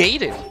just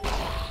gated.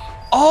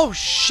 Oh,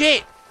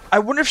 shit. I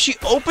wonder if she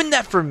opened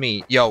that for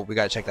me. Yo, we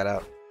gotta check that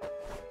out.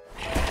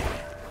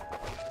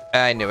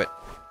 I knew it.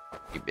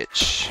 You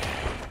bitch.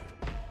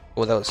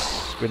 Oh, that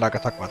was... We're not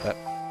gonna talk about that.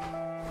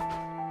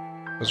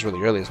 It was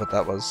really early is what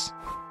that was.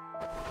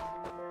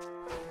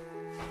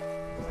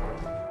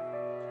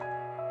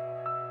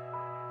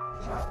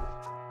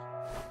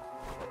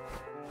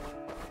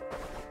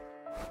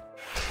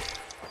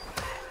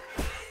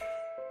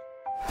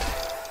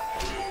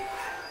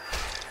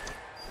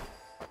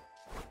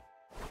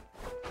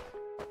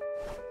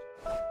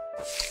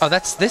 Oh,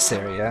 that's this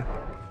area.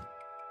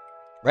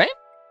 Right?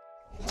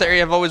 It's the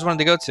area I've always wanted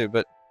to go to,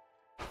 but...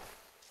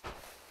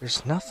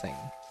 There's nothing.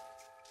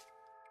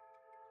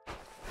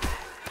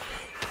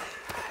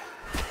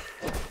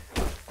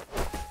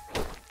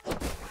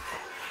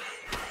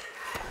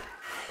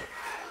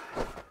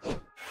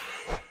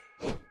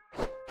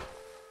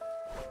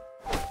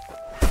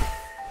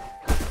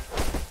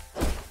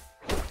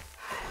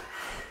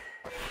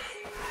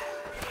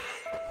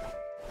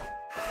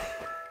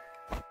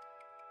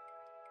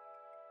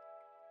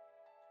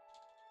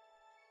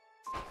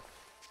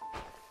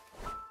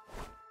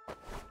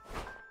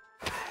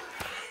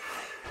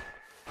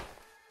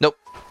 Nope.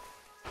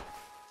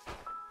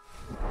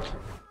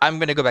 I'm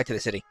gonna go back to the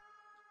city.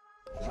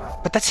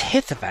 But that's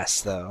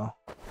Hithavest, though.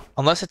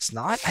 Unless it's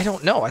not? I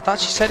don't know. I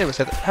thought she said it was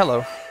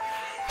Hello.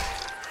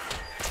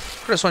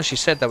 First one she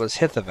said that was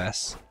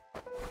Hithavest.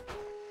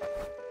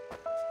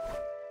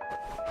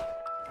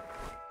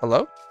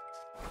 Hello?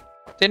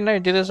 Didn't I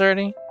do this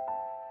already?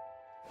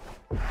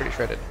 Pretty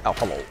sure I did. Oh,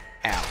 hello.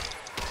 Ow.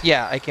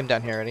 Yeah, I came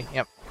down here already.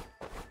 Yep.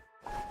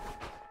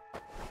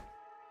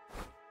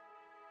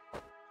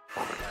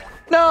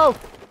 No!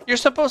 You're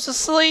supposed to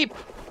sleep!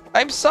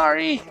 I'm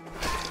sorry!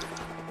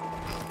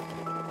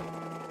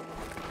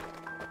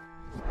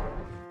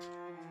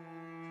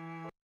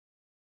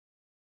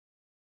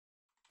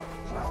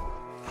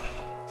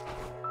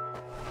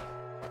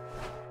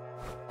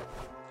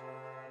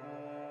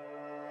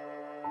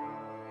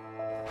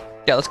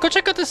 Yeah, let's go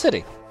check out the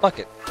city. Fuck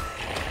it.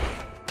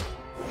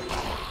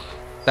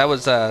 That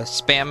was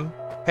spam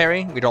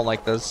parry. We don't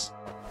like those.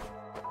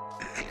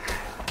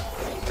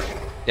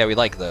 Yeah, we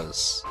like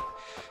those.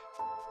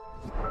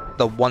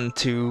 The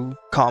 1-2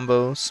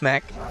 combo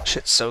smack.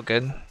 Shit's so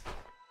good.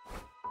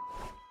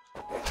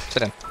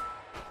 Sit in.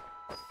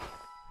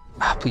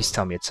 Ah, please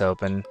tell me it's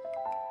open.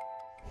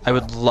 I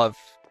would love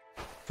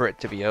for it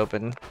to be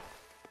open.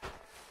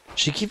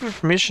 She gave her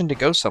permission to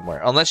go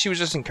somewhere. Unless she was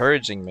just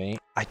encouraging me.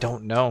 I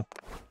don't know.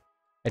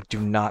 I do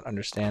not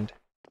understand.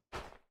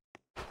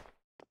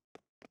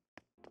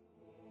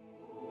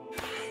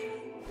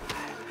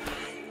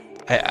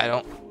 I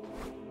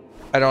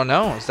don't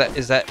know.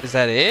 Is that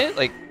it?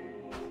 Like,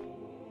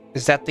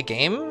 is that the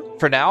game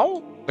for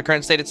now? The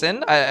current state it's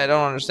in? I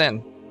don't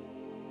understand.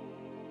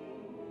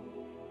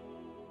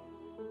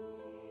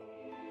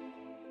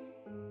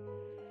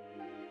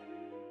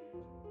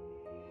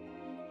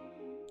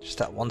 Just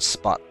that one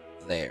spot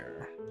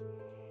there.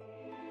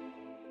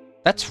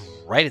 That's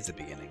right at the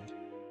beginning.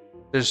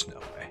 There's no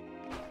way.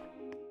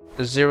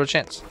 There's zero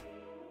chance.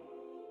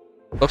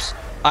 Oops.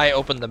 I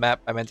opened the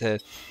map. I meant to...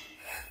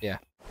 Yeah.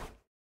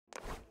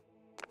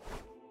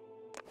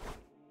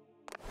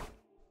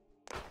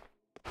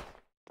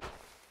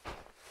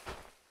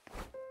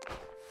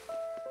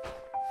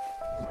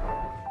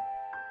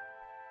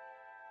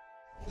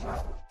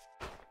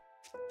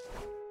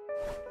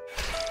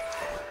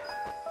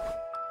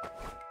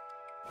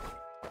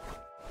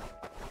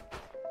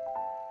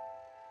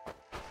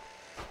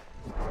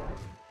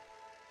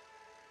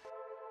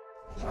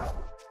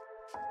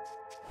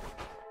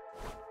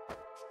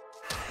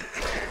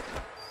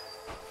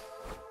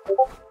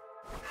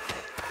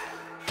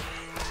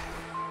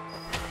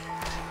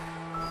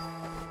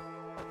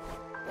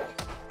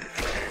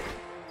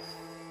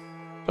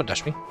 Don't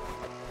touch me.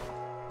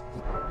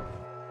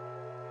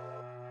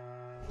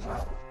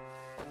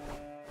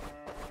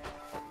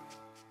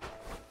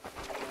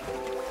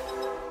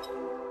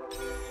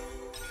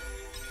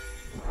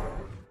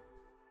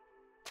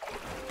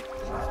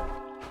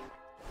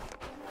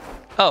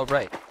 Oh,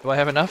 right. Do I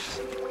have enough?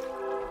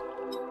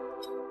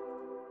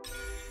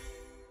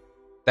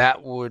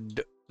 That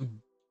would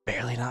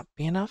barely not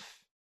be enough.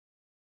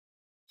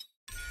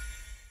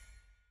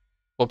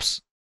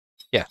 Whoops.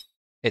 Yeah,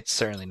 it's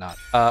certainly not.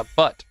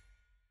 But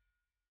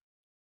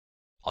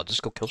I'll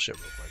just go kill shit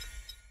real quick.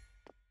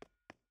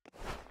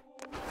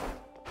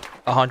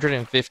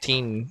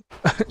 115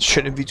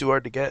 shouldn't be too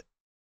hard to get.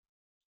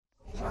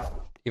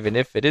 Even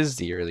if it is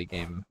the early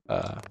game,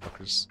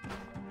 fuckers.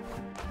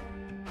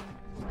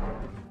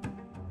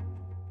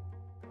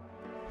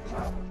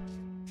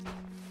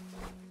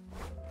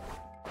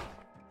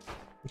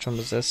 Which one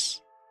was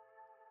this?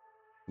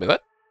 Wait,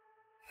 what?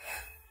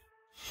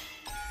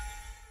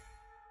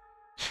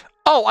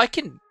 Oh, I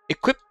can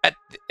equip at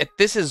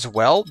this as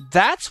well?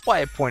 That's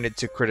why I pointed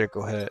to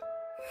critical hit.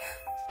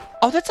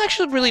 Oh, that's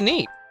actually really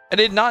neat. I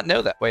did not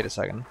know that. Wait a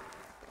second.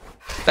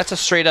 That's a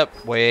straight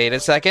up... Wait a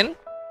second.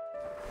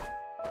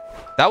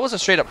 That was a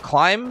straight up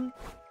climb.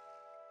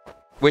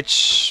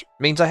 Which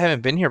means I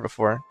haven't been here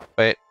before.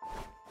 Wait.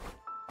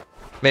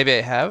 Maybe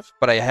I have,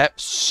 but I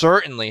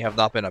certainly have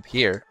not been up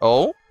here.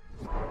 Oh?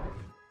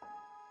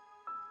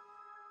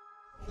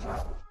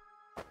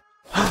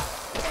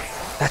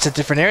 That's a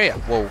different area.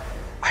 Whoa.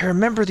 I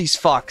remember these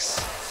fucks.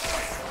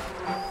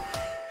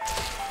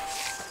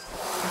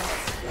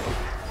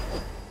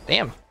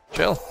 Damn.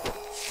 Chill.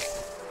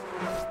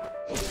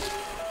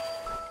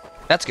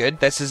 That's good.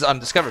 This is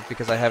undiscovered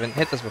because I haven't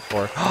hit this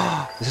before.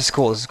 This is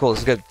cool. This is cool. This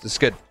is good. This is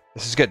good.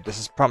 This is good. This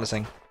is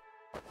promising.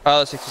 Oh,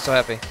 this makes me so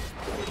happy.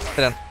 Sit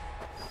down.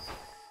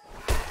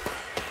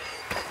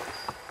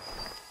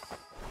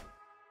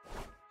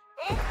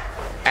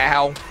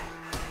 Ow.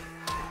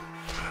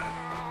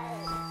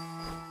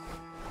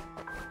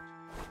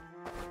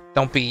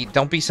 Don't be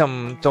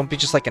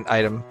just like an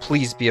item.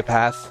 Please be a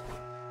path.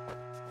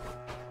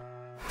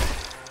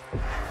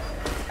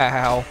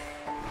 Ow.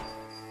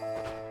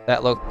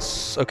 That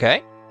looks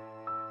okay.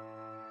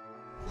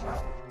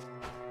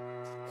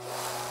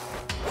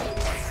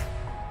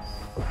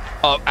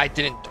 Oh, I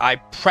didn't. I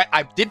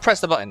did press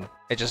the button.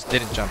 It just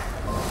didn't jump.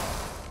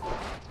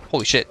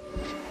 Holy shit.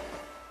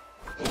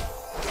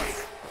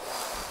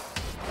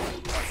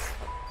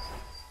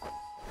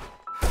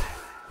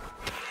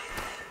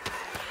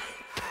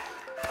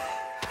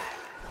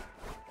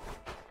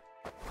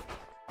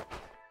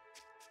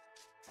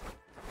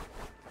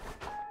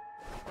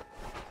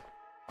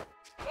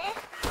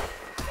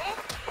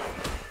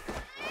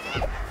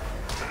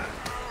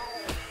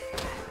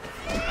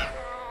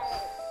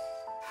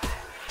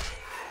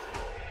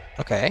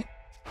 Okay.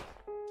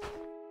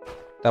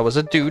 That was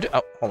a dude.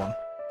 Oh, hold on.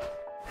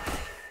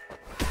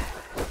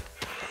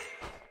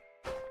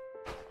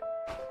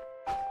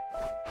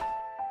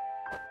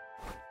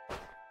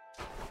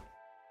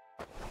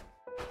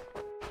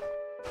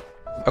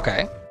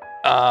 Okay.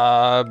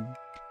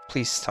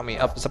 Please tell me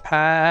up is a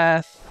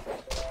path.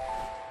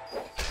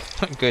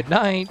 Good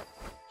night.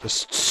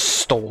 Just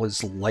stole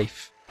his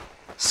life.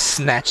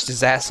 Snatched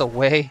his ass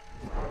away.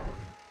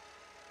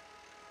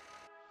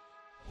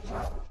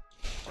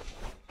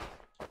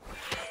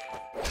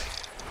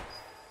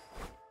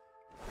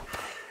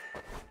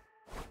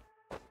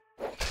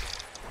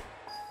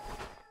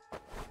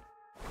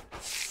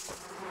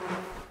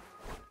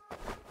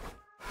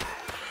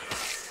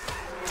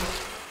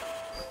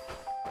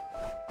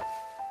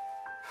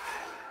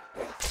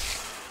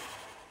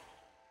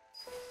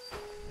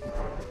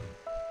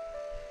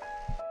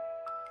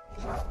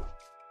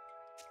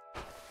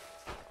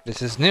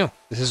 This is new.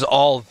 This is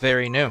all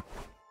very new.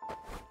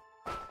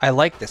 I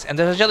like this. And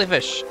there's a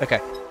jellyfish. Okay.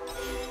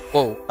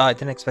 Whoa. I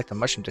didn't expect a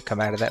mushroom to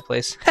come out of that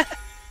place.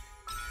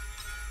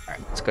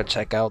 Alright, let's go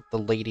check out the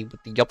lady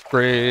with the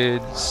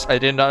upgrades. I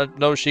did not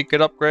know she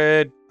could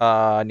upgrade.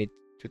 I need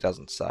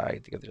 2,000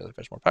 side to give the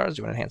jellyfish more powers.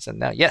 Do you want to enhance them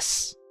now?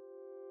 Yes!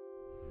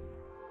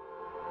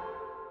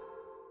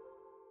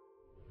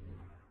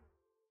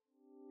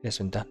 It has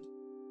been done.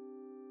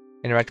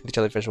 Interacting with the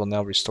jellyfish will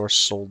now restore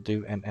soul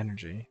dew and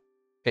energy.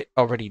 It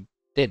already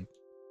did.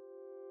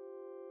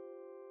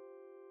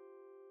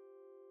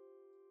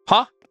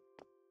 Huh?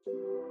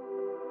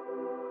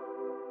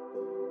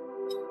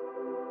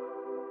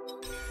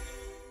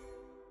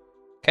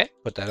 Okay,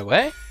 put that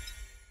away.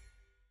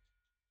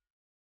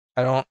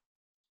 I don't...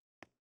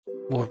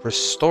 Will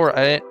restore...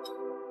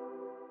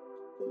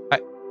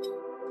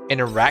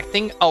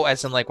 Interacting? Oh,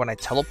 as in like when I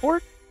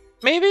teleport?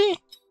 Maybe?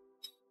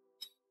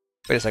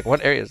 Wait a sec,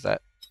 what area is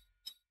that?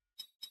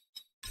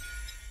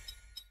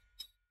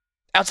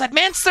 Outside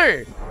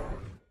Manster!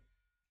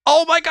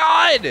 Oh my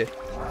god!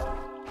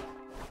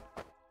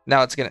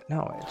 Now it's gonna...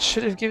 No, it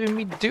should have given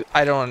me...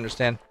 I don't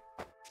understand.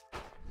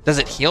 Does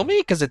it heal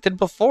me? Because it did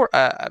before.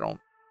 I don't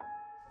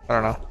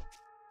know.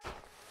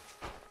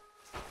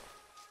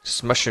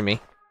 Just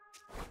mushroomy.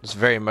 It's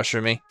very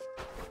mushroomy.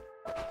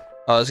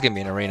 Oh, this is gonna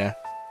be an arena.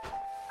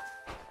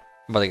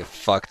 I'm about to get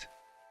fucked.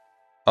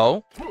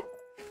 Oh?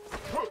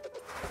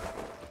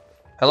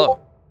 Hello.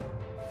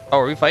 Oh,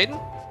 are we fighting?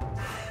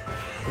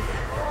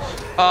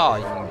 Oh,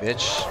 you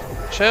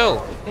bitch.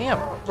 Chill. Damn.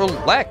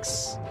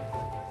 Relax.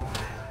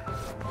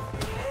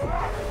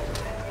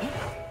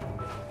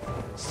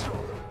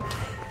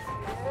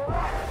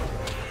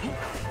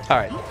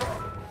 Alright.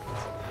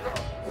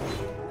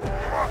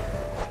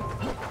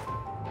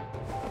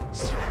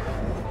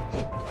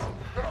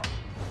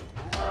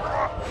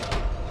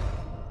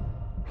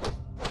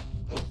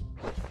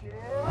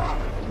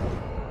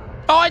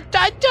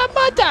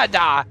 Oh,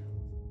 da.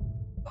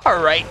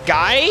 Alright,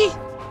 guy.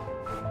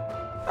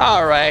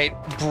 Alright,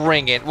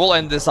 bring it. We'll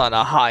end this on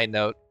a high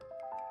note.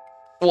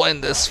 We'll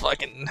end this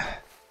fucking...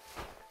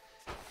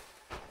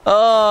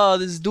 Oh,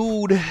 this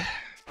dude.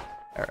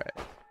 Alright.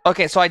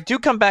 Okay, so I do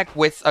come back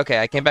with... Okay,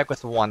 I came back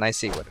with 1. I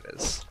see what it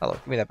is. Hello,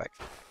 give me that back.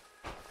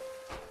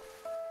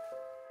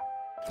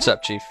 What's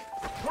up, Chief?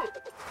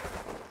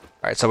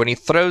 Alright, so when he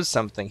throws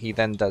something, he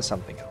then does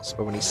something else.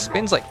 But when he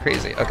spins like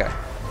crazy... Okay.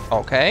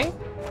 Okay.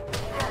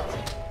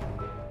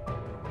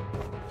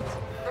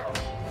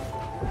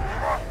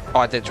 Oh,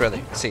 I did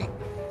really see.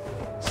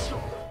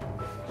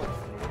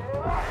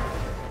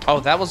 Oh,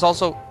 that was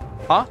also...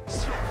 Huh?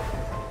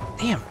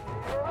 Damn.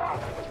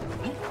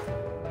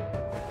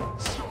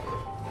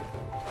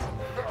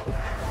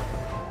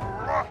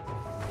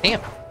 Damn.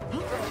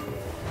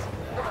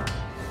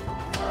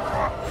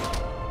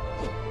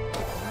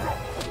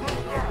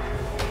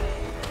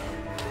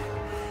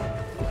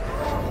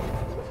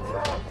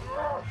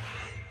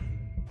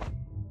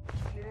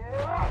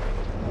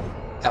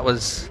 That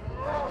was...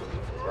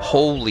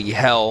 Holy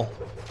hell.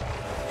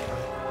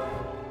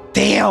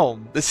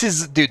 Damn! This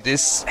is... Dude,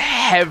 this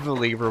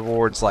heavily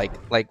rewards, like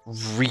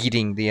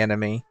reading the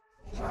enemy.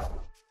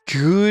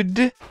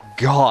 Good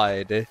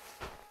God.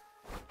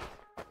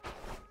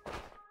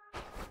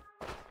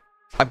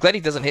 I'm glad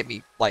he doesn't hit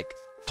me, like,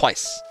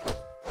 twice.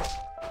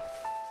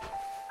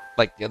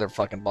 Like the other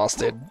fucking boss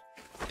did.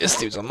 This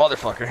dude's a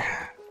motherfucker.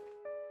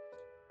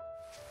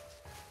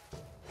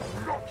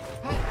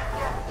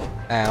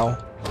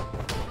 Ow.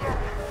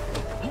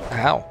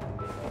 Ow.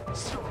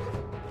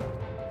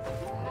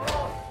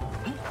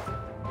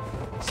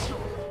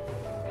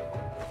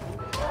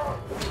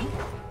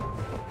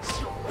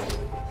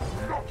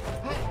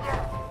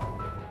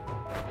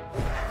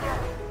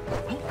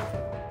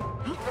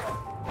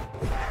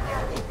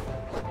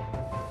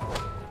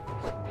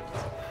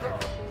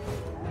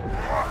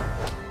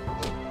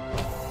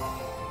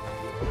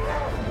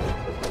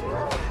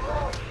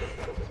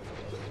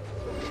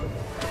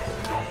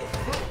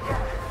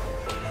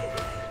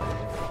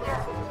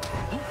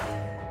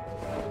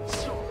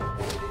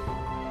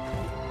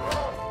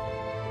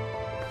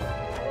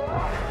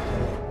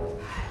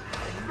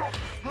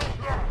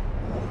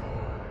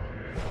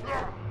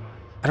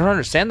 I don't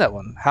understand that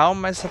one. How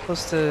am I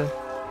supposed to...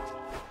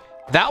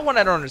 That one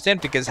I don't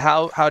understand because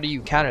how do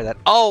you counter that?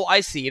 Oh,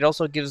 I see. It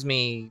also gives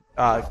me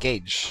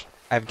gauge.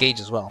 I have gauge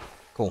as well.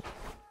 Cool.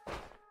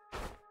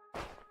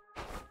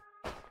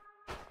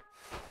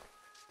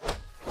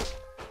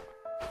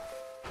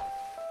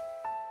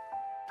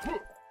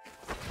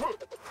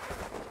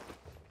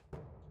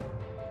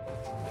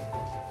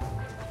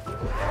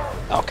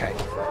 Okay.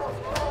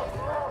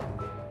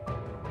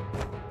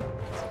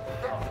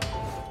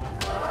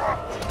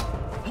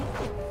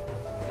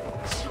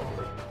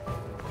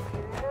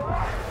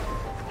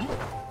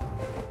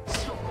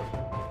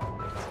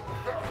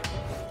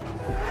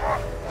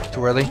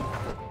 Too early.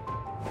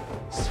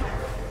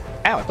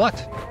 Ow, I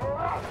blocked.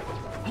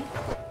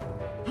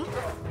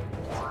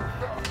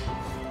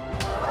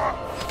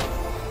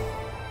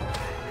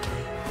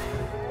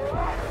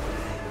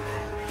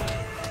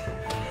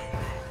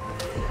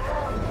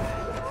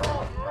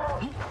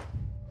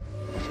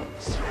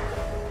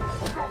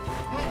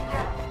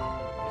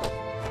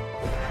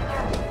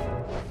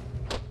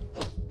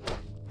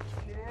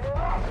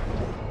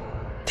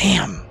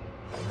 Damn.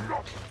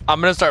 I'm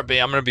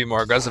gonna be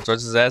more aggressive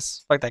towards his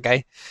ass. Fuck that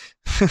guy.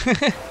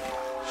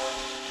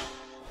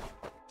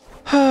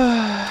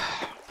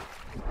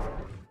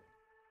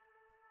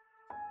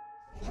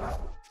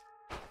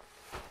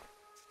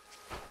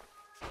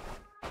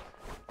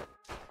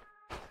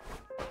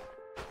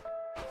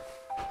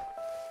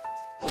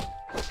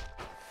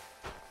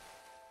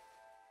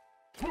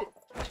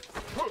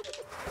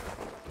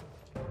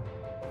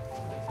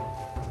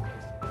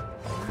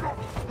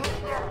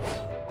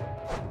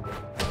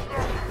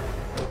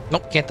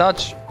 Nope, can't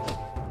touch.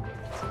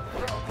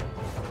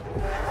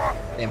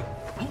 Damn.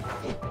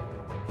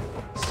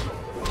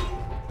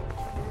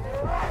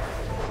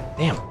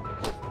 Damn.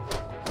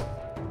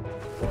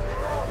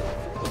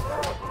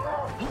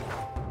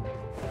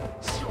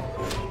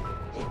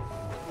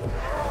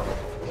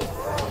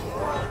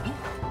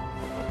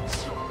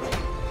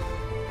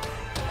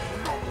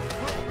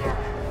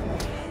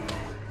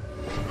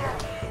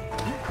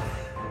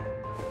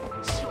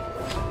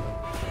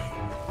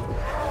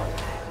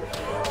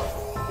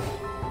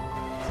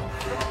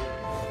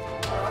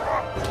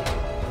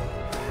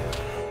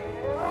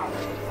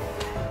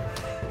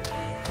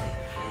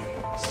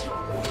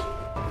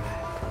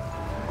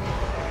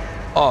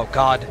 Oh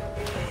god.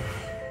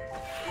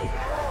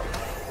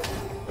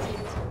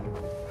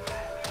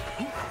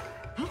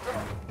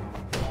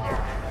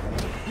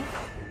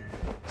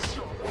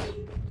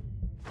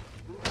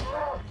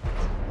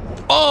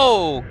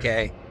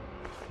 Okay.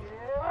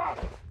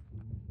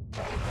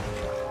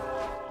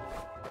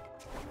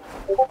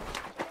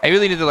 I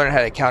really need to learn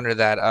how to counter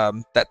that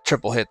that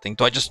triple hit thing.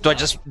 Do I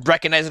just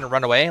recognize it and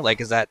run away? Like,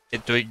 is that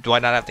it? Do I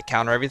not have to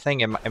counter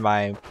everything? Am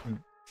I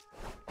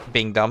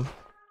being dumb?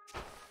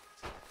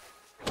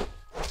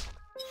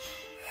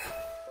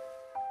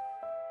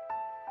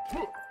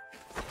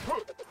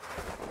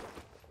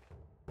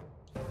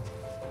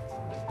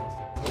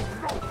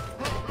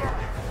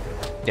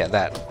 Yeah,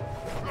 that.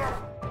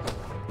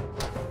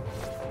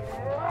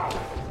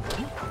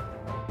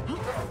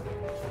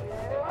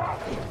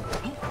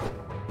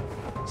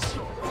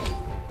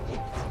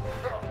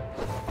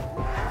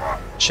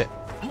 Shit.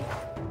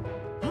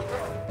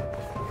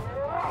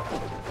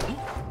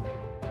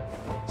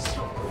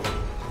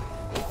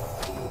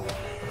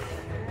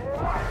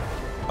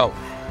 Oh.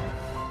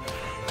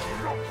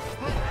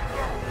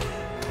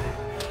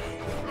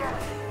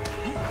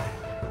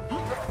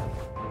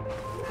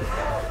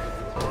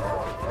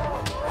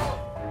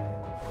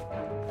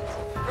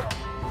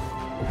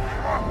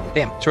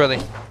 Damn, too early.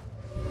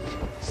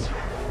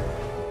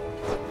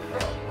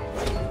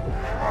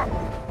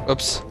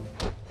 Oops.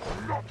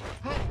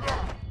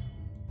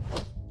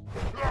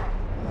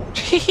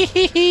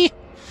 Hehehe.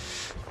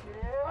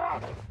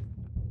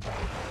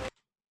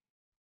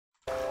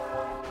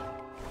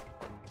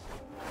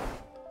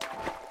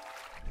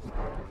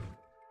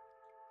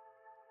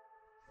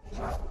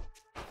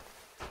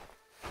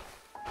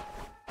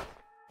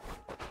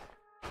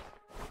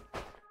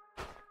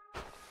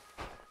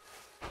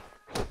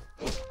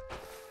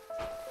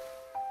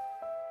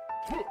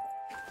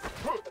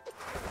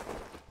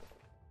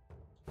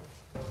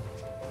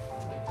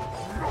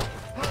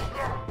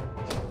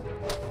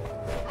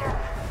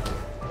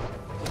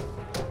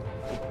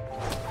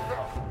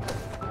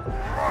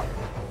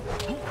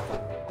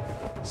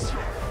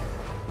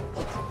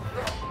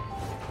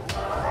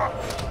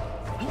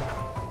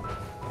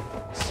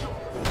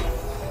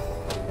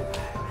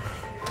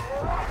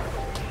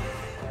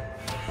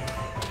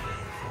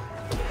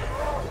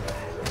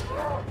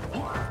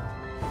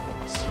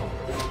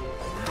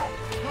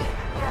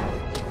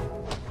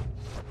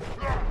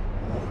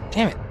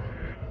 Damn it.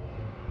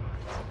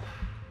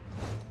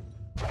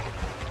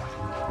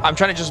 I'm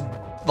trying to just,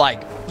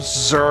 like,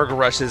 Zerg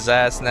rush his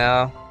ass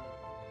now.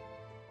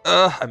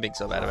 I'm being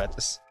so bad about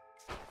this.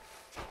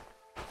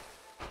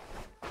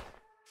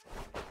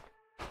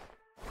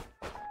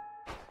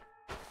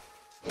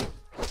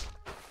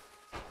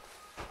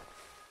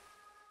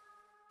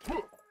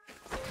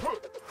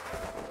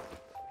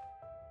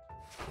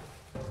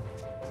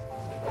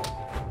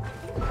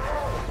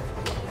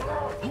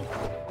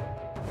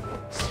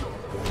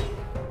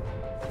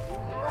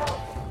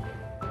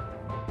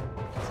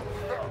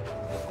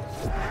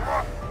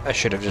 I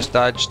should have just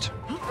dodged.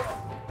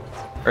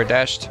 Or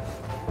dashed.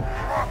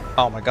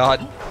 Oh my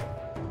god.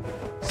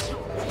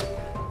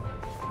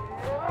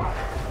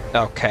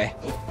 Okay.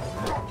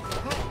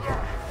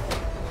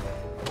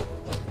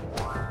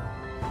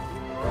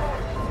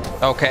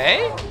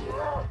 Okay.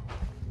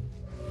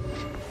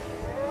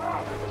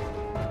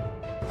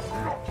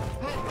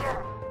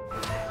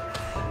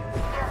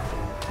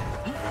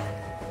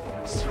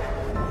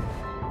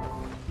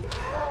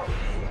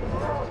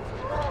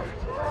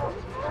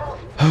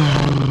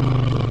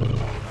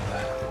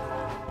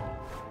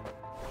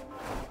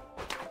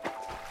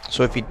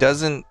 So if he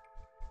doesn't,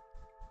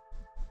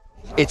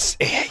 it's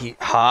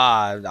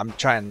I'm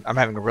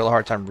having a real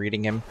hard time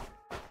reading him.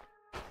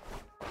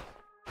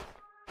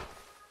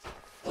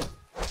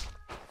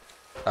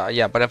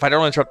 Yeah, but if I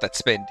don't interrupt that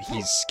spin,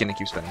 he's gonna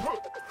keep spinning.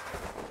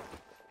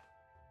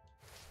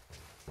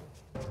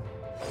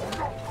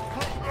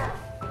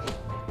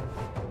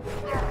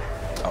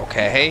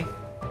 Okay.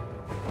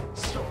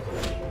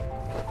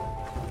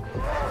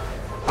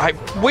 I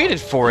waited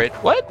for it.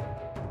 What?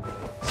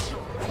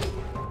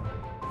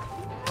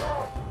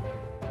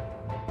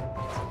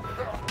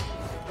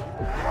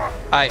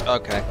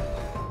 Okay.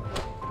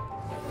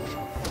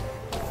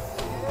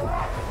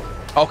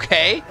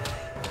 Okay.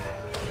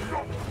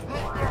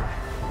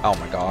 Oh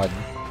my god.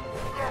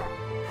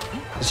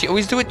 Does he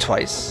always do it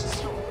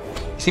twice?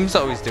 He seems to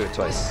always do it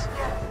twice.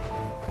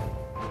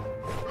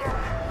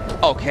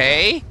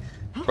 Okay.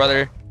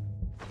 Brother.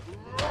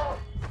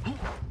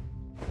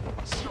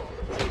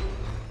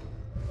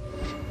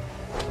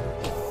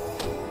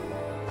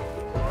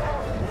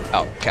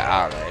 Okay,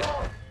 alright.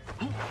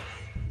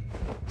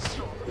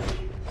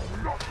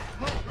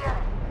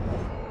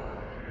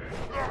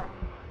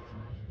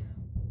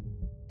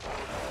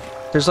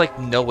 There's like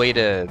no way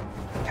to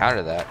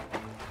counter that.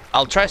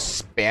 I'll try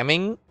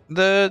spamming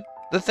the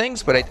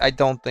things, but I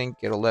don't think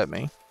it'll let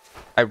me.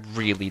 I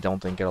really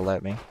don't think it'll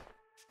let me.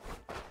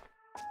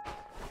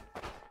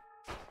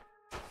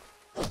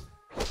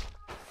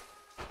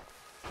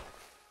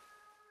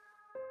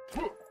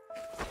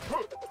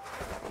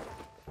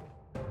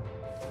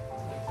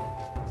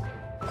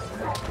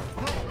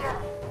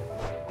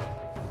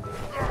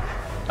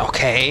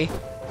 Okay.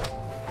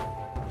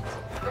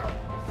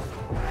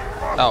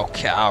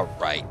 Okay,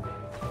 alright.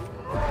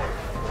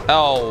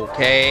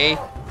 Okay.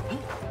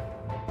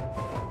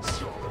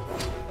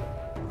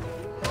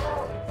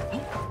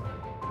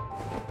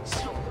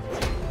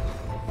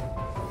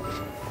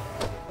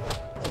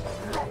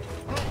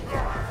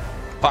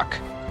 Fuck.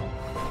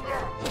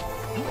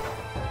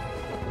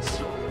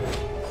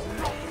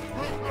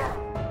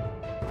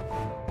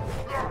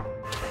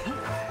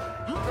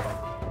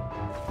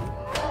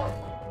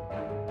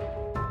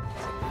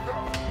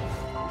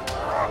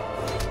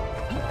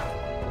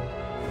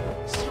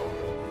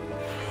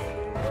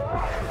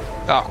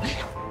 Okay.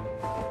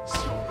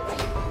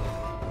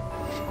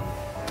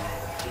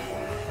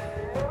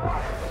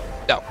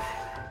 No.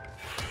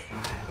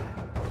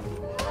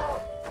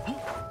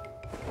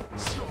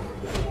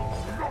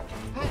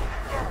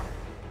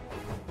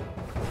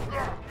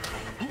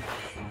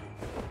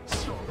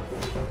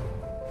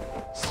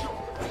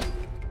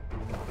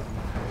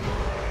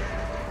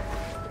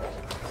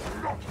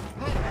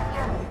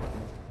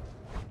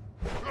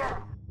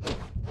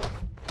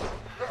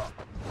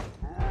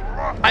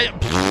 I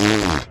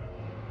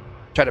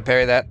try to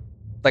parry that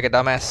like a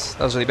dumbass.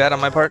 That was really bad on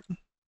my part.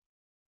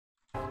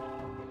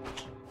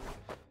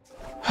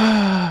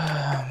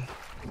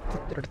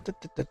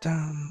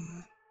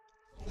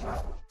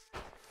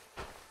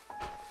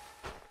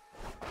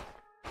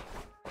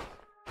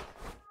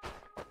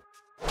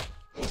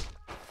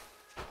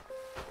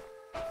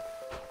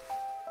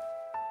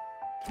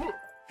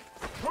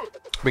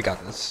 We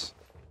got this.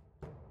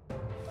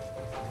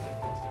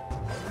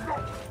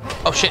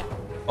 Oh shit.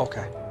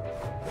 Okay.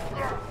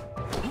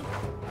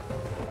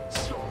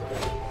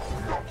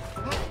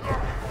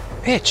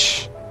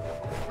 Bitch.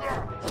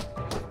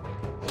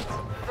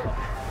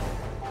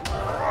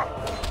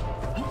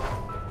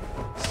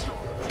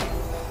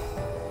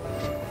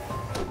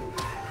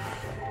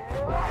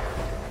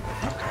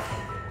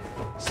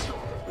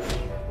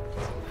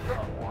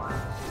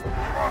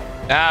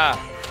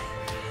 Ah.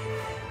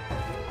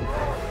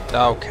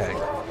 Okay.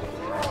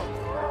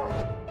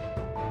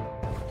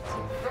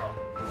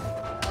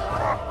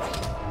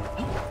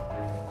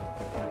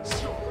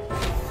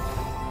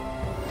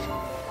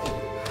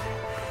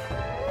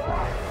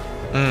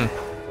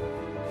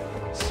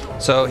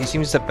 So he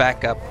seems to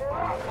back up.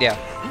 Yeah.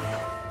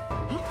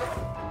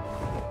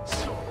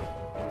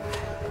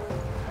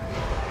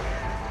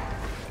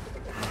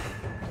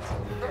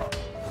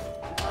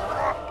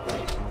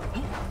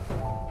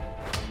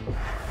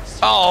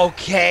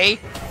 Okay.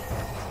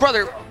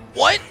 Brother,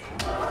 what?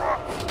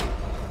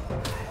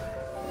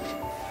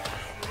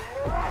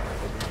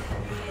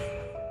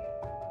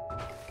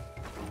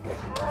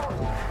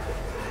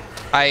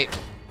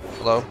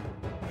 Hello?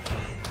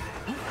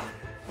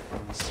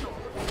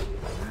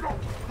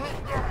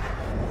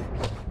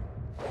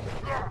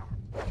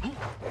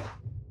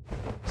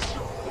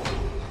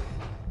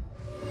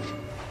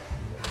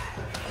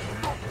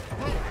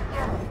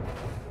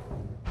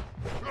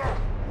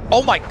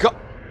 Oh my god.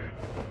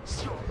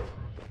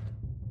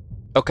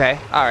 Okay,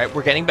 alright,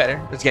 we're getting better.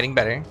 It's getting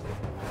better.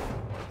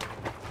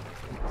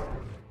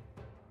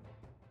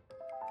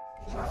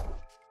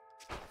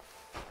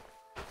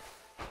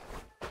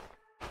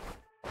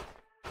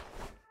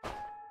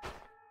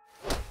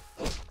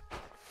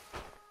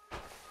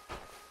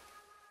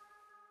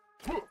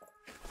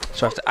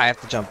 So I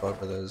have to jump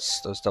over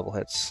those double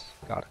hits.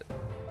 Got it.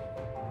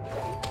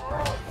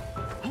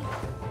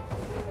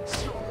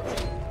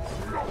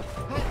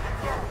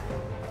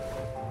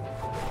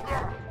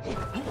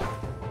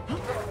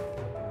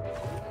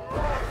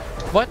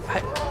 What?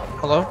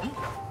 Hello?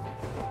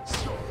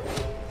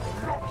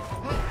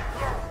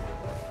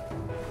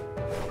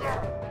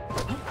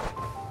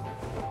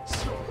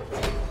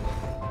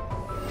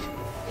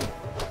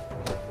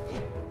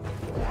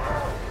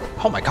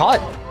 Oh my god!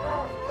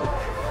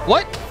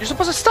 What? You're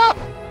supposed to stop!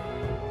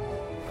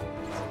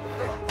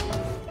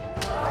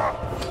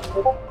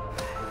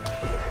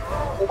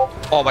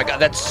 Oh my god,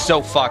 that's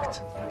so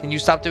fucked. Can you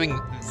stop doing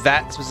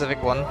that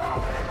specific one?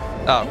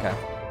 Oh, okay.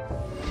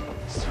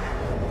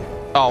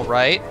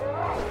 Alright.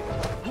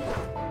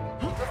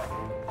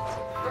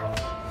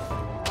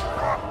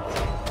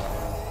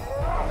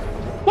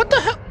 What the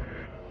hell?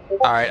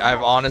 Alright,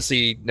 I've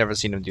honestly never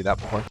seen him do that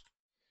before.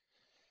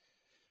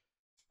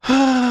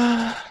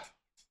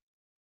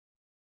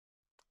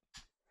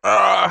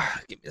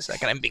 Give me a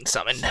second, I'm being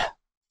summoned.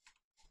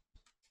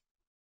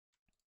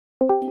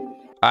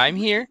 I'm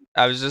here.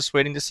 I was just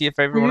waiting to see if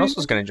everyone else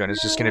was going to join.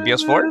 It's just going to be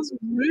us four?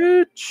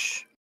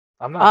 Rich.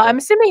 I'm not. I'm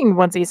assuming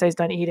once Isai's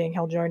done eating,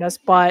 he'll join us,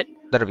 but...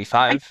 That'll be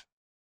 5.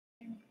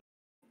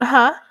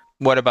 Huh?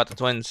 What about the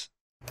twins?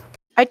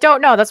 I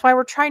don't know. That's why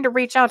we're trying to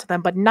reach out to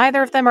them, but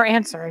neither of them are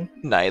answering.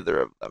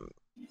 Neither of them.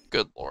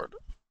 Good lord.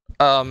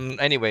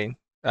 Anyway,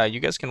 you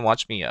guys can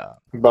watch me,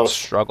 Both.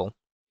 struggle.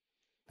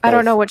 I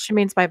don't know what she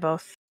means by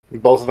both.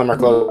 Both of them are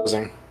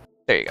closing.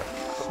 There you go.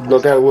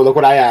 Look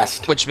what I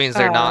asked. Which means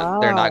they're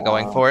not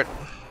going for it.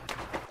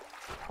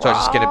 So it's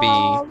just gonna be...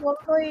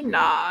 Probably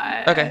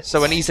not. Okay,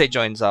 so when Issei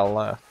joins,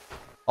 I'll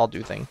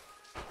do thing.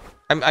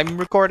 I'm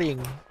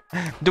recording.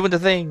 Doing the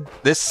thing.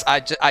 This I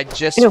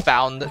just Ew.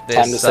 found this.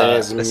 Time to say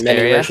as this many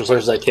area. racial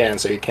slurs as I can,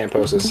 so you can't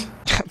post this.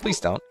 Please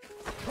don't.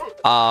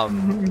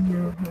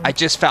 I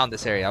just found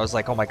this area. I was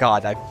like, oh my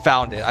god, I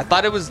found it. I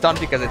thought it was done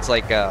because it's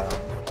like a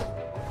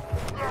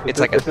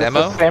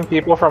demo. The same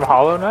people from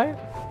Hollow Knight?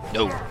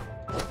 No,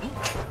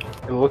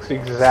 It looks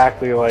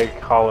exactly like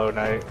Hollow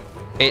Knight.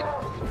 it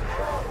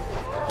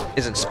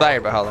is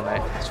inspired by Hollow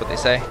Knight. That's what they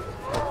say.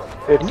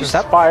 It's you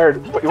stop?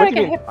 inspired. What do you Like a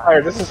mean hip-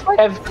 inspired? This is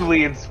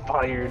heavily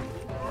inspired.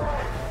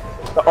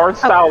 The art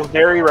style is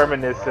very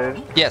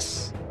reminiscent.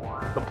 Yes.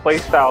 The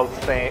playstyle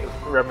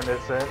is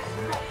reminiscent.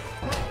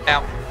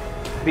 Ow.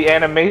 The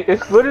anime,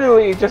 it's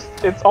literally just,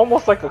 it's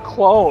almost like a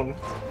clone.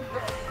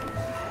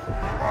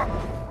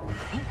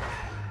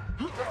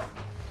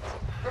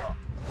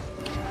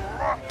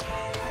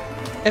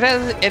 It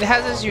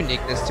has its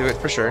uniqueness to it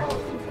for sure.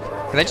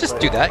 Can I just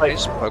do that? Can I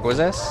just pogo his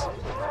ass?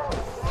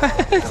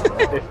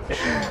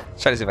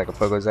 Try to see if I can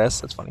pogo his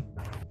ass. That's funny.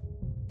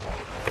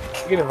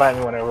 You can invite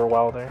me whenever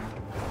while there.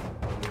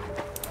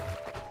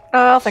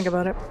 I'll think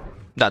about it.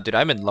 Nah, dude,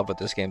 I'm in love with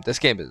this game. This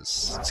game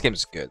is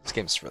good. This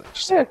game is really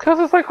just. Yeah, because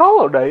it's like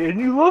Hollow Knight, and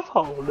you love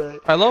Hollow Knight.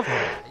 I love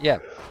it. Yeah.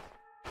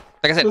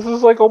 Like I said, This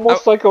is like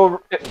almost like a.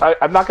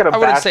 I'm not gonna I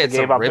wouldn't bash say the it's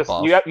a game. I'm just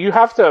rip-off. you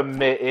have to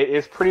admit it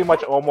is pretty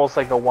much almost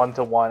like a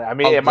one-to-one. I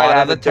mean, a it might lot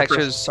have of the a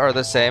different- textures are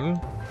the same.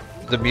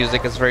 The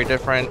music is very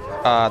different.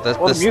 The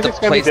music's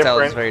gonna be playstyle is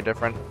different. very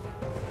different.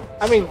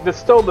 I mean, there's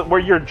still where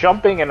you're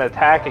jumping and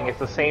attacking. It's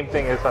the same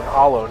thing as on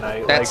Hollow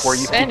Knight. That's like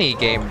where you any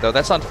game though.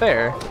 That's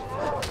unfair.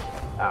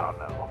 I don't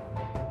know.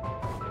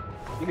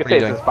 You could What are say you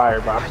it's doing?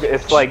 inspired, but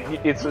it's like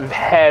it's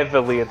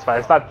heavily inspired.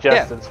 It's not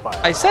just Yeah,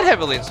 inspired. I said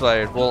heavily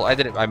inspired. Well, I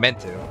didn't. I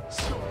meant to.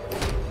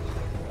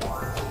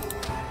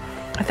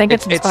 I think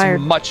it's inspired.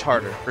 It's much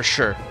harder for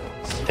sure.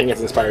 I think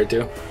it's inspired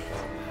too.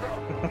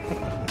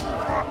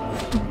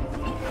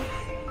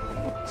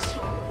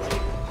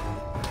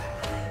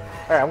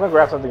 Alright, I'm gonna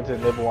grab something to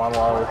nibble on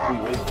while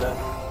we wait then.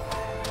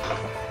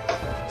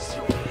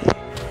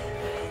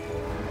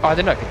 Oh, I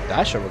didn't know I could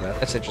dash over that.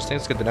 That's interesting.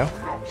 It's good to know.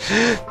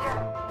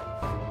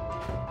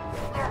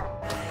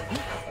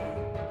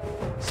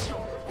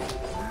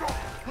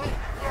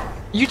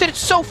 You did it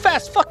so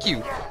fast. Fuck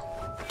you.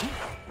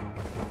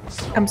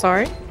 I'm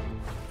sorry.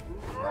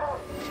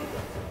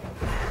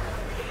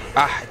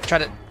 Ah, try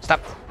to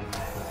stop.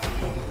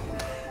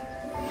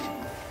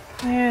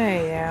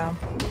 Yeah.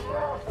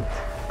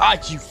 Ah,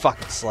 you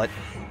fucking slut.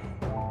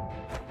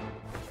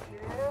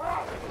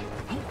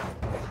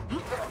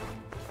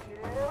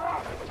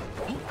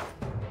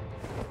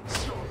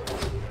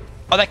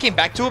 Oh, that came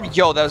back to him?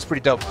 Yo, that was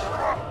pretty dope.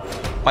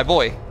 My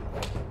boy.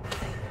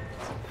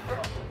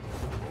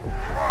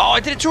 Oh, I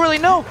did it too early.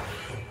 No.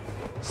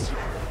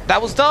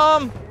 That was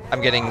dumb.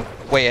 I'm getting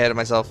way ahead of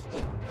myself.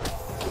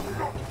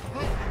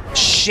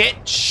 Shit.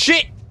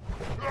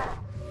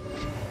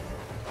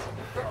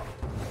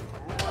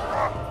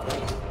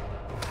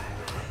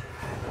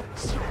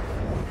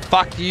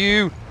 Fuck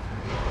you.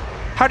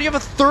 How do you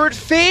have a third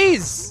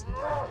phase?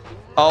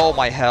 Oh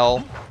my hell.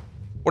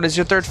 What is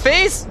your third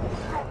phase?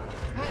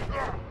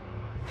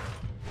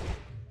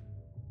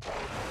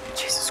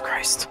 Jesus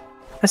Christ.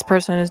 This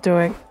person is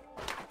doing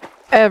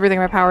everything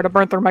in my power to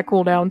burn through my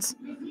cooldowns.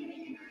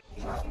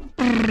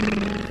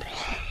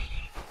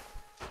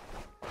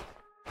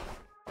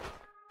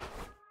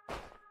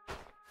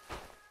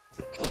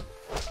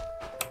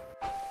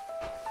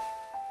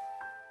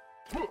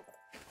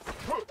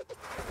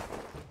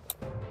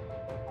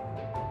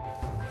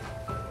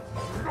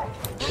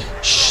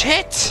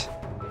 Shit!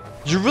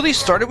 You really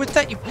started with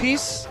that, you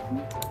piece?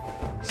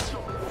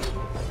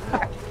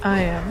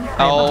 I am.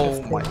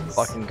 Oh my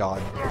fucking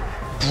god.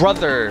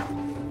 Brother!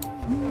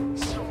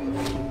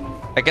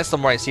 I guess the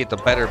more I see it, the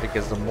better,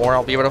 because the more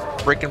I'll be able to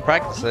freaking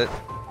practice it.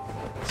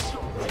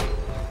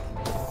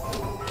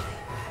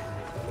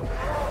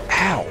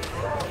 Ow!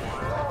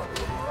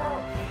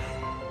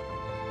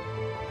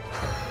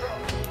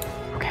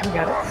 Okay, we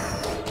got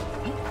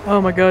it. Oh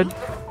my god.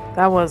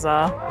 That was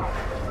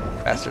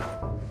Bastard.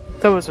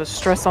 that was a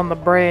stress on the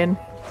brain.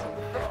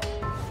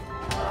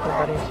 Hey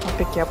buddy, I'll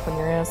pick you up when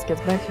your ass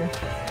gets back here.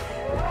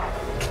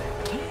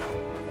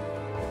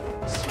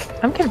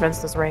 I'm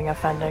convinced this ring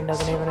offending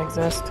doesn't even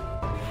exist.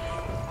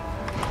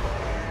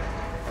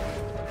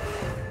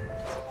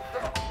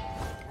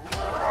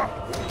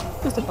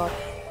 Just a thought.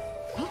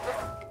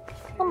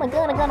 Oh my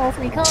god, I got all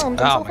 3 comms.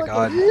 Oh my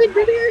god.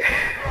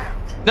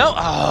 No!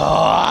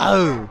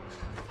 Oh!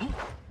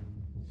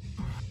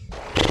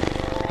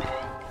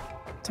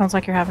 Sounds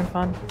like you're having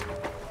fun.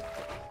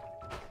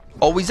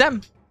 Always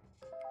am.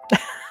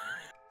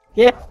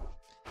 Yeah.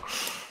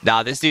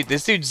 Nah, this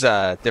dude's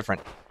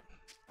different.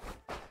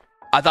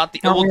 I thought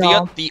Aren't we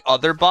all? the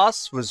other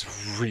boss was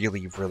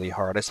really, really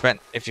hard.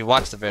 If you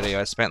watch the video,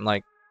 I spent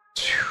like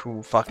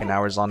 2 fucking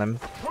hours on him.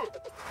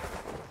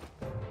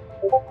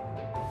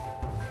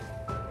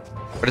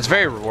 But it's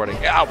very rewarding.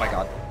 Oh my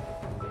god.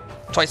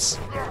 Twice.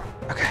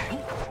 Okay.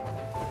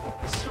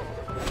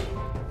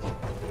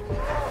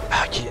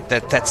 Oh, yeah,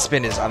 that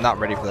spin is... I'm not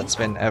ready for that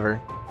spin ever.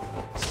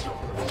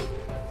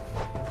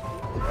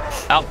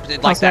 Oh,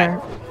 like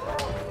that.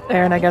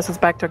 Aaron, I guess it's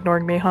back to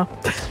ignoring me, huh?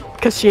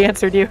 Because she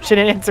answered you. She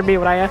didn't answer me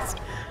what I asked.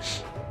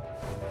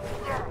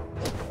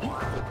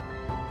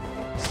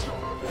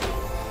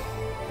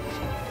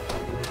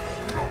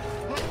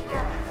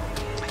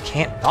 I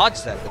can't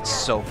dodge that. That's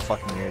so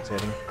fucking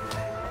irritating.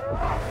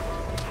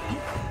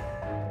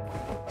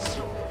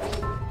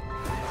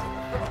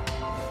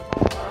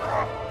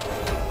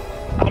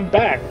 I'm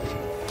back.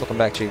 Welcome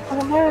back, Chief.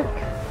 Oh, Mark.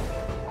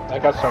 I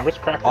got some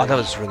witchcraft. Oh, that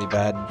was really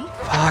bad.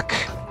 Fuck.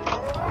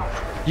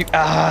 You,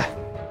 I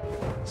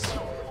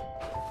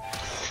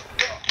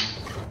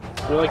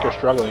feel like you're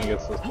struggling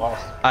against this boss.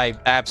 I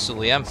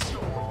absolutely am.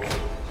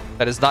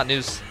 That is not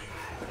news.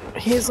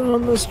 He's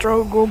on the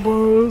struggle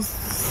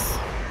bus.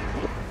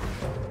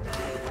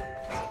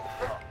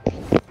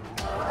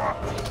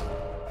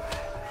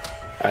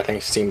 I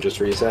think Steam just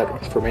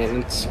reset for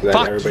maintenance.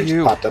 Fuck Everybody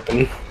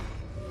you.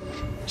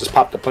 Just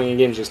popped up playing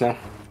games just now.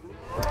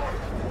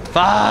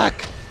 Fuck!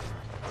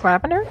 What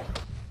happened here?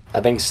 I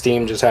think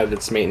Steam just had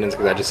its maintenance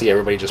because I just see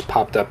everybody just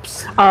popped up.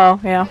 Oh,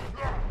 yeah.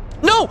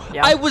 No!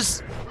 Yeah. I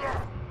was...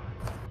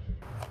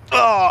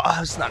 Oh, I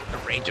was not in the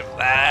range of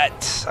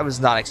that. I was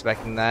not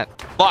expecting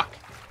that. Fuck!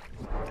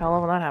 I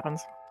love when that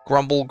happens.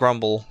 Grumble,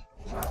 grumble.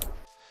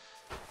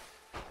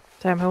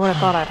 Damn, who would have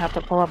thought I'd have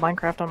to pull up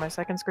Minecraft on my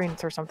second screen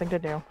for something to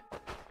do?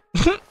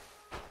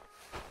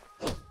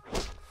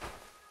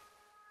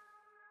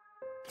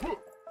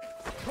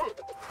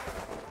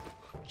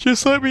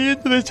 Just let me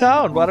into the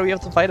town. Why do we have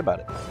to fight about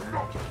it?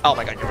 Oh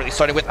my god, you're really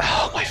starting with...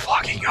 Oh my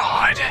fucking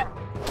god.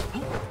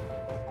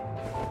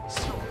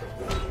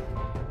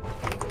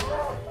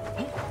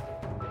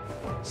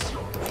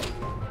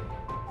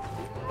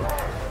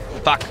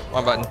 Fuck,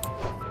 wrong button.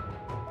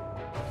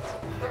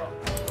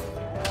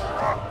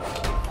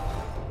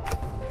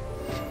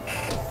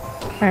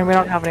 Alright, we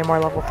don't have any more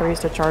level 3s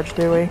to charge,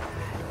 do we?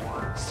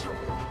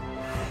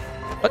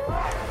 What?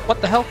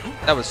 What the hell?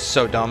 That was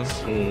so dumb.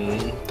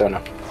 Don't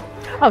know.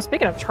 Oh,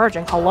 speaking of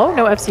charging, hello?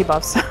 No FC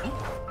buffs.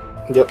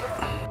 Yep.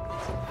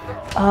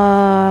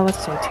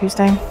 Let's see,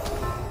 Tuesday?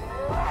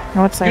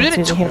 No, it's You did it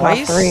Tuesday, he bought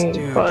twice? 3,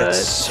 Dude, but... that's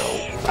so...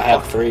 I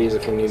have 3s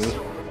if you need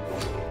them.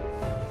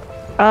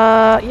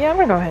 Yeah, I'm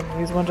gonna go ahead and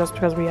use one just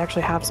because we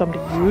actually have some to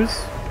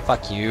use.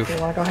 Fuck you. Do you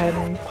wanna go ahead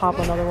and pop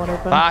another one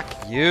open?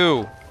 Fuck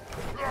you.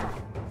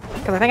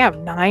 Because I think I have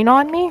 9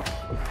 on me.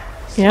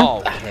 Yeah.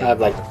 Oh, I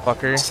have like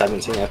fucker.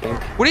 17, I think.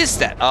 What is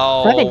that?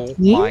 Oh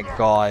 17? my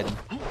god.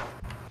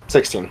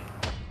 16. You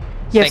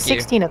have Thank you.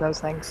 16 of those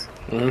things.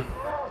 Mm-hmm.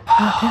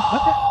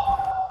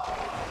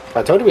 Oh,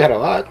 I told you we had a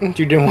lot. You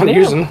didn't want to Yeah.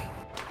 use them.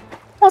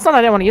 well, it's not that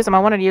I didn't want to use them. I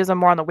wanted to use them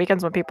more on the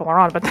weekends when people are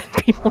on, but then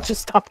people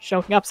just stopped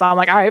showing up. So I'm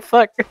like, alright,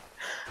 fuck.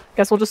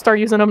 Guess we'll just start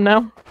using them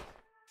now.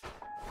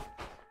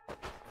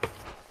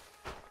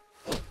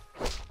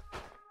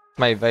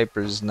 My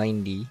Viper's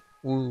 90.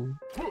 Woo.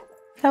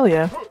 Hell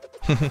yeah.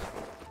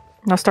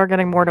 Now start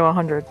getting more to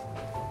 100.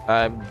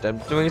 I'm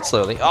doing it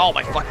slowly. Oh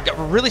my fucking god.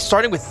 We're really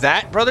starting with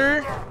that,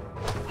 brother?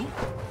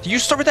 Do you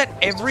start with that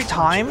every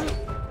time?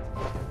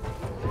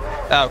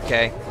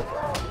 Okay.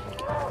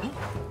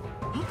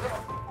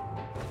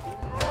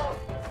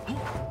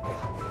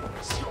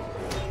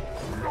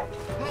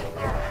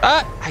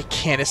 I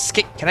can't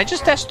escape. Can I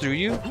just dash through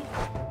you?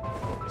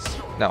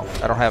 No,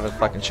 I don't have a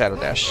fucking shadow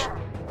dash.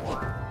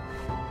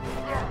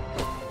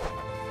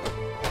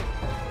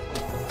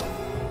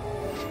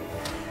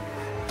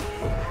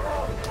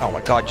 Oh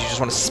my god, you just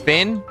want to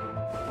spin?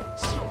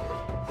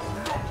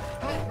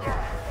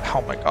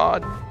 Oh my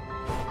god.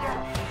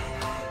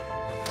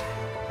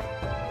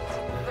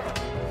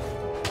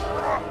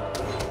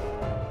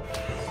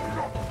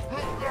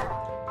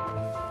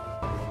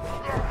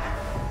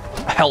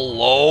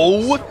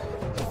 Hello?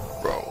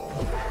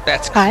 Bro.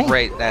 That's Hi.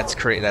 great. That's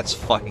great. That's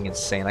fucking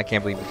insane. I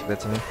can't believe you did that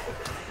to me.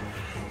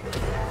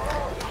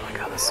 Oh my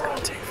god, this is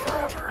gonna take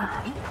forever.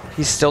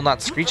 He's still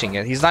not screeching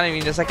yet. He's not even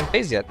in the second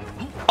phase yet.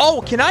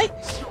 Oh, can I?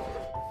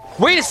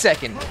 Wait a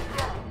second.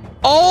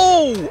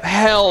 Oh,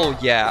 hell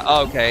yeah.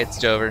 Okay, it's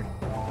Jover.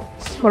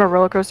 What a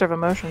roller coaster of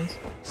emotions.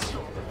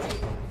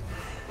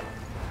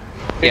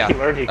 I think Yeah, he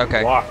learned he can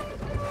okay. block.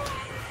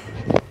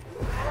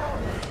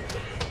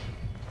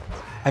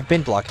 I've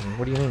been blocking.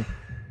 What do you mean?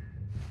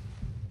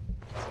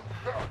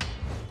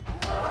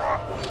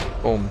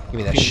 Boom. Give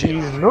me that shit.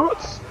 He's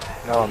nuts.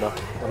 No, no.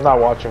 I'm not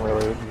watching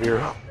really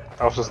Viru.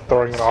 I was just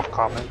throwing it off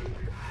comment.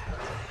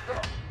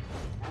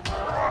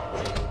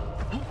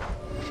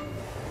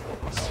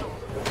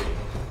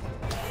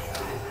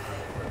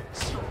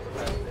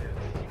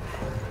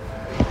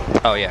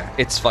 Oh yeah,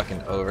 it's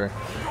fucking over.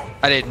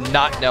 I did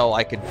not know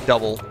I could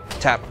double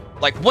tap.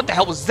 Like, what the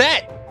hell was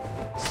that?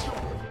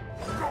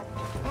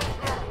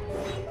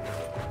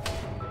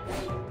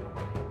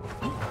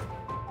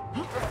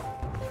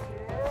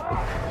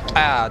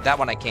 Ah, that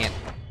one I can't.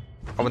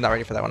 I was not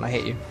ready for that one. I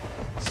hate you.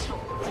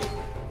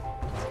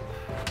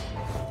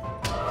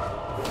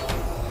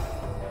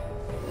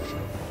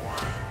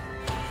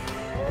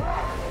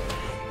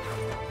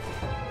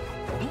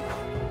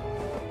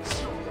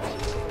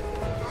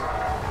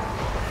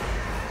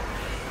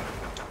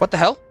 What the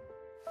hell?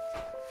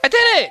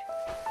 did it!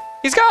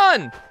 He's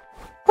gone!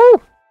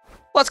 Woo!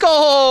 Let's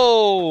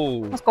go!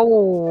 Let's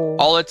go.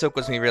 All it took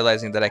was me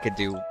realizing that I could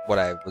do what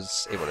I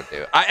was able to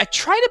do. I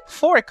tried it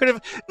before. I could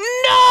have.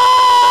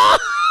 No!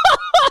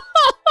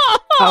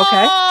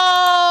 Okay.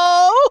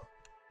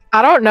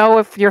 I don't know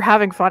if you're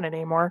having fun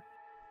anymore.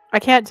 I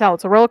can't tell.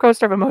 It's a roller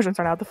coaster of emotions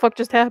right now. What the fuck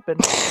just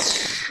happened?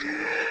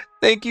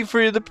 Thank you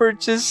for the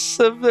purchase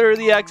of the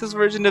early access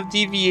version of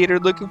Deviator.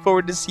 Looking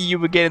forward to see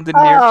you again in the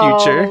near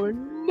future.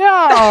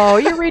 No,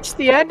 you reached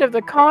the end of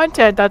the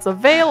content that's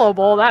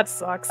available. That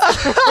sucks. I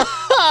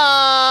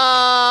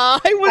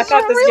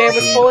thought this game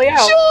was fully out.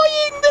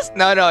 Enjoying this.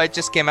 No, it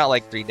just came out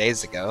like 3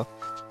 days ago,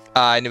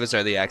 and it was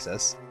early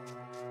access.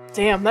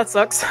 Damn, that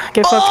sucks.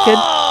 Get fucked, kid.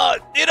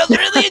 Dude, I was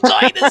really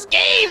enjoying this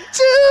game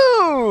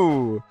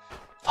too.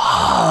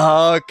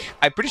 Fuck.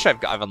 I'm pretty sure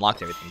I've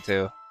unlocked everything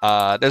too.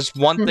 There's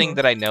one thing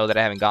that I know that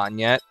I haven't gotten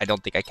yet. I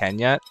don't think I can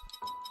yet.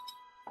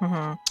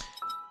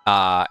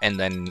 And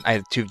then I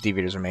have 2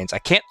 Deviators remains. I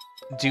can't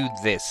do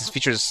this. This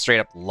feature is straight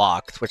up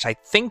locked, which I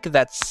think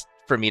that's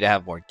for me to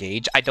have more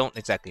gauge. I don't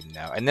exactly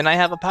know. And then I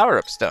have a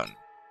power-up stone.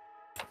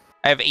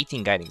 I have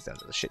 18 guiding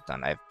stones of the shit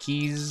done. I have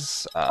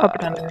keys. Hope I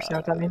don't understand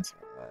what that means.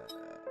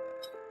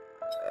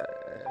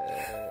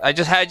 I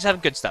just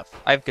have good stuff.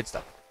 I have good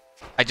stuff.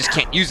 I just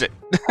can't use it.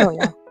 Oh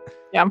yeah.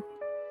 Yeah.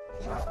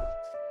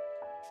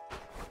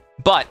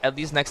 But at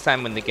least next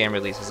time when the game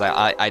releases,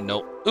 I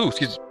know. Ooh,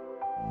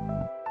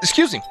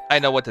 excuse me. I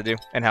know what to do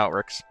and how it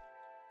works.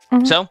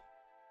 So,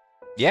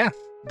 yeah,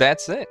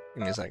 that's it.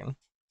 Give me a second.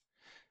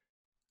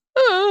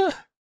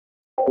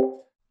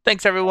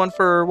 Thanks everyone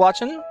for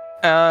watching.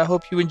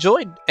 Hope you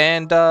enjoyed,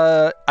 and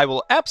I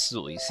will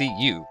absolutely see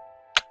you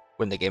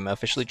when the game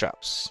officially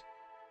drops.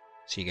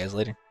 See you guys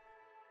later.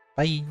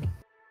 Bye.